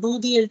if you do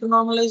the L2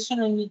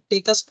 normalization and you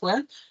take a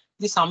square,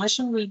 the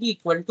summation will be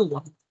equal to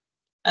 1.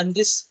 And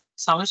this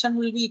summation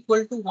will be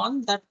equal to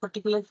 1. That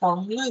particular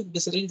formula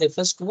basically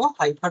refers to a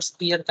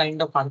hypersphere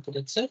kind of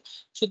architecture.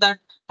 So that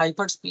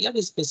hypersphere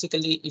is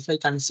basically, if I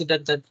consider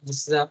that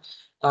this is a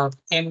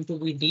M to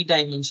be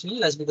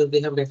d-dimensional, as because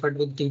they have referred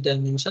with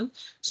d-dimension.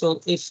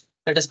 So if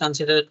let us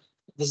consider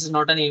this is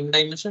not an M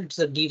dimension, it's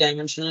a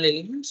d-dimensional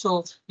element.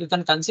 So you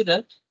can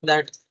consider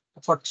that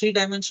for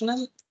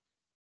 3-dimensional,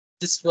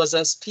 this was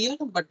a sphere,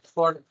 but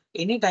for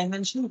any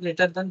dimension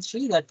greater than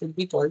 3, that will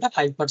be called a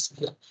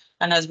hypersphere.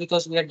 And as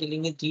because we are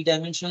dealing with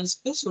d-dimensional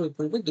space, so it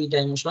will be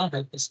d-dimensional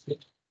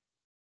hypersphere.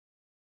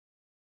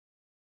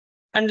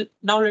 And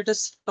now let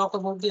us talk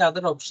about the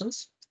other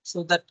options,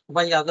 so that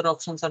why other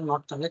options are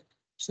not correct.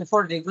 So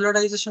for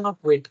regularization of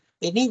weight,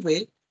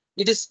 anyway,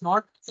 it is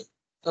not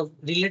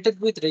related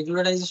with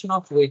regularization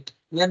of weight.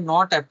 We are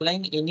not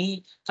applying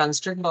any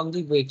constraint on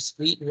the weights.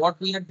 What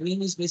we are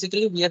doing is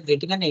basically we are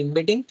getting an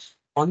embedding.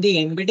 On the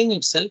embedding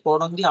itself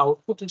or on the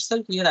output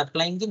itself, we are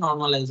applying the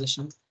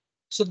normalization.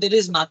 So there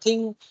is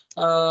nothing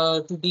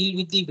to deal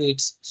with the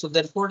weights. So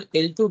therefore,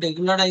 L2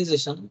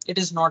 regularization, it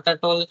is not at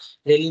all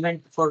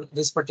relevant for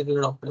this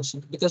particular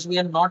operation because we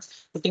are not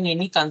putting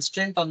any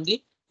constraint on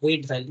the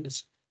weight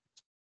values.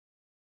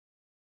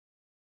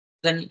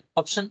 Then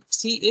option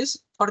C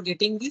is for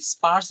getting the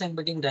sparse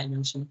embedding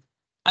dimension.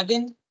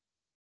 Again,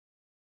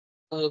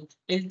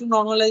 L2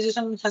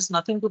 normalization has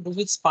nothing to do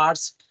with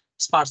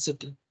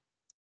sparsity.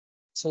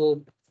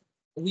 So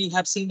we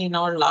have seen in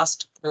our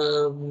last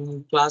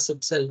class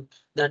itself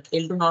that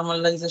L2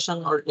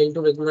 normalization or L2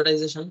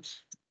 regularization,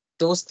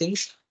 those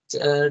things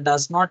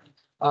does not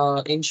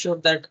ensure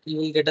that you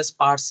will get a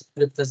sparse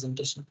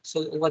representation.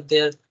 So over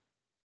there,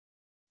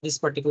 this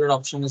particular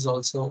option is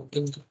also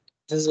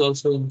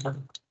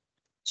incorrect.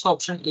 So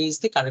option A is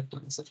the correct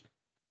answer.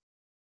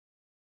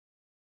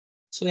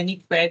 So any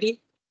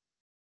query?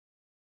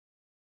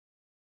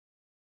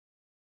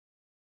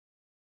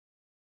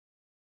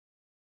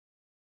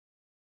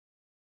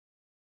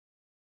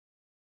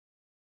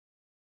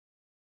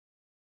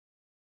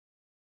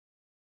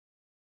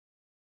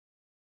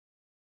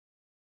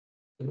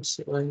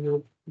 So I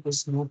hope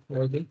there's no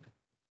query.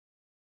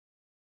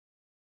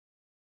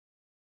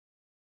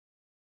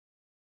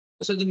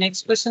 So the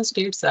next question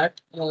states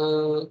that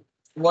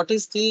what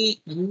is the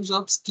use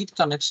of skip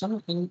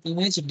connection in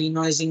image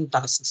denoising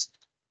tasks?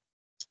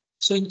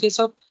 So in case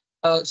of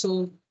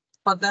so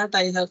for that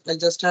I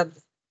just have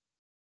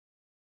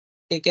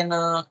taken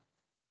a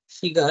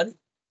figure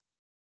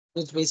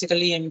which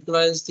basically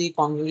employs the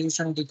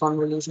convolution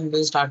deconvolution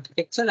based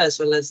architecture as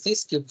well as the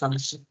skip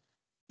connection.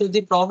 So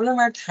the problem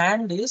at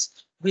hand is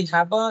we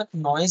have a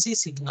noisy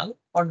signal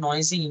or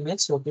noisy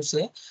image, so to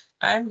say,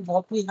 and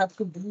what we have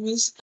to do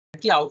is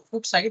at the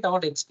output side, our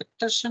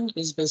expectation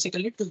is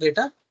basically to get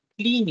a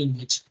clean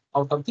image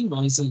out of the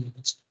noisy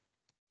image.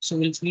 So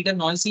we'll feed a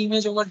noisy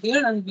image over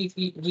here, and we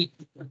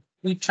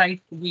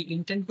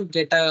intend to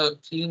get a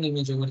clean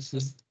image over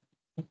here.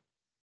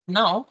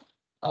 Now,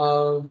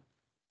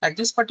 at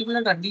this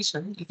particular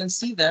condition, you can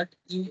see that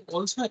you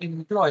also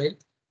employ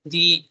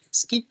the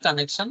skip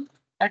connection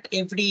at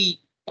every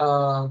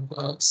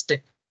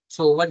step.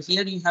 So over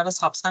here you have a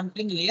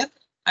subsampling layer,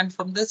 and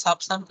from the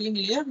subsampling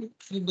layer,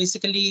 you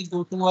basically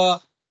go to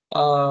a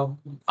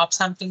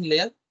upsampling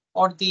layer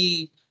or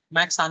the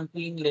max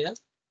sampling layer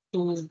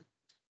to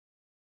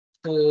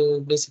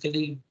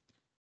basically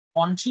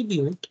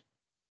contribute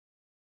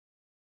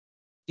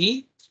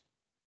the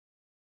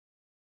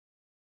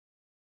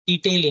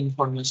detailed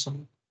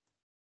information.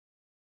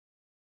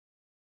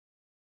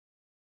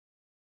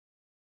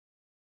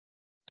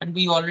 And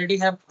we already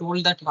have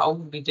told that how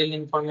detailed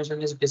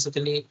information is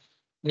basically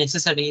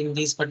necessary in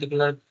these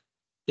particular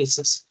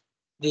cases,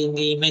 in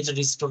the image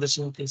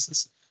restoration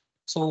cases.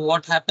 So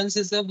what happens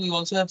is that we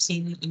also have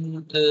seen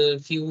in a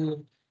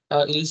few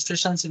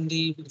illustrations in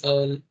the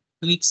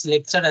week's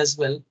lecture as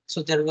well.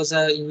 So there was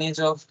an image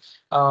of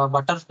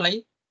butterfly.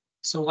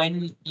 So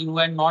when you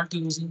were not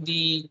using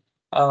the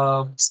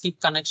skip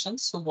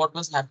connections, so what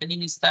was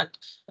happening is that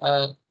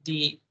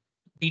the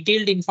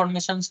detailed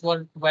informations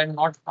were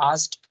not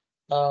passed.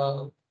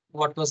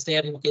 What was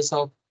there in case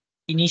of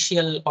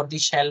initial or the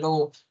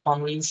shallow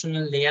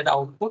convolutional layered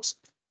outputs.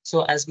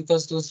 So as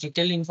because those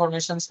detailed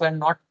informations were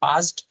not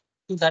passed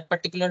to that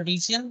particular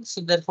region,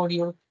 so therefore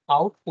your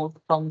output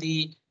from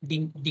the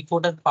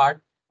decoded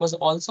part was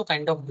also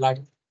kind of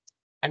blurry.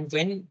 And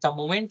when the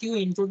moment you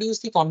introduce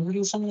the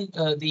convolution,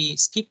 the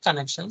skip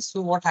connections,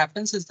 so what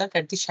happens is that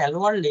at the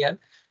shallower layer,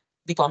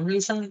 the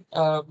convolution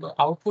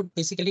output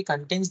basically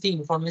contains the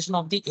information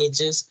of the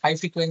edges, high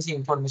frequency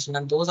information,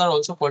 and those are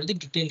also called the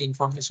detailed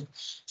information.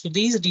 So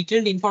these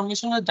detailed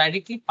information are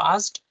directly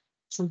passed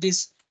through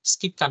these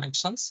skip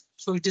connections.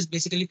 So it is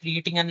basically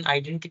creating an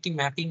identity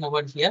mapping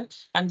over here,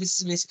 and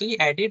this is basically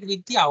added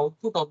with the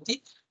output of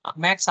the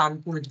max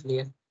unpulled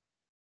layer.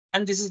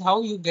 And this is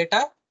how you get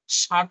a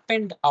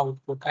sharpened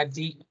output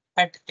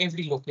at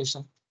every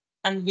location,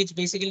 and which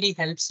basically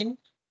helps him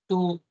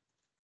to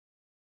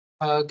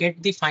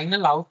get the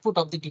final output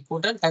of the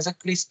decoder as a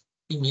crisp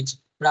image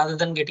rather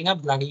than getting a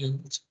bloody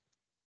image.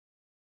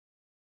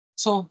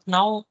 So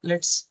now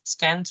let's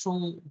scan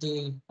through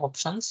the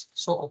options.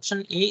 So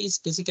option A is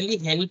basically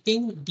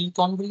helping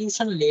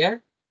deconvolution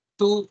layer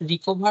to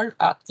recover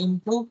an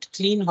improved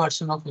clean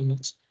version of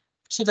image.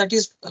 So that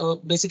is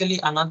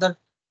basically another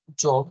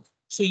job.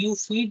 So you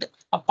feed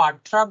a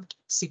perturbed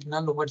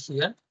signal over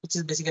here, which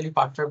is basically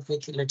perturbed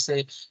with, let's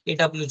say,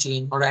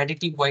 AWG or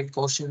additive white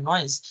Gaussian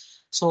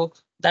noise. So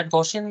that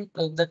Gaussian,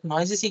 that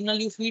noisy signal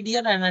you feed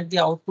here, and at the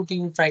output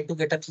you try to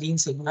get a clean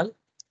signal.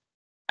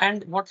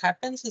 And what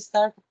happens is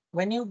that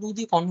when you do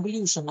the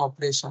convolution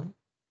operation,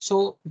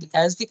 so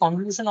as the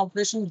convolution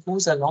operation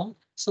goes along,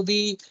 so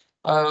the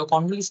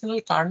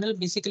convolutional kernel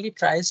basically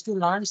tries to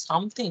learn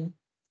something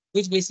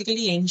which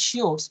basically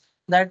ensures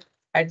that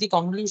at the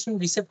convolution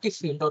receptive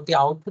field or the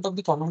output of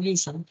the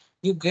convolution,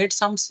 you get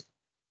some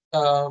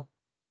uh,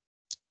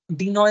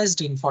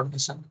 denoised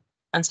information,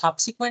 and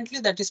subsequently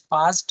that is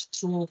passed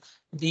through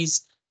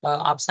these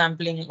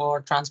upsampling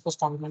or transpose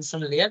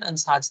convolution layer, and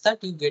such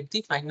that you get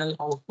the final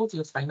output,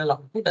 your final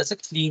output as a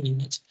clean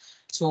image.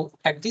 So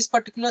at this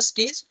particular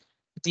stage,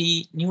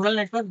 the neural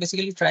network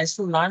basically tries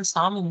to learn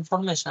some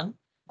information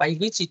by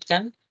which it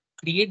can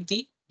create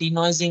the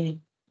denoising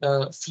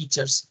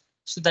features.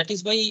 So that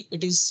is why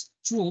it is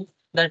true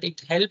that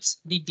it helps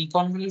the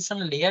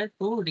deconvolution layer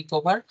to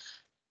recover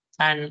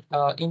and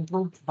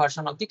improved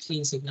version of the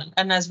clean signal,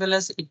 and as well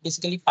as it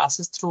basically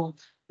passes through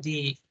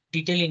the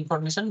detailed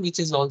information, which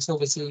is also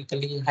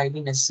basically highly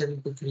necessary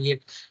to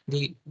create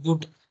the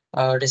good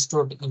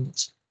restored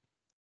image.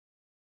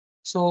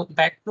 So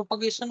back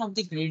propagation of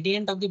the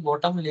gradient of the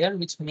bottom layer,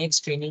 which makes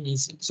training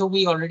easy. So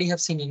we already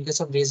have seen in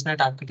case of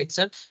ResNet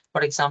architecture,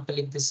 for example,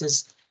 if this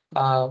is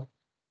conv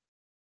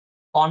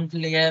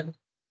layer,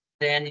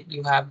 then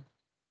you have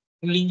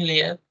cooling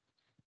layer,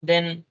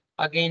 then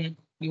again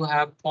you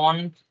have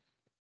conv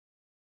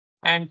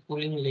and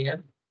cooling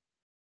layer,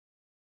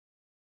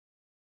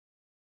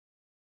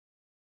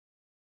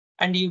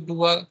 and you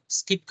do a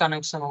skip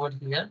connection over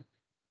here.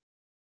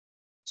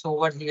 So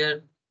over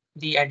here,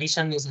 the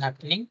addition is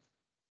happening.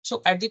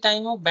 So at the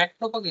time of back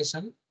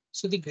propagation,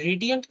 so the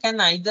gradient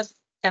can either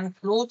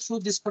flow through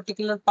this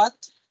particular path,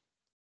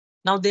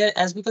 Now there,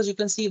 as because you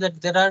can see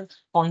that there are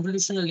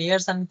convolutional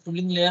layers and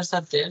pooling layers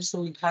are there,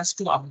 so it has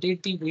to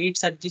update the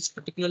weights at this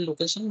particular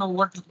location. Now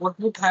what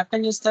would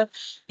happen is that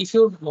if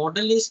your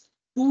model is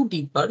too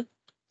deeper,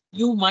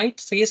 you might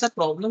face a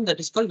problem that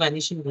is called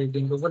vanishing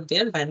gradient. Over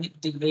there,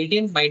 the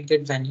gradient might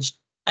get vanished.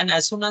 And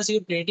as soon as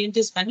your gradient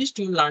is vanished,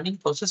 your learning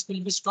process will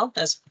be stopped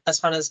as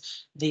far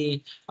as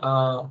the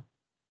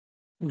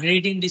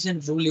gradient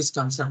descent rule is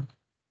concerned.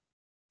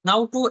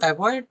 Now to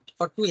avoid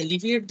or to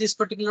alleviate this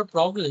particular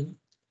problem,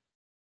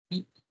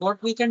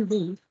 what we can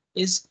do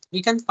is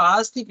we can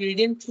pass the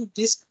gradient through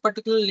this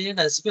particular layer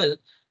as well,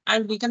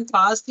 and we can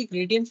pass the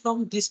gradient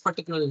from this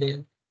particular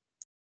layer.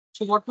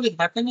 So what will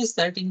happen is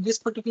that in this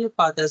particular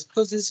path, as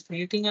because this is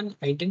creating an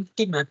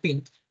identity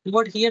mapping,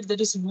 what here there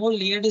is no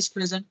layer is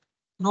present,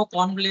 no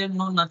conv layer,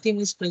 no nothing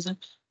is present.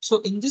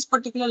 So in this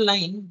particular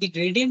line, the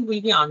gradient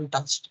will be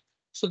untouched.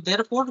 So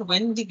therefore,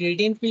 when the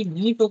gradient will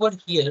meet over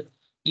here,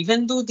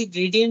 even though the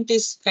gradient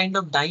is kind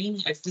of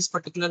dying at this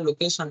particular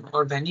location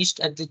or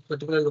vanished at this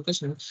particular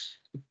location,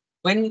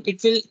 when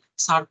it will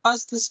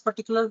surpass this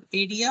particular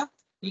area,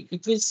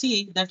 it will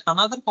see that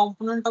another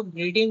component of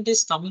gradient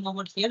is coming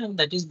over here, and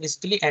that is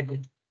basically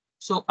added.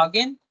 So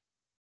again,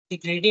 the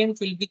gradient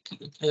will be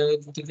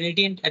the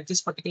gradient at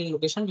this particular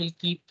location will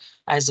keep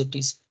as it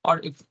is,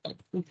 or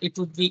it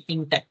would be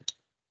intact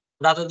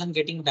rather than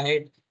getting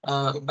dyed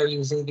by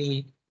using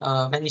the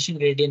vanishing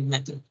gradient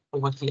method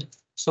over here.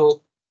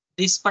 So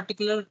this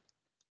particular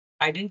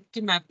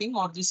identity mapping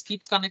or the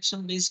skip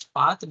connection based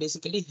path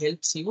basically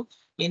helps you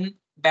in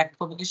back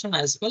propagation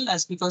as well,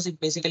 as because it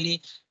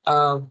basically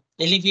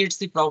alleviates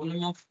the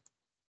problem of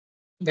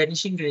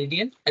vanishing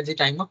gradient at the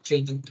time of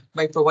training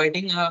by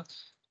providing a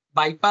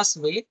bypass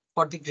way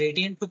for the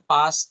gradient to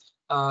pass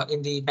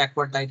in the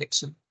backward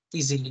direction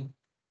easily.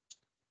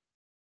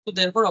 So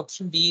therefore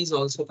option B is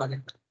also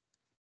correct.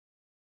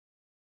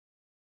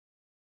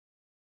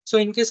 So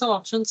in case of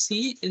option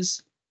C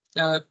is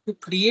to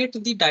create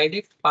the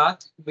direct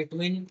path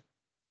between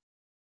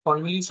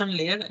convolution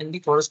layer and the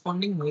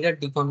corresponding mirror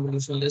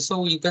deconvolution layer.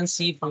 So you can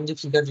see from the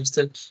figure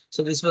itself.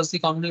 So this was the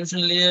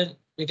convolution layer.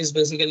 It is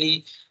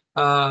basically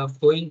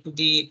going to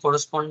the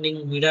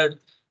corresponding mirror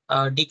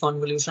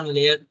deconvolution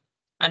layer,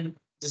 and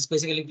this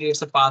basically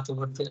creates a path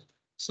over there.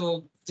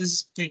 So this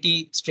is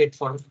pretty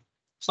straightforward.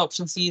 So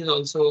option C is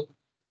also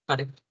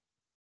correct.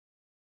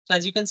 So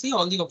as you can see,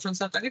 all the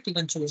options are correct. You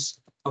can choose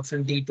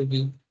option D to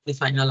be the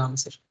final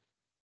answer.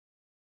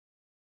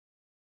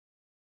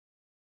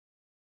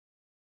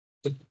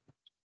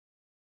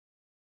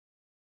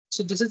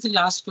 So this is the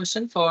last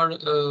question for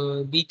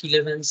week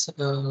 11's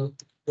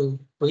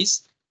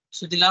quiz.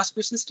 So the last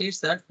question states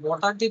that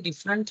what are the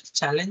different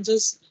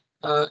challenges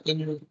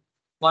in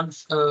one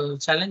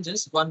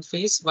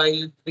face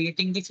while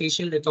creating the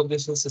facial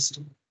recognition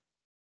system?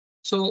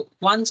 So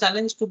one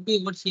challenge could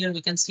be over here.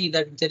 We can see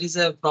that there is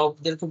a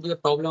there could be a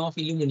problem of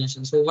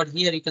illumination. So over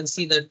here you can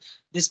see that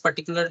this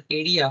particular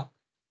area,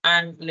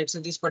 and let's say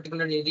this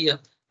particular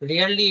area,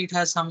 rarely it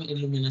has some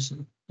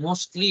illumination.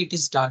 Mostly it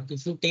is dark.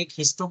 If you take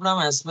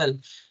histogram as well,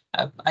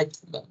 uh, I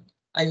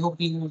I hope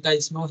you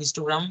guys know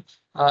histogram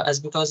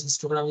as because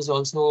histogram is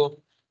also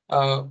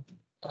uh,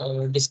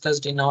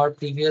 discussed in our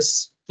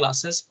previous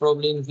classes,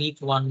 probably in week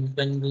 1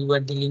 when we were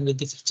dealing with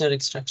the feature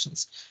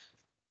extractions.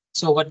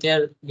 So over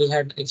there we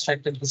had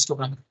extracted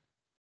histogram.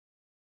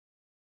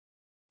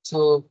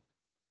 So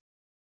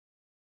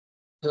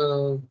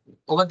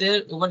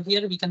over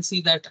here we can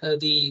see that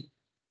the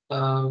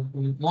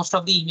most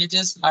of the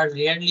images are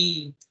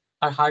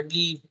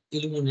hardly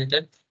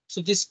illuminated.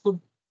 So this could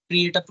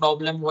create a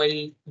problem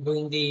while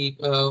doing the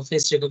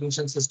face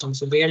recognition system.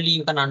 So barely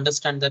you can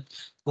understand that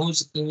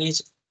whose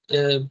image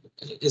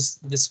is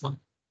this one.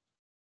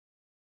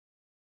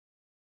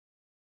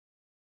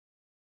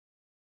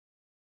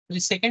 The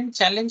second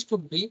challenge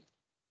could be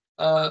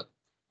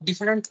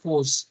different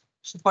pose.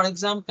 So for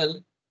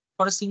example,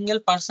 for a single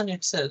person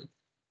itself,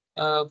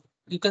 uh,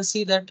 you can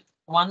see that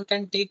one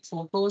can take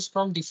photos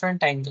from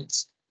different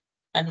angles.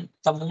 And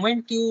the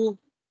moment you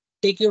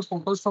take your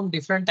photos from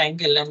different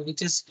angle, and which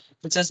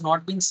has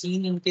not been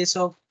seen in case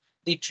of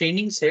the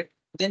training set,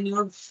 then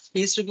your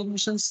face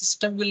recognition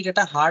system will get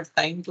a hard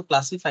time to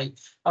classify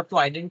or to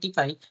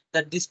identify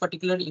that this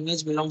particular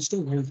image belongs to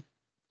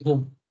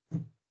whom.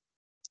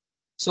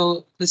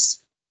 So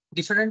this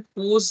different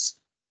pose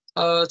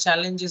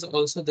challenge is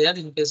also there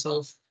in case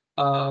of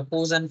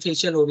pose and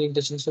facial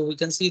orientation. So we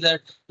can see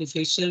that the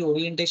facial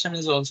orientation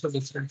is also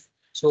different.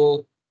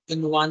 So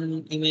in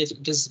one image,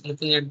 it is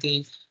looking at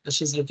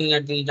she's looking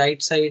at the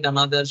right side,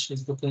 another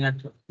she's looking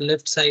at the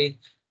left side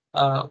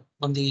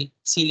on the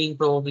ceiling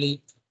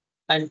probably.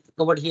 And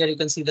over here, you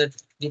can see that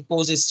the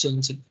pose is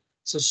changing.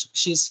 So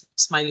she's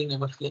smiling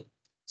over here.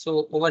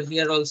 So over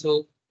here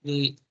also,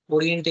 the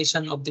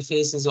orientation of the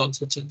face is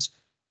also changed.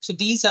 So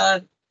these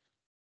are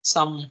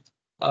some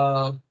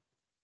uh,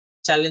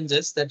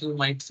 challenges that you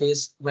might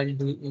face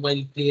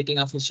while creating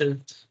a facial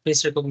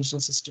face recognition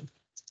system.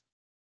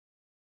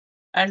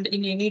 And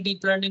in any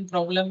deep learning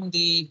problem,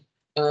 this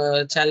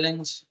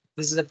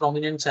is a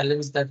prominent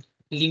challenge, that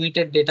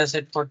limited data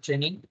set for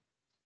training.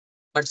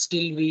 but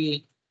still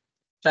we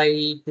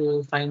try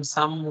to find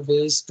some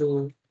ways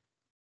to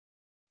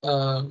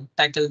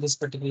tackle this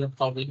particular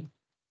problem.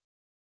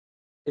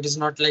 It is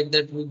not like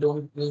that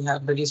we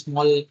have very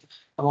small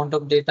amount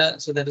of data,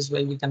 so that is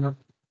why we cannot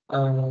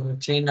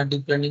train a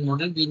deep learning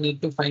model. We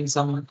need to find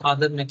some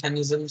other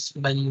mechanisms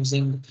by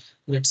using,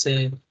 let's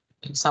say,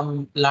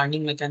 some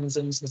learning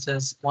mechanisms such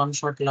as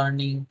one-shot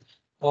learning,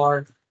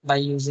 or by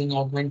using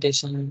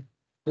augmentation.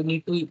 We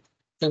need to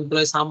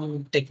employ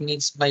some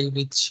techniques by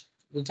which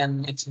we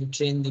can actually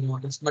train the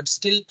models, but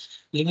still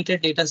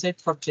limited data set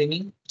for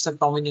training, it's a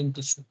prominent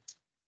issue.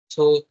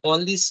 So all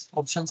these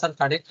options are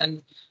correct,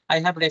 and I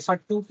have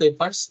referred to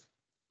papers.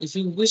 If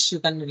you wish, you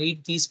can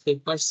read these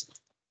papers.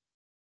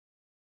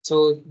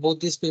 So both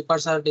these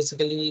papers are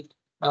basically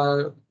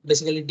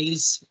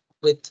deals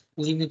with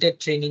limited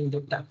training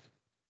data.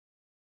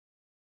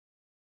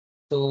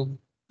 So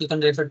you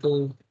can refer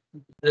to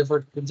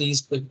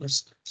these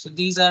papers. So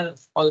these are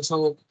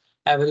also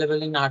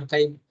available in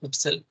archive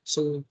itself.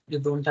 So you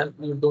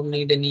don't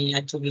need any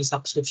actually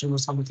subscription or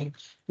something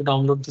to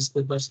download these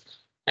papers.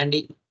 And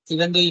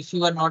even though if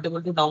you are not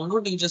able to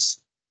download,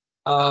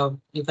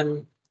 you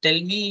can tell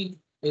me,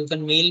 you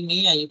can mail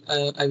me,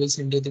 I will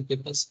send you the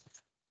papers.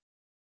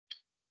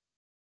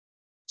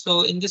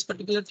 So in this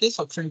particular case,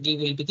 option D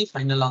will be the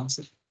final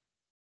answer.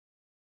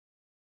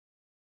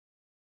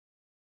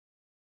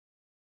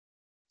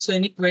 So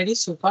any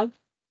queries so far?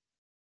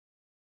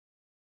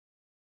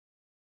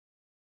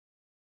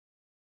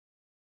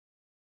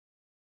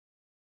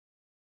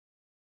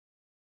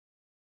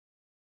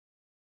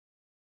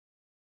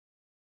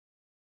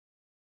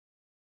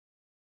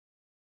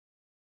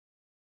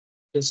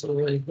 Okay,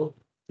 so I hope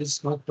this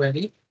is not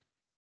query.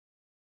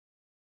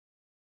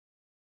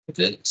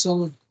 Okay,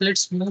 so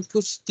let's move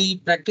to the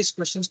practice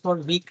questions for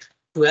week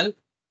 12.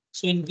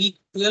 So in week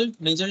 12,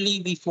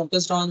 majorly we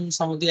focused on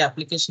some of the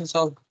applications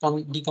of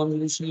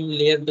deconvolutional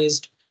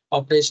layer-based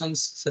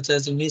operations such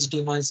as image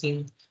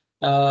denoising.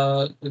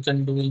 We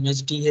can do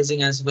image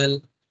dehazing as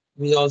well.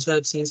 We also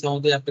have seen some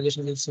of the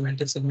applications of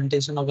semantic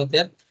segmentation over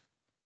there.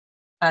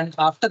 And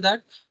after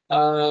that,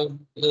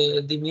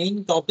 the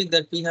main topic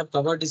that we have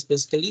covered is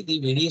basically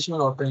the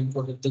variational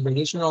autoencoder. The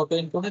variational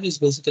autoencoder is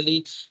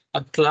basically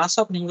a class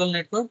of neural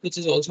network, which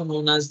is also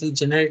known as the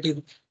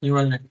generative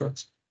neural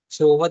networks.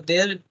 So over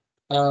there,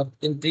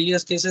 in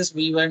previous cases,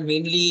 we were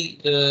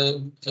mainly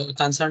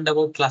concerned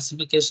about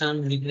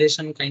classification,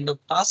 regression kind of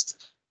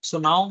tasks. So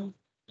now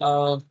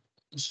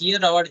here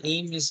our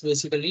aim is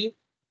basically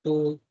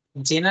to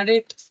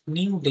generate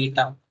new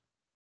data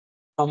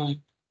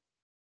from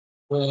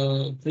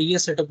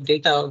previous set of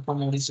data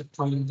from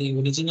the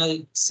original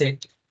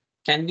set.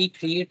 Can we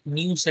create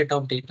new set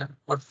of data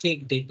or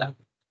fake data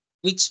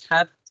which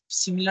have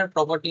similar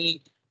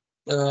property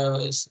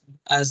as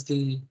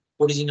the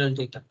original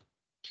data?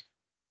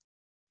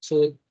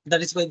 So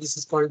that is why this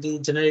is called the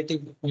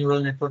generative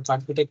neural network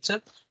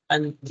architecture,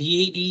 and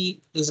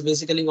VAE is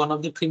basically one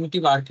of the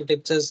primitive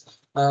architectures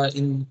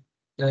in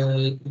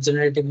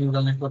generative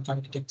neural network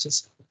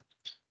architectures.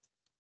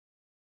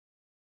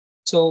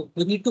 So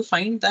we need to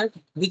find that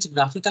which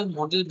graphical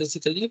model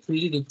basically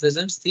fully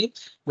represents the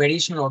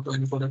variational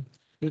autoencoder.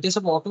 In case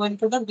of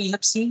autoencoder, we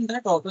have seen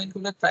that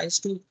autoencoder tries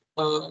to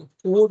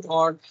code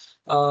or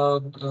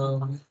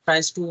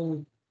tries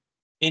to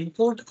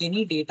encode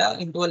any data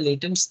into a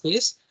latent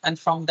space, and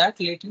from that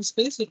latent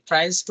space, it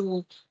tries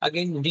to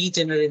again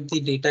regenerate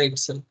the data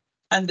itself.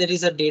 And there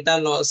is a data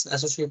loss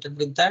associated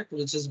with that,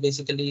 which is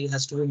basically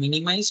has to be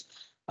minimized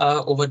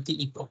over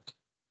the epoch.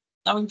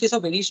 Now, in case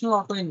of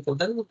variational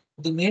autoencoder,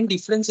 the main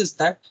difference is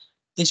that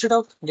instead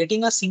of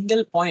getting a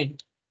single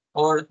point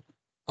or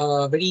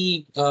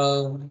very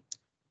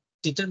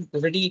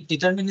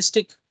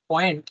deterministic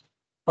point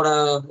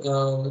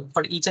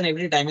for each and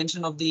every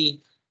dimension of the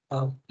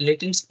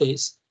latent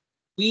space,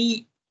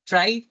 we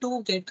try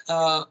to get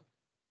a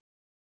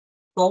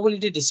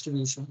probability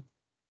distribution.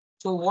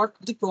 So what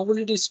the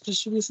probability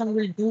distribution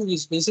will do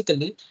is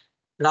basically,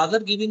 rather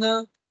giving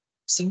a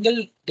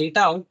single data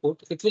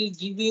output, it will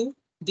give you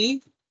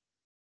the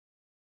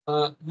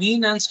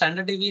mean and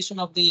standard deviation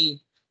of the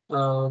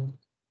uh,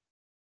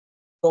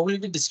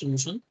 probability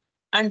distribution,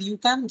 and you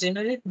can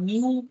generate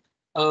new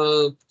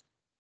uh,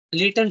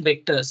 latent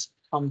vectors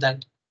from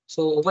that.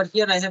 So over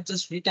here, I have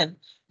just written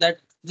that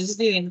this is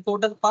the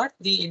encoder part.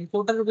 The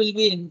encoder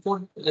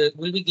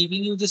will be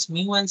giving you this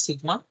mu and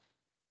sigma,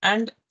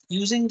 and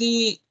using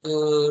the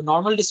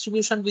normal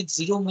distribution with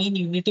zero mean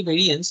unity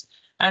variance,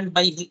 and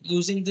by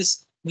using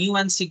this mu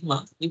and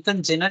sigma, you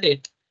can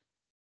generate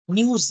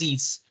new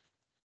z's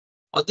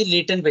or the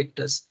latent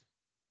vectors.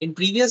 In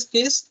previous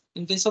case,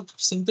 in case of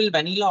simple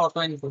vanilla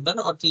autoencoder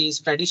or the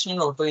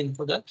traditional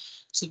autoencoder,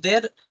 so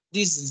there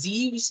these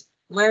z's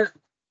were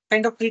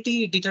kind of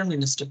pretty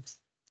deterministic.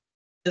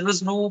 There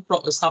was no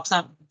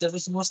there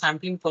was no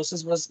sampling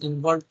process was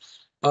involved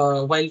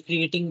while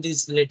creating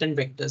these latent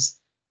vectors.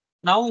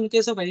 Now, in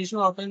case of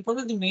additional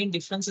autoencoder, the main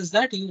difference is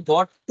that you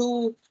got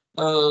to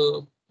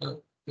uh,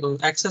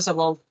 access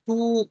about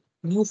two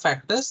new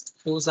factors.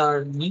 Those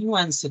are mu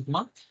and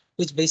sigma.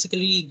 which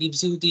basically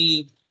gives you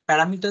the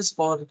parameters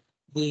for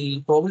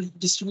the probability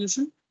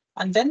distribution.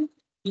 And then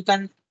you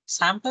can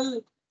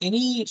sample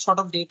any sort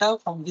of data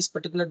from this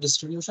particular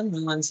distribution,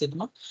 mu and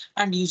sigma,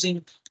 and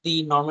using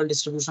the normal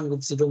distribution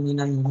with zero mean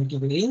and unity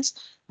variance.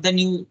 Then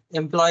you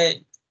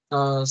employ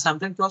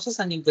sampling process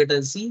and you get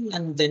a Z,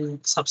 and then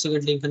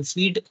subsequently you can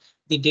feed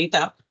the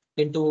data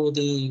into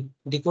the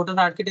decoder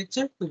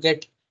architecture to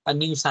get a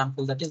new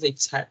sample, that is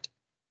X hat.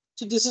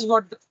 So this is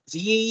what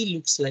VAE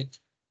looks like.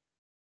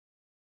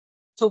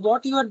 So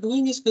what you are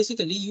doing is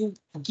basically you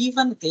give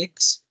an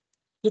X,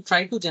 you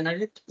try to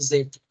generate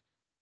Z.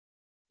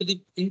 So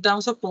in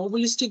terms of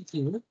probabilistic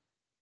view,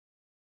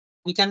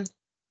 we can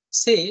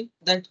say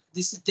that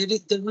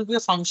there will be a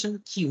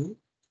function Q,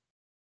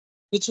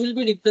 which will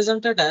be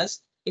represented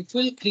as it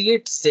will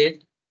create Z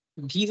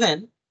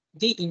given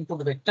the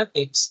input vector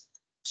X.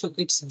 So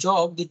its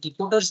job, the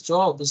decoder's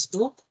job, is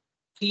to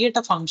create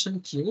a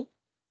function Q,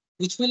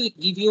 which will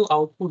give you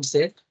output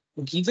Z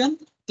given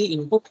the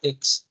input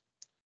X.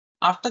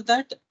 After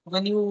that,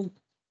 when you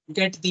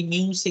get the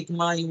mu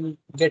sigma, you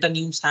get a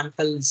new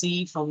sample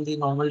Z from the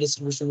normal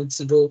distribution with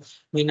zero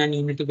mean and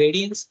unity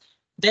variance.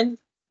 Then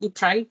you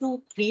try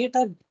to create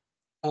a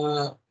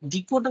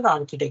decoder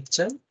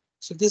architecture.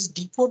 So this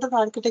decoder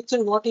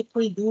architecture, what it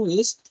will do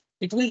is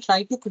it will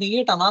try to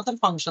create another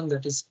function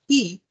that is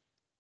P,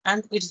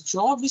 and its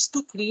job is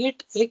to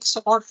create X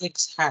or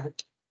X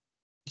hat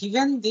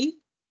given the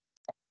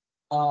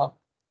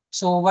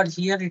so over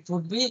here it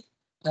would be,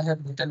 I have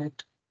written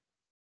it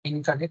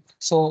incorrect.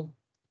 So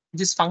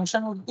this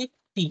function would be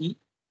P.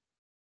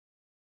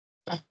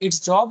 Its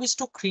job is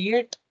to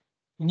create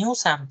new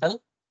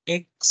sample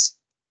X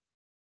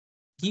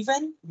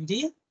given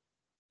the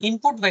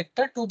input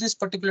vector to this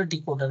particular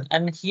decoder.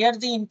 And here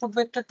the input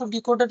vector to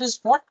decoder is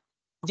what?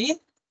 The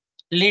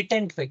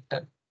latent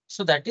vector.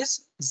 So that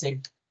is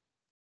Z.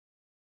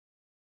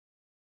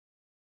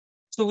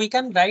 So we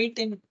can write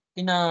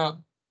in a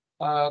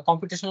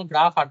computational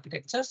graph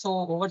architecture.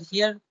 So over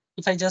here,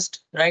 if I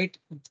just write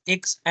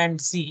X and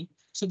Z,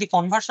 so the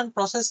conversion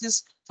process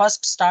is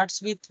first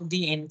starts with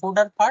the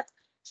encoder part.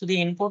 So the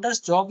encoder's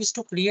job is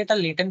to create a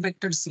latent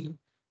vector Z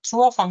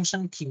through a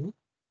function Q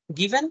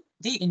given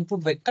the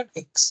input vector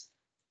X.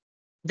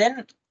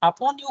 Then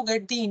upon you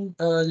get the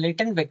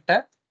latent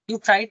vector, you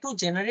try to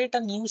generate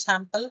a new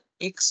sample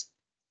X.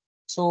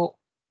 So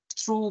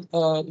through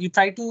you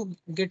try to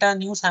get a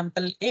new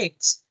sample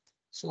X.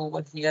 So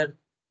over here,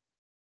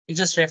 you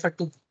just refer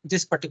to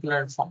this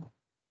particular form.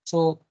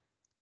 So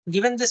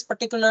given this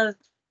particular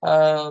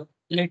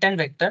latent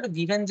vector,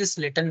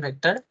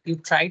 you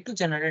try to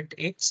generate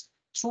X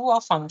through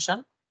a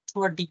function,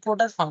 through a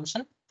decoder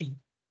function P.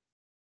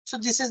 So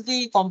this is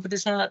the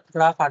computational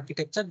graph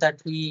architecture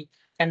that we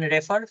can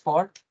refer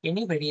for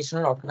any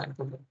variational automatic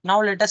problem.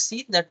 Now let us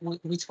see that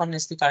which one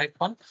is the correct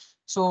one.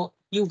 So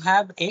you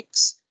have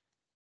X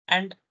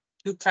and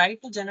you try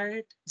to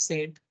generate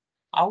Z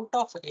out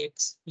of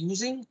X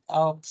using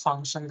a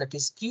function that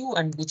is Q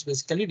and which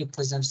basically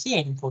represents the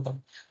encoder.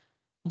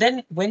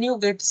 Then when you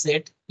get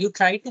Z, you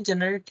try to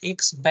generate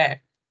X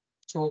back.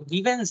 So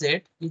given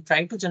Z, you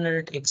try to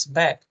generate X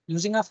back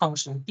using a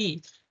function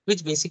P,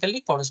 which basically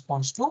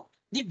corresponds to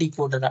the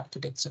decoder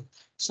architecture.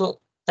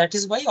 So that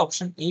is why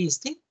option A is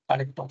the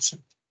correct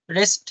option.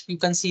 Rest, you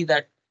can see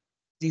that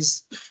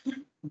these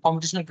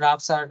computational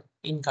graphs are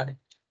incorrect.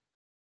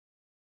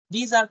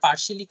 These are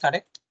partially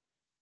correct,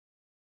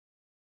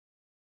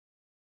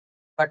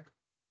 but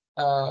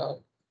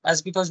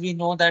as because we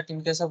know that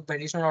in case of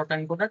variational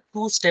autoencoder,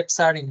 two steps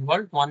are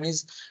involved. One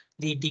is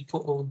the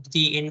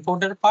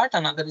encoder part,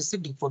 another is the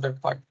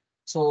decoder part.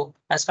 So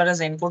as far as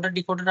encoder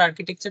decoder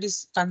architecture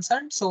is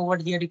concerned, so over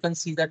here you can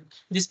see that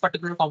this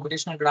particular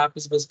computational graph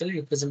is basically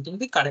representing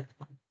the correct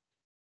one.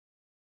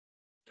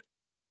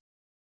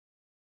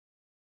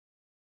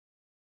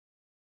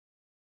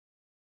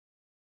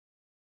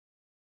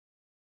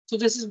 So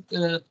this is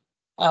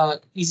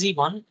easy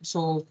one.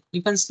 So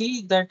you can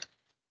see that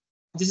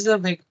this is a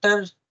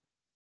vector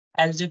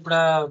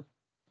algebra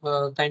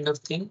kind of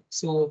thing.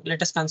 So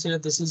let us consider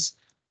this is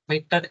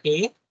vector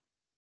A.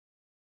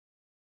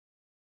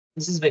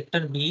 This is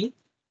vector B.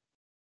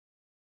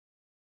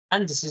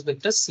 And this is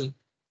vector C.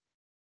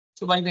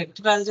 So by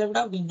vector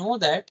algebra, we know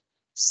that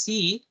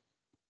C,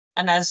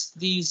 and as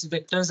these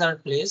vectors are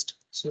placed,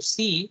 so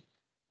C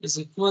is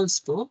equals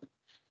to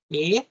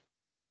A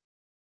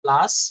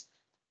plus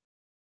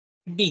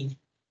B.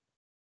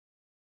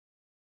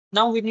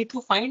 Now we need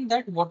to find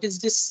that what is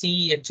this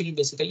C actually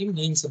basically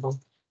means about.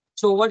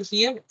 So over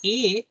here,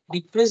 A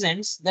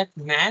represents that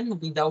man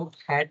without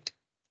hat,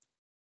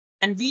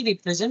 and B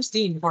represents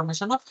the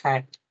information of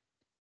hat.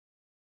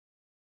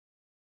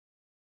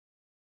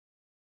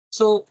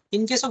 So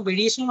in case of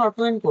variational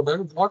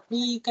autoencoder, what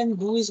we can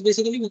do is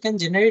basically we can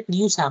generate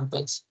new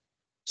samples.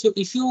 So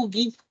if you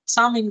give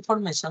some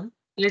information,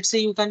 let's say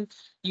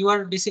you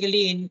are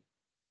basically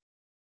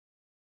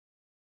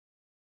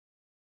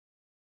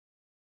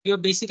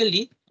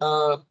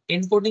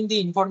encoding the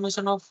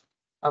information of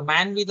a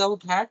man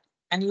without hat,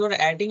 and you are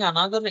adding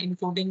another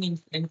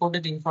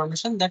encoded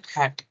information that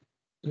hat.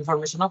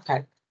 information of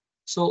hat.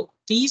 So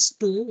these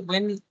two,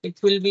 when it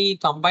will be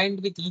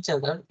combined with each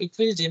other, it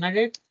will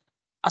generate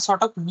a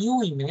sort of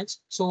new image.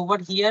 So over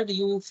here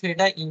you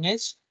fed an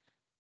image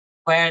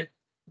where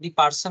the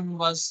person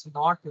was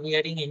not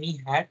wearing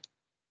any hat.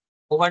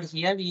 Over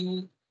here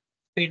you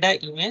fed an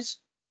image.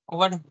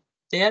 Over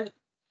there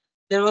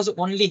was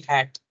only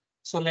hat.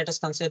 So let us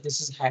consider this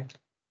is hat.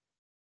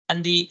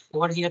 And the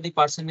over here the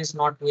person is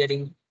not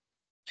wearing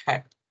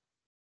hat.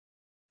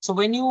 So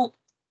when you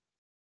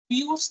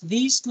use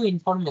these two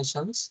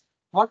informations,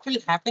 what will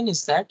happen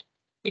is that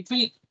it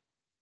will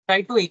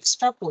try to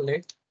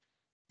extrapolate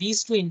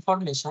these two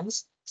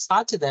informations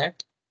such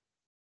that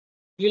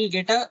you will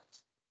get a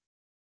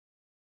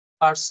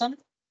person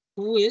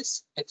who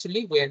is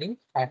actually wearing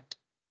hat.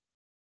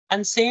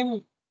 And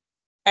same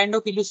kind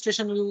of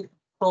illustration you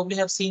probably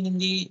have seen in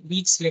the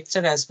week's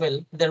lecture as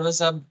well. There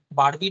was a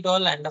Barbie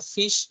doll and a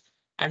fish,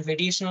 and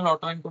variational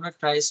autoencoder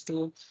tries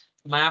to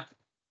map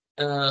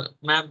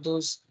map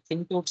those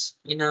inputs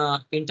in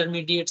a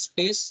intermediate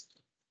space,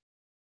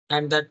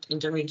 and that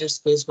intermediate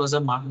space was a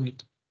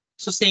marmot.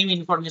 So same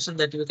information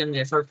that you can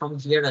refer from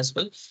here as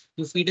well.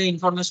 You feed the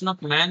information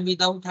of man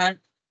without hat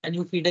and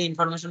you feed the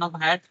information of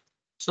hat,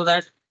 so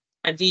that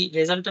at the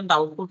resultant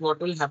output,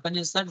 what will happen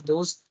is that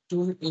those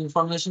two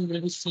information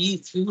will be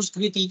fused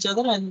with each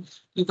other and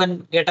you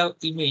can get an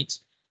image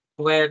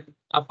where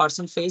a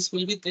person face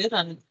will be there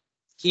and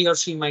he or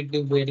she might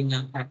be wearing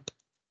a hat.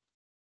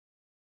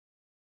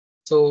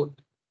 So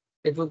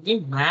it would be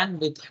man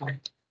with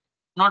hat,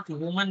 not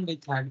woman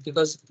with hat,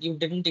 because you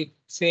didn't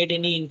fed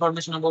any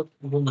information about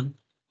woman,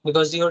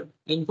 because your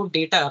input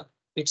data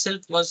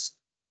itself was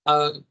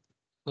a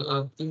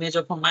image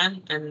of a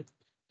man and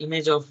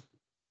image of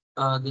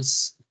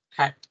this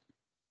hat.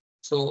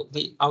 So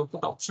the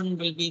output option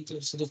will be,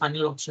 so the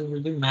final option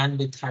will be man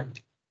with hat.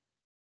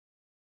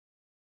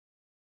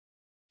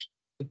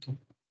 Okay.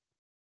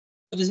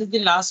 So this is the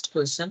last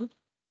question.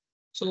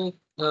 So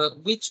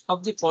which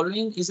of the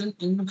following is an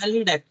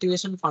invalid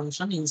activation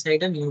function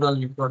inside a neural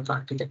network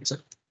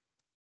architecture?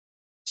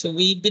 So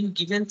we've been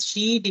given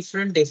three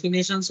different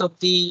definitions of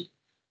the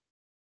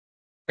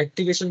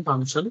activation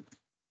function.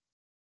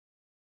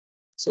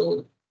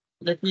 So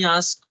let me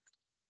ask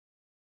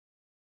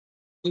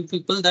you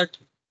people that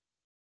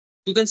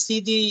you can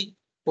see the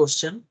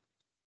question.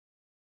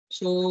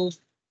 So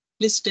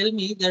please tell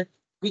me that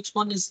which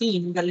one is the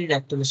invalid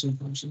activation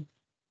function?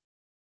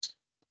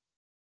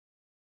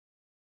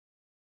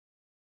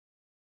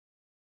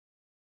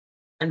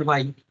 And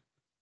why?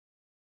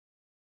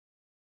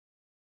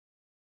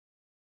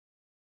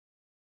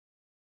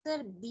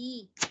 Sir,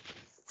 B.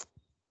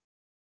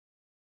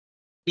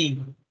 B.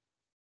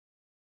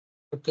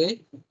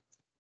 Okay.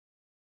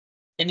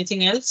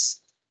 Anything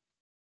else?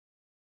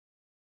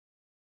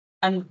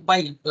 And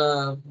why?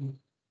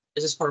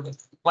 This is for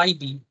why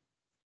B?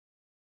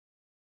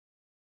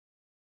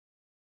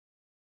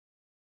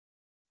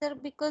 Sir,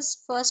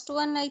 because first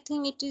one, I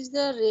think it is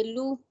the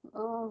ReLU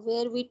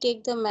where we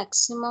take the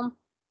maximum.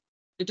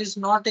 It is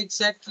not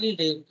exactly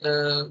the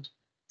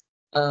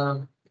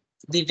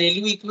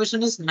ReLU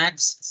equation is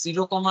max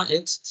 0,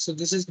 x. So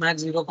this is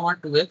max 0,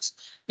 2x.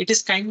 It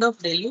is kind of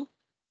ReLU,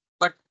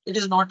 but it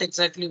is not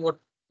exactly what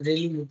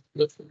ReLU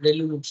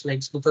looks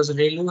like, because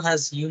ReLU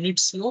has unit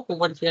slope.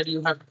 Over here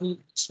you have to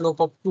slope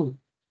of 2.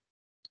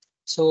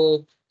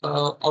 So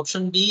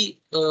option B,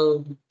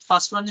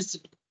 first one is,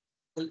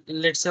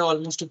 let's say,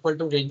 almost equal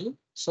to ReLU.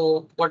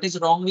 So what is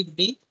wrong with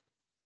B?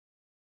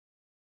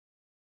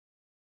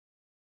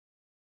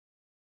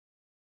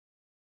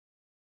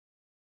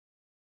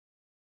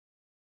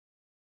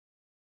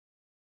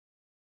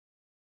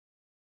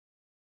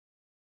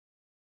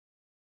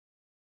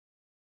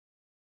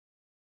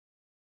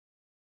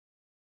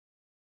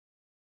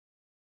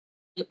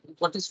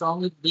 What is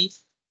wrong with B?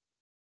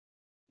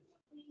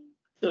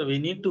 So we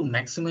need to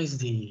maximize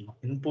the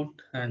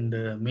input and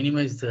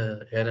minimize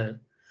the error.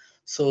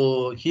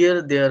 So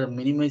here they are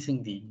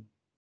minimizing the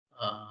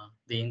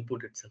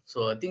input itself.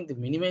 So I think the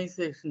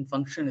minimization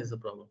function is the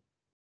problem.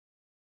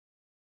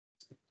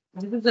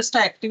 This is just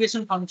an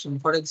activation function.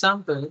 For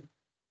example,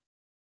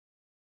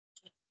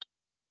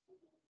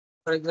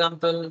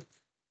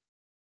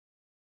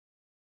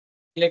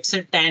 let's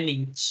say tan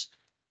inch.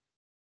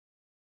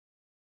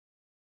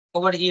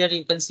 Over here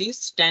you can see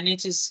tan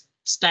inch is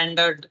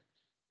standard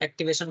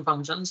activation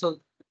function. So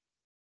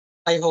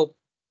I hope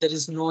there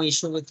is no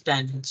issue with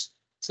tan inch.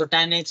 So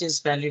tan inch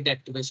is valid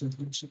activation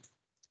function.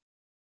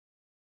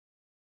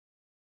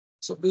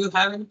 So do you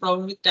have any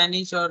problem with tan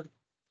inch, or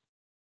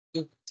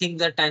you think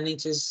that tan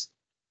inch is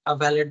a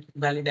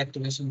valid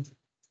activation?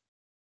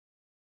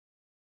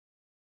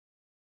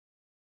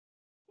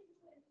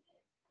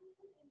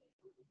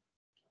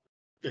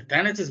 The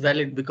tan is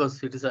valid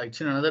because it is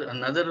actually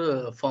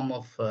another form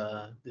of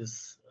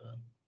this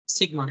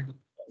Sigmoid.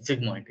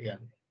 sigmoid. Yeah.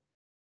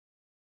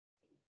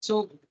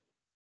 So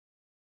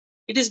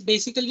it is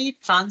basically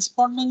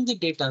transforming the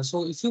data.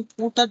 So if you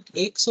put an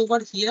x over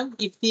here,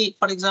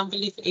 for example,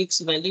 if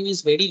x value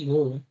is very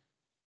low,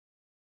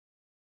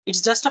 it's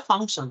just a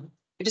function.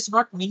 it is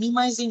not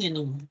minimizing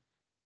anymore.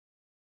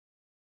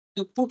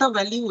 You put a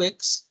value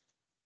x,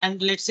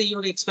 and let's say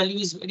your x value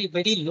is very,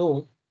 very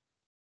low.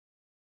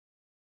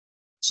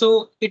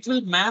 So it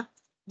will map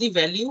the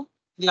value,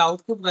 the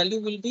output value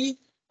will be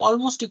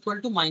almost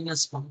equal to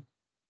 -1.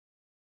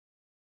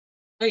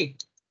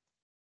 Right?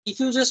 If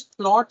you just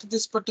plot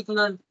this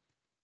particular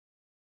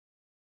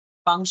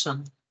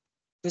function,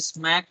 this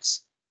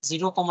max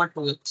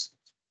 0,2x,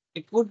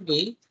 it would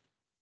be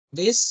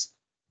this,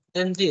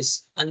 then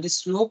this, and the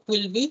slope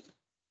will be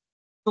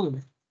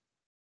 2.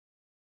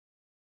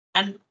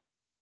 And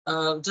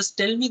just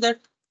tell me that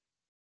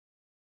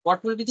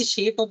what will be the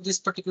shape of this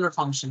particular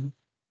function?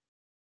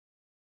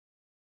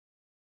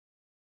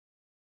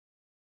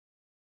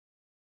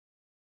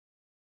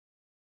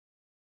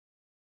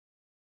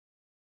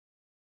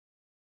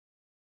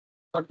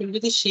 What will be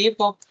the shape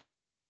of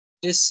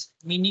this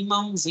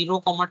minimum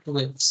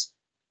 0,2x?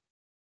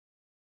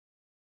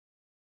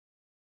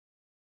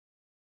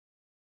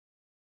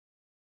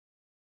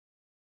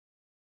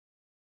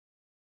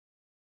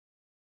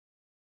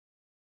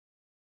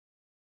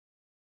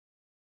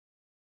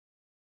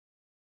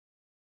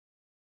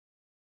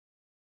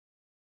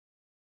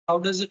 How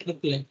does it look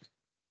like?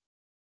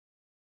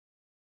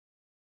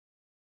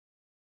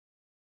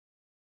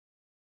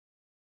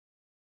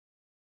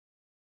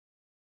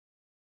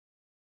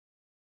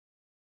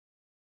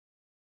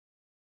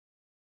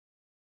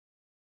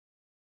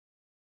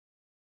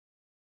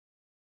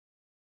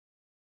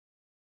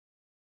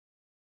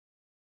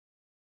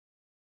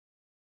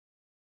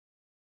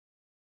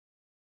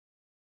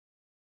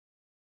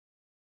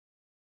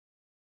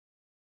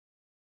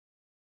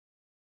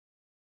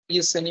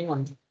 Yes,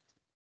 anyone?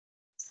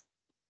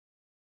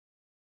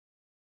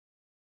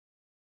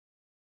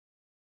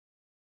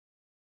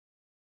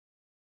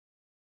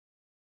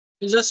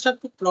 You just have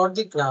to plot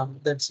the graph,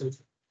 that's it.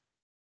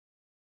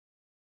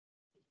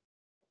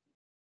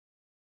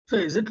 So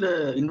is it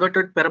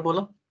inverted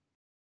parabola?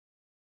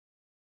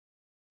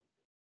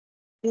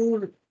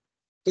 To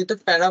get a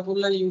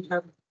parabola, you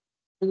have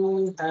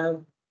to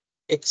have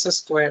x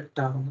squared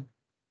term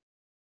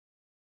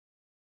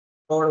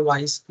or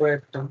y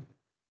squared term.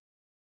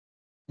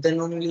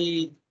 Then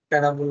only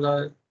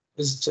parabola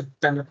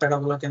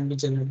parabola can be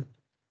generated.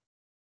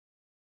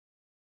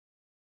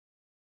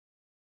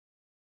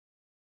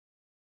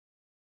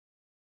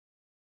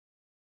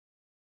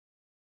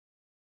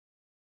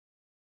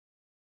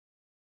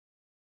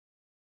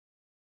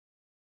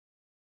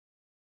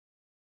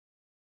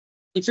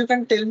 If you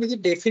can tell me the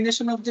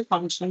definition of the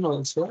function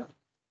also,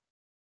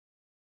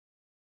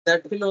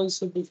 that will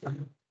also be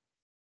fine.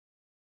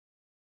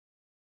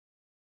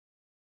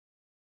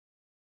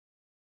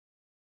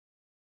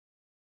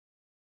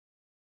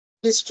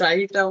 Please try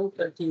it out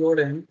at your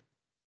end.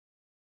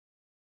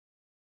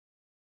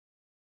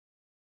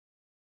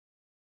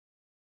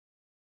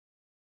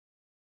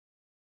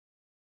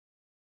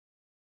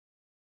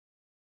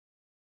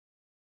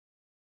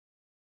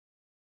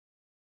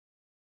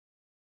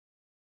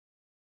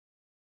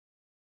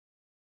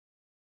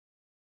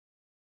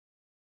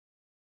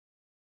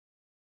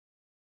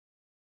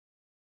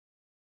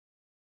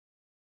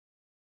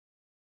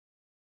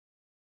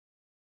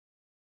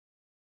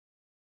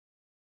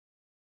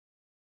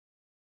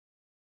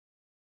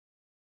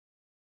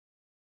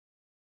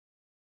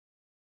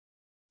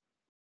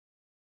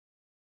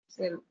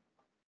 So,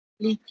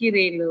 leaky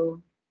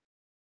relo.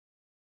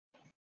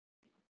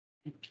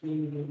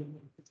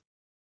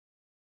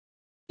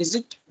 Is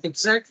it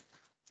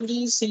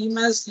exactly same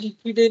as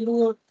liquid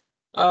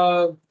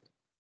or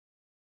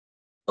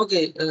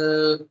okay,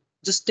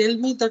 just tell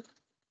me that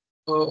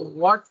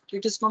what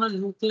it is going to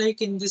look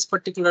like in this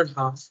particular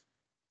half.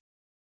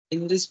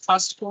 In this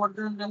first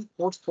quadrant and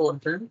fourth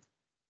quadrant,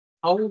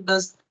 how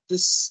does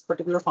this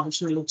particular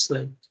function looks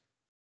like?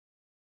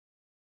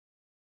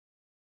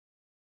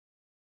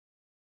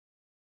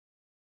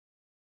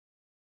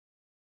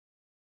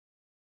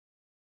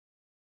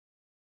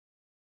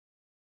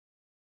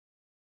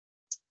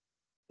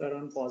 So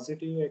on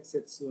positive x,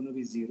 it's going to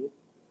be 0.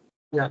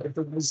 Yeah, it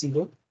would be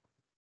 0.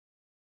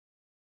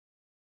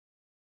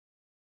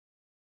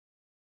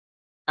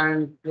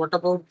 And what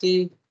about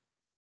the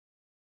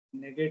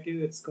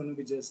Negative, it's going to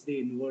be just the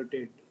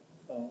inverted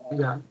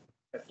yeah.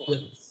 f of Yeah.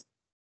 x.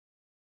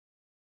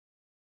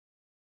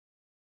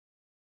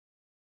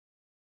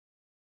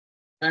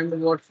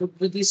 And what would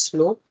be the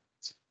slope?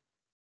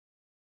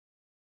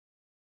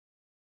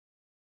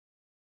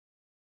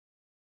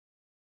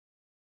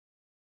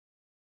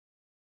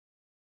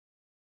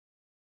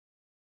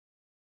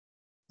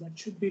 That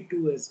should be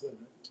 2 as well.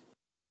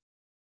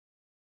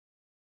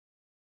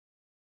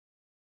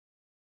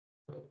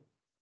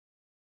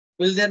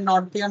 Will there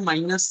not be a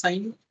minus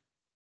sign?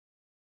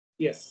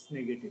 Yes,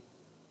 negative.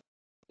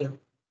 Yeah.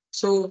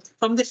 So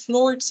from the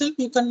flow itself,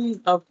 you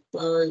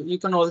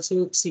can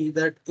also see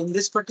that in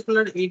this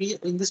particular area,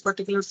 in this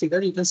particular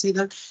figure, you can see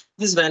that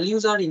these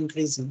values are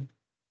increasing.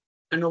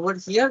 And over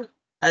here,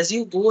 as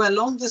you go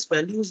along, these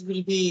values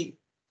will be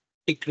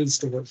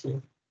decreased over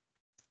here.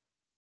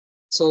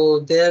 So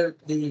there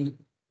the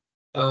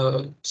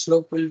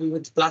slope will be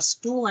with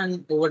 +2,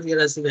 and over here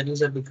as the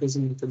values are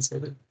decreasing, you can say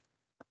that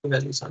the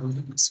values are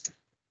 -2.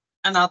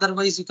 And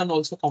otherwise, you can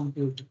also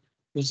compute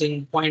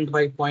using point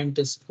by point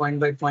is point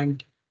by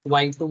point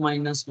y2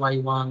 minus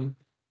y1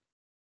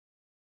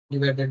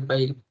 divided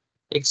by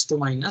x2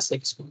 minus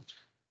x1.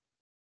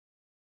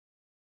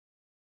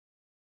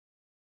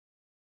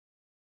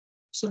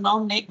 So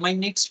now my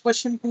next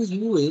question to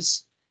you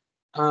is,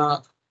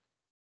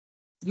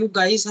 you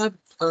guys have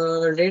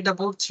read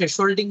about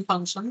thresholding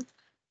function.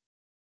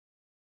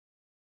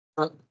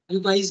 You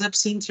guys have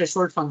seen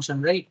threshold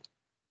function, right?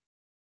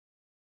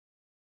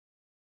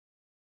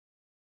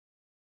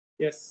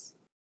 Yes.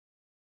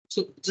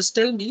 So just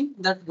tell me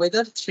that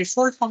whether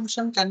threshold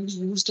function can be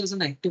used as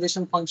an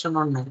activation function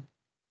or not.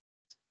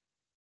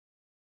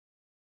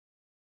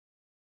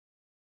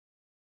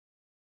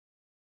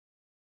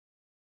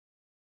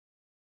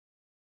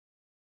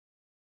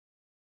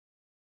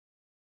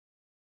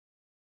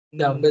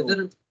 Yeah,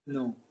 whether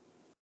No.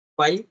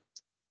 why?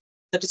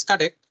 That is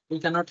correct. We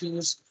cannot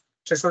use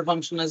threshold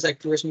function as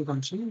activation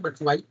function,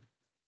 but why?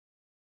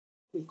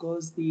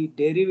 Because the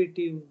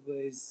derivative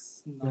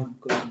is not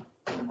good.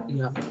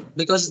 Yeah,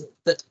 because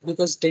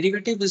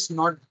derivative is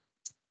not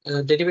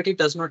derivative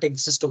does not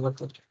exist over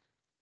there.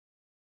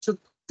 So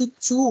to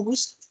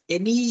choose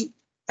any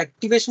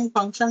activation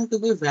function to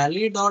be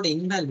valid or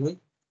invalid,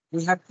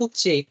 we have to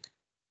check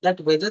that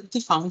whether the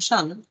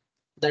function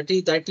that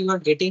you are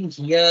getting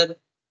here,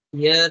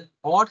 here,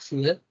 or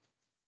here,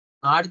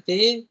 are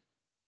they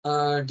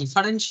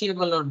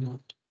differentiable or not.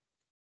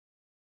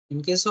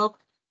 In case of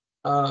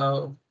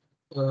uh,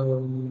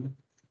 um,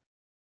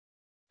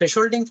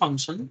 thresholding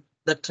function,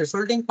 the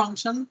thresholding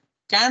function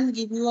can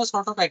give you a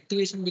sort of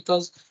activation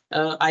because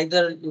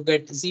either you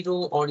get 0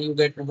 or you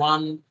get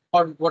 1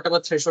 or whatever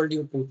threshold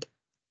you put.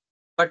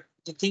 But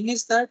the thing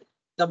is that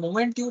the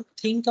moment you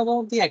think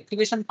about the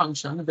activation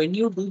function, when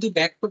you do the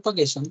back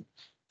propagation,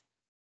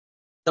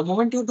 the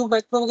moment you do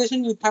back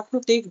propagation, you have to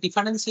take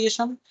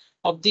differentiation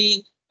of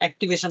the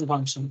activation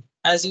function,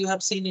 as you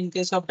have seen in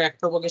case of back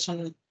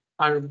propagation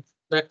or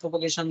back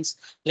propagations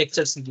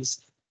lecture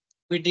series.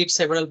 We did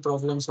several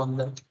problems on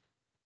that.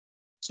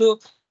 So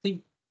the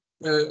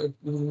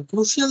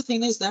crucial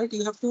thing is that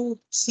you have to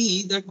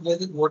see that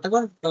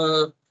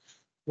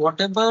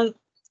whatever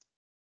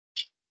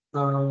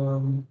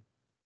um,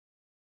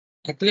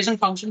 activation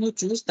function you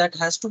choose, that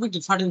has to be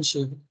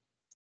differentiable.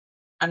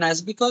 And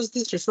as because the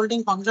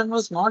thresholding function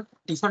was not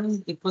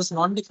different, it was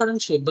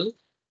non-differentiable.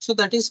 So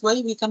that is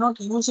why we cannot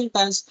use it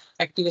as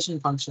activation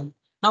function.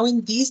 Now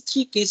in these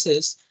three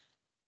cases,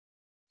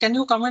 can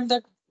you comment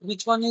that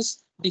which one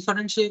is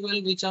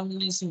differentiable, which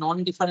one is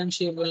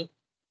non-differentiable?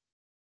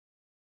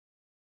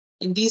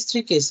 In these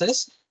three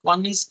cases,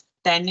 one is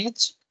tan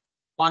h,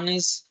 one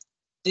is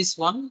this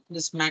one,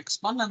 this max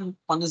one, and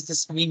one is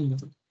this mean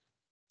one.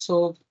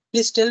 So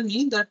please tell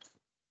me that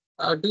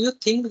do you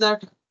think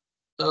that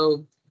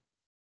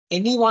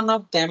any one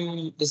of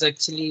them is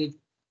actually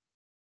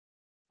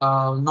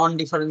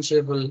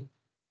non-differentiable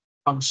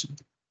function?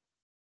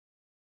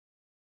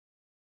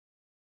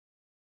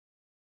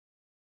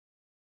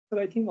 So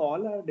I think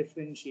all are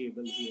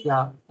differentiable here.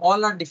 Yeah,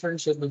 all are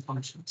differentiable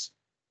functions.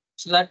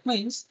 So that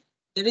means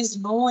there is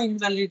no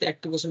invalid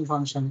activation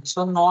function.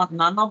 So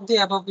none of the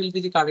above will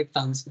be the correct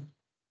answer.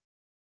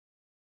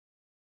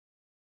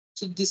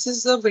 So this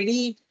is a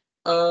very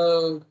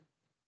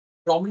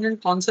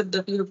prominent concept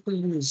that you have to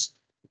use.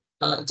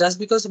 Just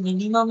because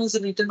minimum is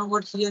written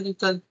over here,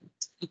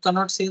 you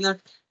cannot say that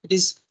it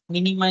is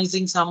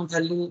minimizing some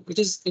value.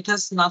 It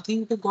has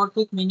nothing to do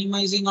with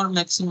minimizing or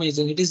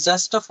maximizing. It is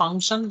just a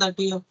function that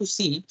you have to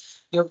see.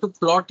 You have to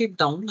plot it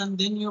down, and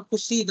then you have to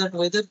see that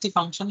whether the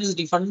function is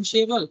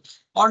differentiable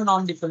or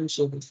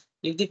non-differentiable.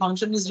 If the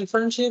function is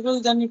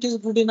differentiable, then it is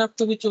good enough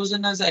to be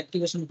chosen as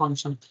activation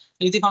function.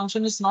 If the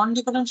function is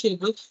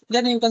non-differentiable,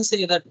 then you can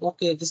say that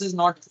okay, this is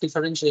not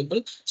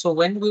differentiable. So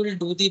when we will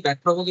do the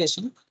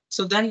backpropagation,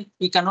 so then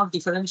we cannot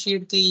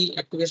differentiate the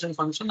activation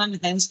function, and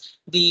hence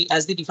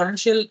as the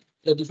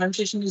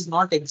differentiation is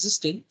not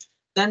existing,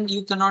 then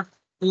you cannot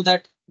do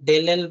that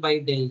del L by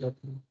del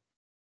W.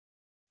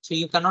 So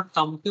you cannot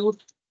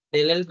compute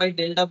del L by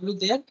del W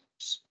there,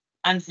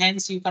 and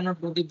hence you cannot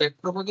do the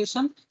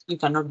backpropagation, you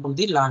cannot do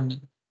the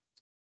learning.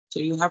 So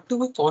you have to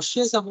be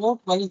cautious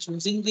about while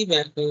choosing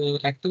the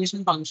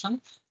activation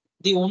function.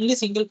 The only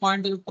single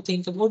point you have to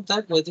think about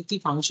that whether the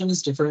function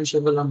is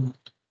differentiable or not.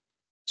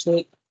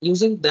 So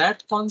using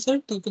that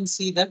concept, you can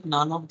see that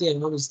none of the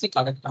above is the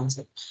correct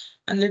answer.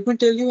 And let me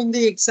tell you, in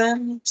the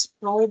exams,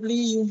 probably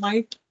you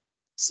might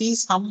see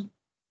some,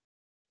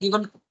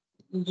 even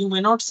you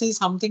may not see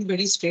something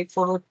very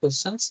straightforward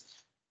questions.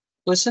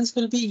 Questions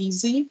will be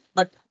easy,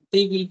 but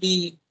they will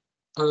be,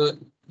 uh,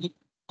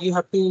 you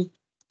have to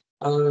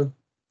uh,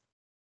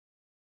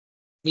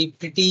 be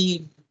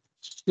pretty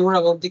sure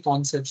about the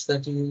concepts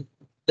that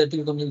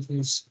you're going to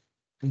use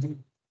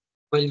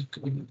while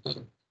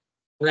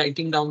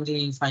writing down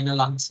the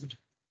final answer.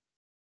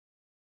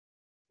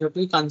 You have to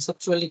be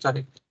conceptually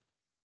correct.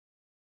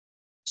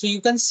 So you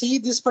can see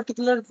this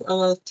particular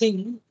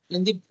thing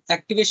in the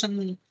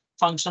activation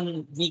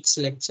function weeks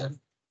lecture.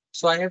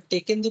 So I have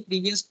taken the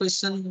previous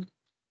question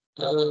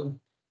uh,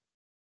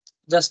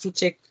 just to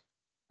check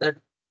that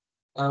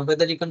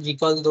whether you can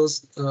recall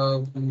those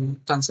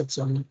concepts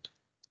or not.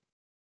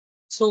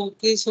 So,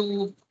 okay,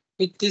 so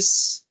with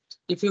this,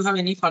 if you have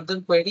any further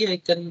query, I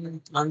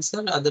can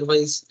answer.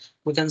 Otherwise,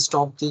 we can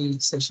stop the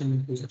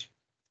session here.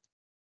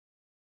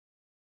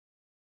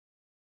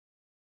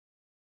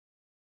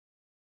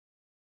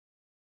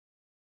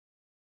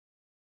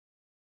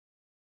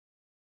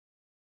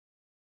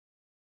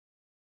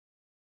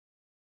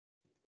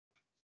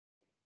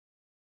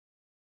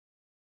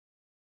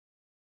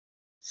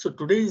 So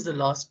today is the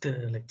last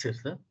lecture,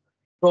 sir.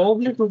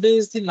 Probably today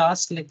is the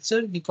last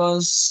lecture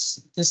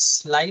because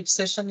this live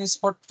session is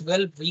for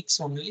 12 weeks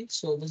only.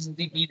 So this is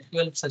the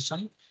B12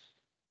 session.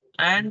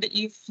 And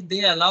if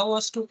they allow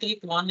us to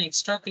take one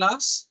extra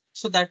class,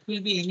 so that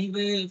will be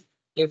anyway,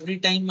 every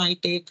time I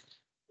take,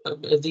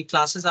 the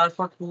classes are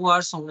for 2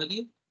 hours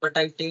only, but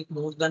I take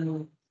more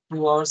than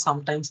 2 hours,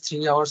 sometimes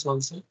 3 hours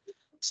also.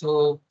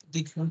 So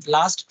the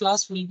last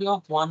class will be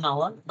of 1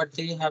 hour, but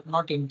they have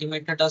not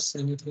intimated us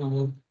anything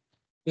about.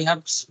 We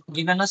have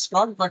given a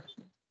slot, but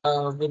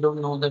we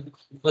don't know that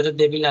whether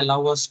they will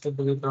allow us to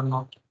do it or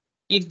not.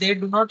 If they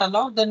do not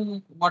allow,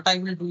 then what I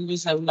will do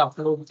is I will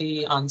upload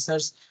the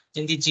answers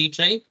in the G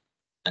drive,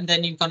 and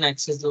then you can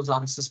access those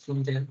answers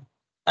from there,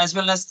 as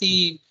well as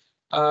the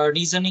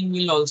reasoning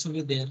will also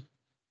be there.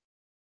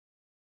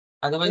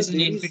 Otherwise, in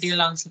there NPTEL is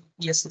answer,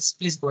 yes,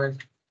 please go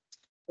ahead.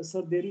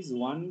 sir, there is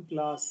one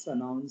class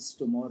announced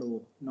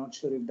tomorrow. Not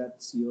sure if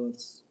that's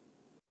yours.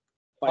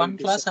 One 5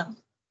 to class, 7.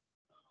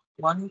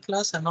 one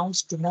class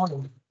announced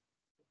tomorrow.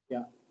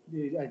 Yeah,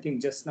 I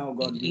think just now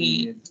got the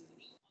E- email.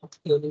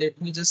 Okay,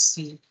 let me just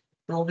see.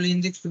 Probably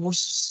in the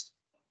course.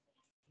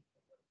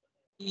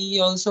 He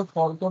also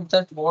forgot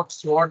that what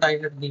slot I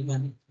had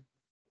given.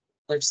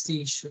 That's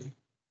the issue.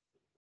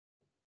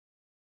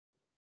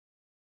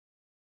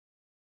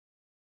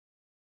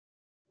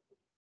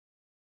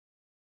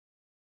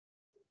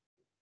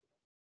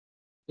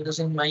 Because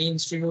in my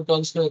institute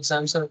also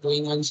exams are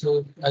going on,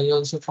 so I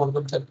also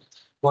forgot that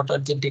what are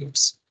the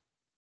dates.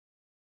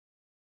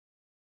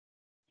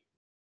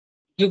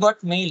 You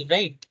got mail,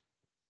 right?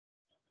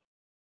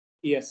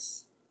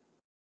 Yes.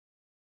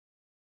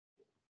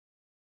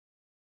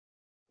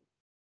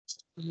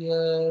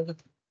 Yeah.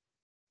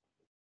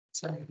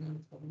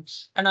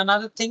 And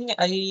another thing,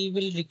 I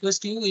will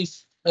request you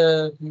if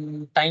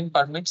time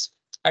permits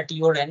at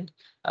your end,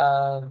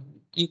 uh,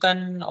 you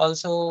can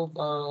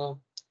also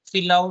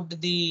fill out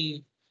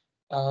the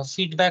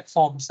feedback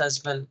forms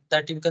as well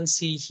that you can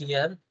see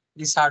here.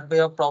 This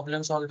hardware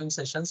problem solving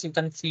sessions, you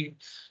can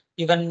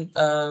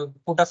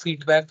put a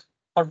feedback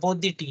for both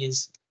the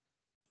TAs,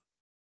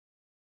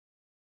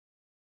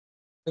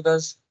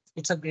 because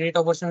it's a great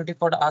opportunity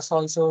for us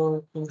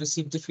also to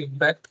receive the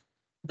feedback.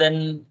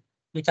 Then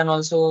we can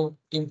also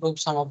improve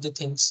some of the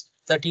things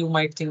that you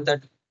might think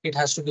that it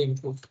has to be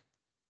improved.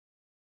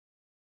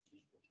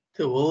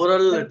 So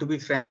overall, to be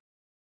frank,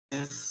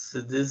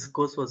 this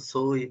course was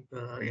so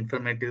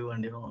informative,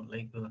 and it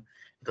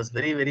was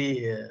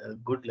very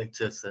good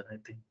lecture, sir. I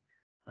think.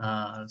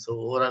 So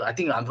overall, I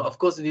think of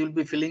course we will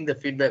be filling the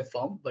feedback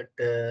form, but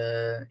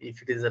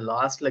if it is the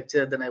last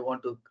lecture, then I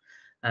want to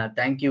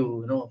thank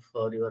you,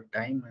 for your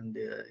time, and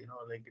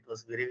it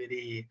was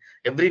very.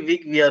 Every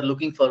week we are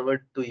looking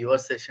forward to your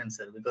session,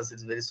 sir, because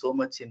it's very so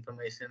much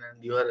information,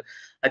 and you are.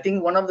 I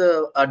think one of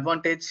the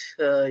advantage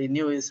in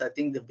you is, I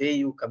think, the way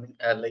you come in,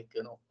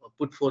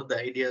 put forth the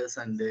ideas,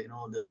 and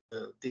the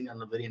thing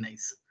are very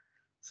nice.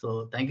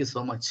 So thank you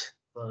so much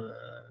for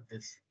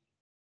this.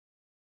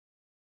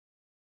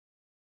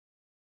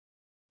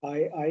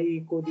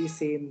 I echo the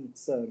same,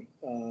 sir.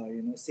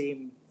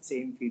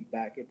 Same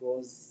feedback. It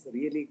was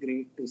really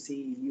great to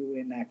see you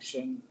in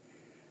action.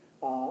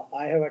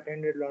 I have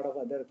attended a lot of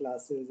other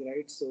classes,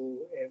 right? So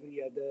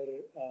every other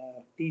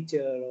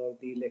teacher or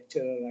the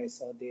lecturer I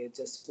saw, they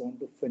just want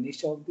to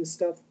finish off this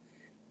stuff,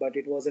 but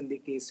it wasn't the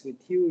case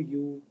with you.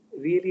 You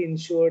really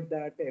ensured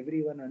that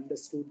everyone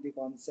understood the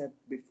concept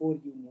before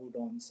you moved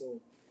on. So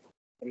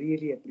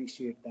really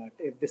appreciate that.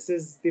 If this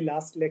is the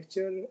last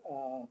lecture,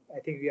 I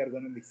think we are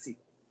going to miss you.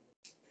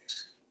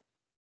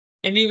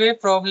 Anyway,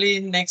 probably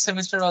next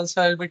semester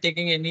also I'll be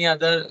taking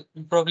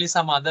probably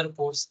some other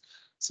course.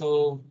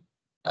 So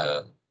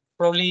uh,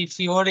 probably if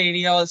your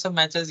area also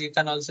matches, you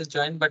can also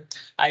join. But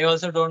I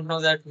also don't know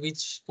that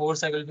which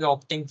course I will be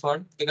opting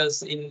for,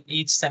 because in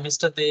each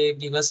semester they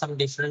give us some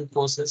different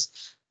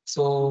courses.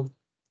 So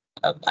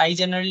I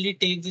generally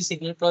take the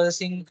signal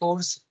processing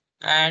course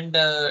and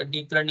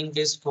deep learning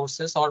based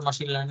courses or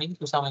machine learning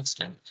to some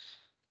extent.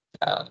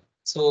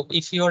 So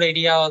if your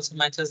area also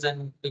matches,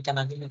 then we can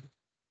again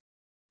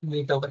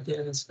meet over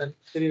there as well.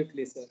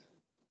 Absolutely, sir.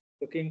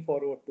 Looking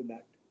forward to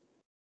that.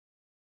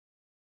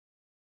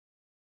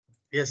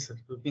 Yes, sir.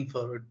 Looking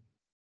forward.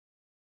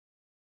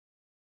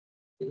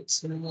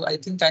 So I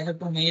think I have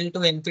to mail to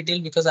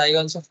NPTEL, because I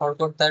also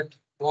forgot that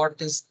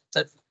what is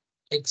that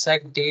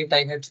exact date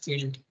I had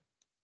filled.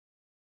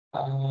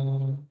 There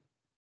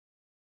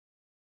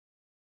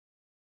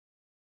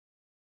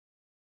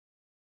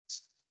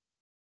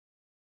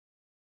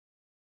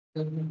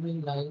will be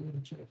live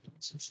interactive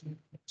session.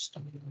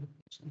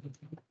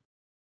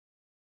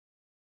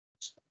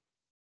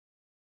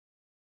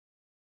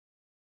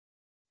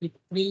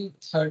 13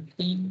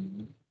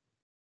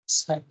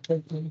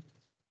 Saturday.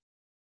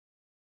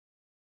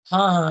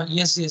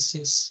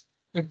 Yes.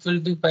 It will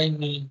be by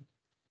me.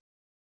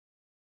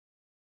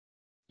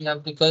 Yeah,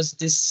 because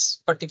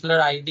this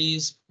particular ID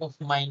is of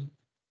mine.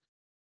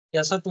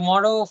 Yeah, so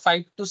tomorrow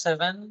 5 to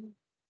 7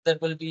 there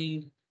will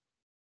be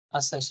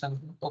a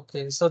session.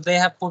 Okay, so they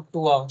have put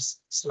 2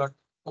 hours slot.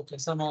 Okay,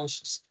 so no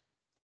issues.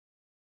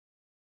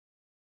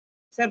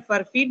 Sir,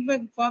 for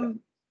feedback form,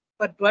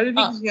 for 12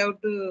 weeks, you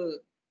have to.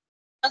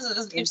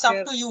 It's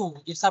up to you.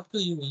 It's up to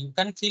you. You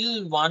can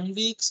fill 1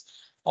 weeks,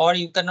 or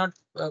you cannot.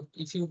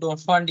 If you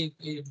don't want,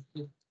 you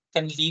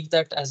can leave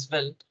that as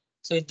well.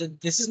 So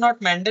this is not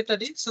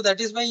mandatory. So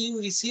that is why you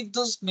receive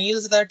those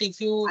mails that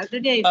if you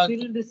already I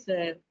filled this,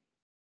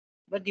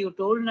 but you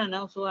told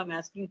now, so I'm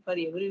asking for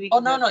every week. Oh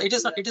no, it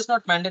is not. It is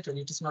not mandatory.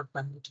 It is not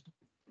mandatory.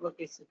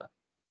 Okay, sir.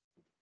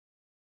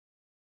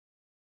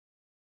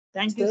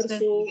 Thank you, sir.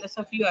 Because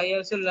of you, I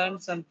also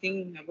learned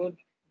something about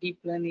deep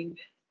learning,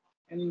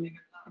 and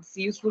it's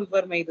useful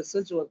for my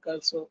research work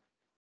also.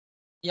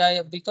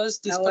 Yeah, because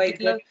this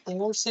particular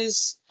course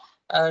is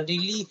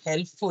really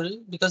helpful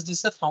because this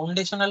is a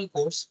foundational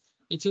course.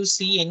 If you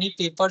see any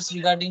papers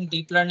regarding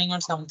deep learning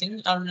or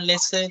something, or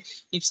let's say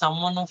if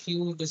someone of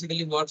you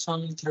basically works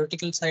on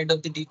theoretical side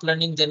of the deep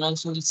learning, then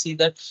also will see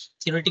that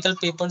theoretical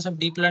papers of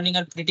deep learning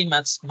are pretty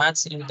maths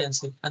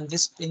intensive. And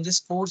in this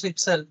course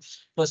itself,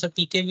 Professor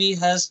PKV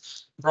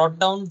has brought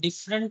down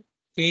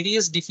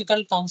various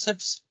difficult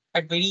concepts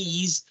at very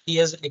ease he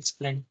has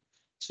explained.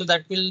 So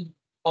that will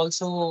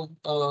also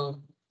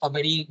a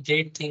very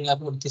great thing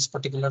about this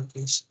particular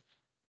course.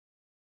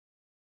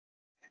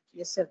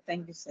 Yes, sir.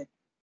 Thank you, sir.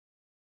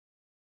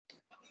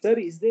 Sir,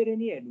 is there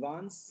any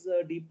advanced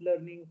deep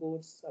learning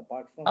course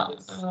apart from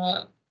this?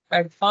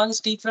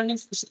 Advanced deep learning,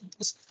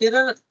 there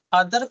are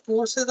other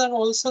courses are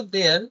also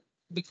there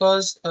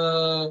because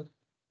from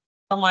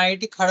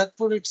IIT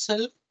Kharagpur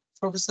itself,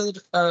 Professor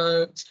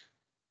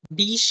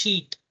D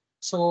Sheet.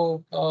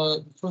 So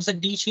Professor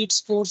D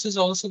Sheet's course is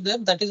also there.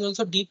 That is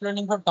also deep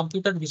learning for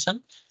computer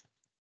vision.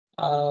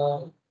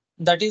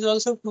 That is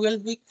also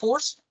 12-week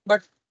course,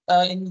 but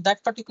in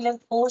that particular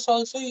course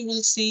also you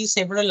will see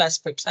several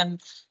aspects,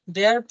 and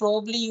there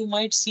probably you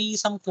might see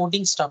some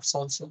coding stuffs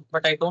also.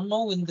 But I don't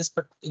know in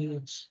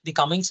in the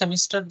coming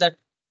semester that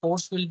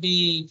course will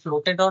be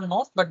floated or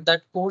not. But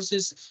that course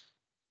is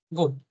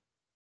good.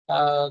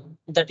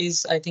 That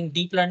is, I think,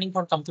 deep learning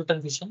for computer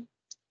vision.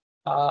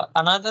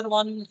 Another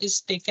one is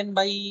taken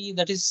by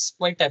that is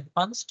quite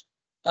advanced.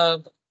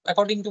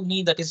 According to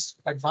me, that is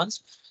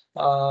advanced.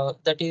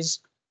 That is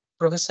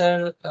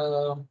Professor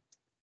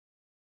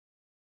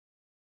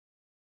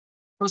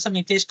Professor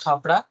Nitesh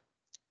Khapra.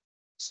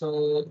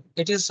 So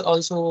it is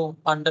also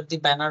under the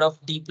banner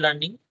of deep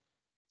learning.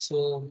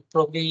 So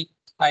probably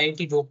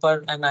IIT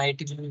Ropar and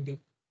IIT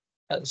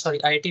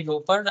IIT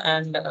Ropar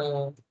and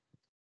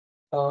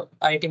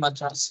IIT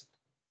Madras.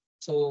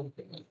 So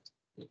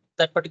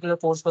that particular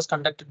course was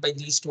conducted by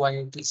these two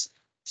IITs.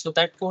 So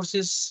that course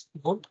is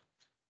good.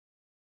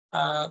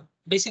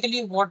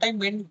 Basically, what I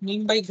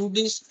mean by good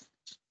is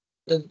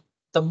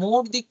the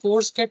more the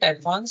course get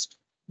advanced,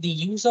 the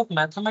use of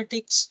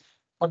mathematics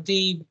or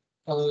the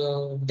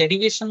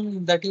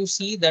derivation that you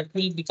see that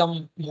will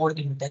become more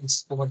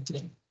intense over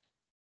time.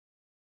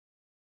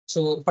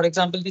 So, for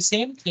example, the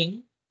same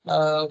thing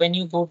when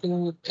you go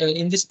to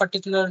in this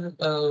particular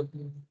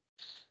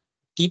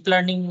deep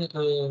learning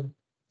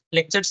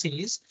lecture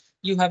series,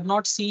 you have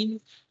not seen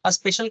a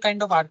special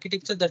kind of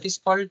architecture that is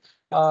called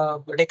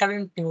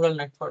recurrent neural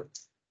network.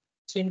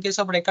 So in case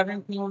of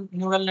recurrent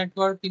neural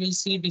network, you will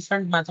see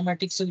different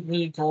mathematics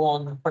will go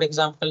on. For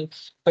example,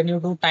 when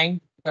you do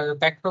time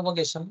back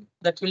propagation,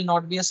 that will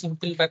not be a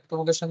simple back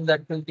propagation,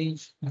 that will be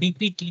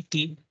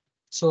BPTT.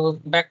 So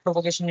back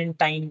propagation in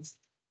time.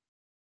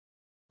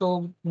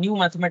 So new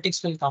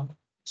mathematics will come.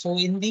 So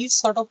in these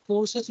sort of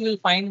courses, you will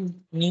find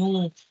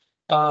new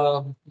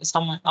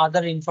some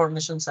other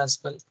informations as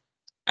well.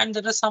 And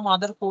there are some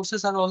other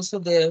courses are also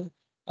there.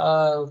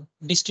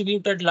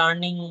 Distributed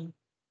learning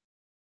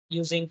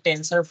using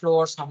TensorFlow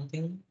or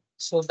something.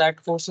 So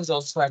that course is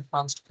also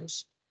advanced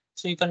course.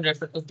 So you can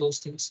refer to those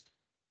things.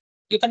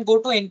 You can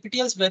go to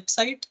NPTEL's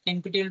website,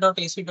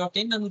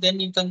 nptel.ac.in, and then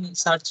you can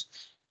search.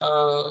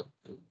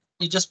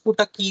 You just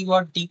put a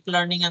keyword deep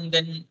learning, and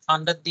then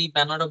under the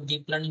banner of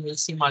deep learning, you'll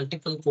see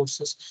multiple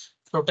courses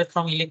floated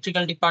from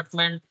electrical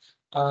department,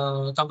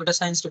 computer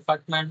science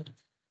department,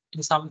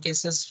 in some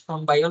cases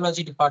from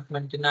biology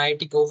department. In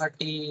IIT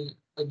Guwahati,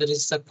 there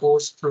is a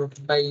course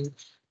floated by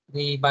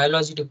the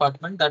biology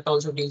department that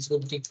also deals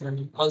with deep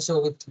learning,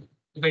 also with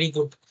very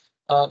good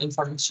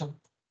information.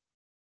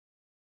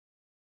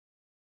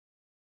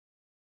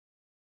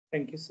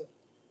 Thank you, sir.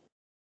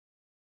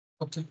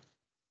 Okay.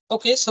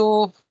 Okay,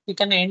 so we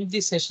can end the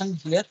session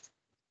here.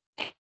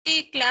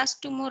 A class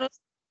tomorrow.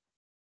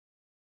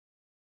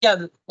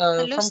 Yeah,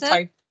 Hello, from sir.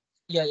 5.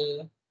 Yeah.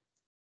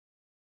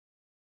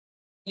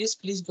 Yes,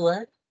 please go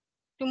ahead.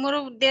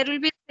 Tomorrow there will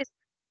be.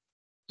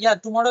 Yeah,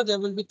 tomorrow there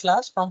will be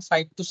class from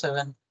 5 to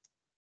 7.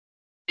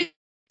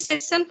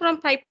 Session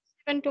from 5 to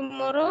 7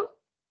 tomorrow.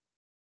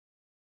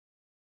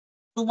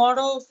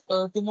 Tomorrow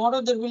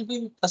there will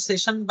be a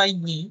session by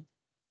me,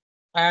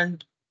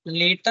 and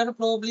later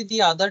probably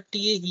the other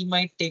TA he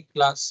might take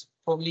class.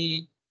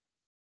 Probably,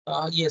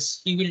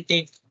 yes, he will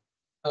take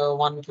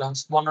one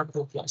class, 1 or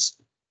 2 class.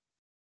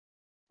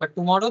 But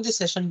tomorrow the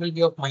session will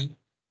be of mine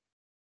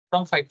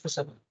from 5 to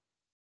 7.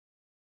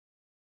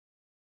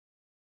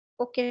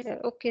 Okay, sir.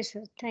 Okay,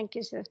 sir. Thank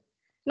you, sir.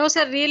 No,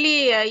 sir.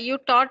 Really, you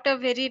taught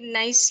very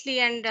nicely,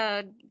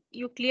 and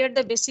you cleared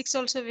the basics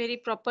also very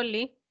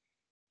properly.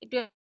 It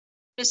was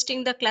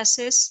interesting the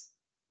classes.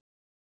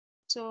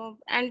 So,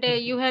 and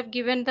you have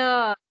given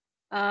the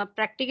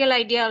practical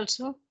idea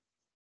also.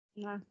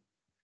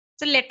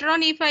 So later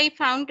on, if I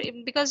found,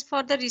 because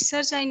for the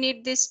research I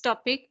need this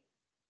topic,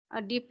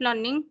 deep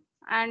learning,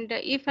 and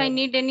if I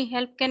need any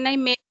help, can I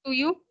mail to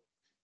you?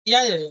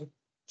 Yeah.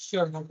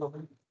 Sure, no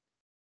problem.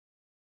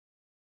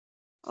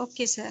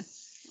 Okay, sir.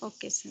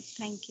 Okay, sir.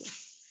 Thank you.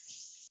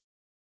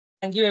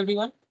 Thank you,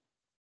 everyone.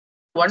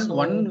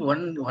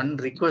 One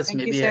request, Thank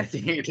you, maybe I sir.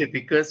 think it's a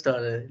request,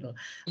 or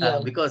Yeah.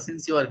 because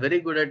since you are very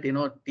good at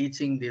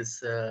teaching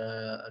this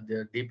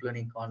the deep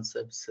learning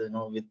concepts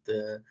with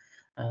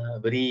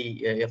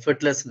very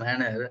effortless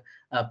manner,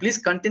 please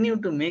continue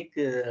to make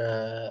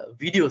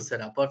videos, sir,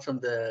 apart from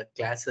the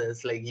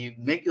classes. Like you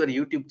make your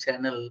YouTube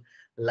channel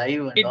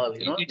live and all,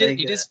 It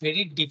is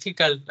very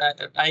difficult.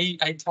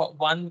 I thought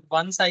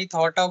once I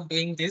thought of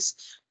doing this,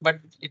 but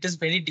it is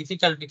very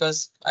difficult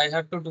because I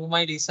have to do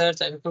my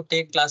research. I have to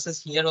take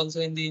classes here also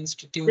in the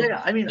institute.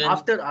 Yeah, I mean, Then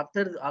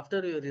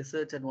after your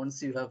research, and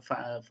once you have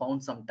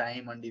found some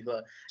time, and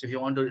if you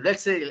want to,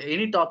 let's say,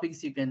 any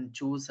topics you can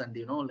choose, and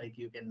like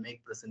you can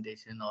make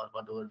presentation or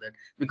whatever that,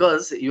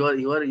 because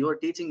your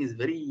teaching is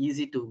very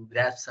easy to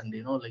grasp, and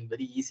like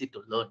very easy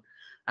to learn.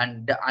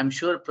 And I'm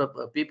sure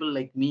people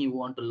like me who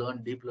want to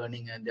learn deep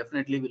learning and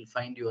definitely will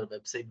find your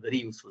website very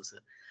useful, sir.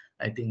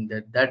 I think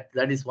that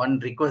is one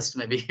request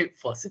maybe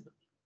possible.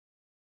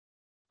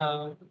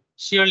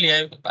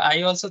 surely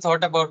I also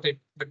thought about it,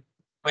 but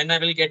when I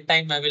will get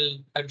time,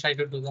 I'll try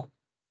to do that.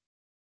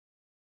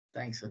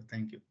 Thanks, sir.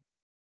 Thank you.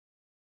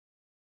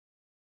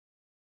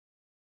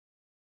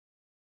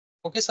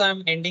 Okay, so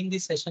I'm ending the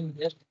session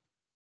here.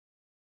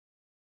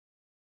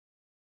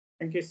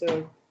 Thank you,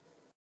 sir.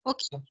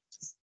 Okay.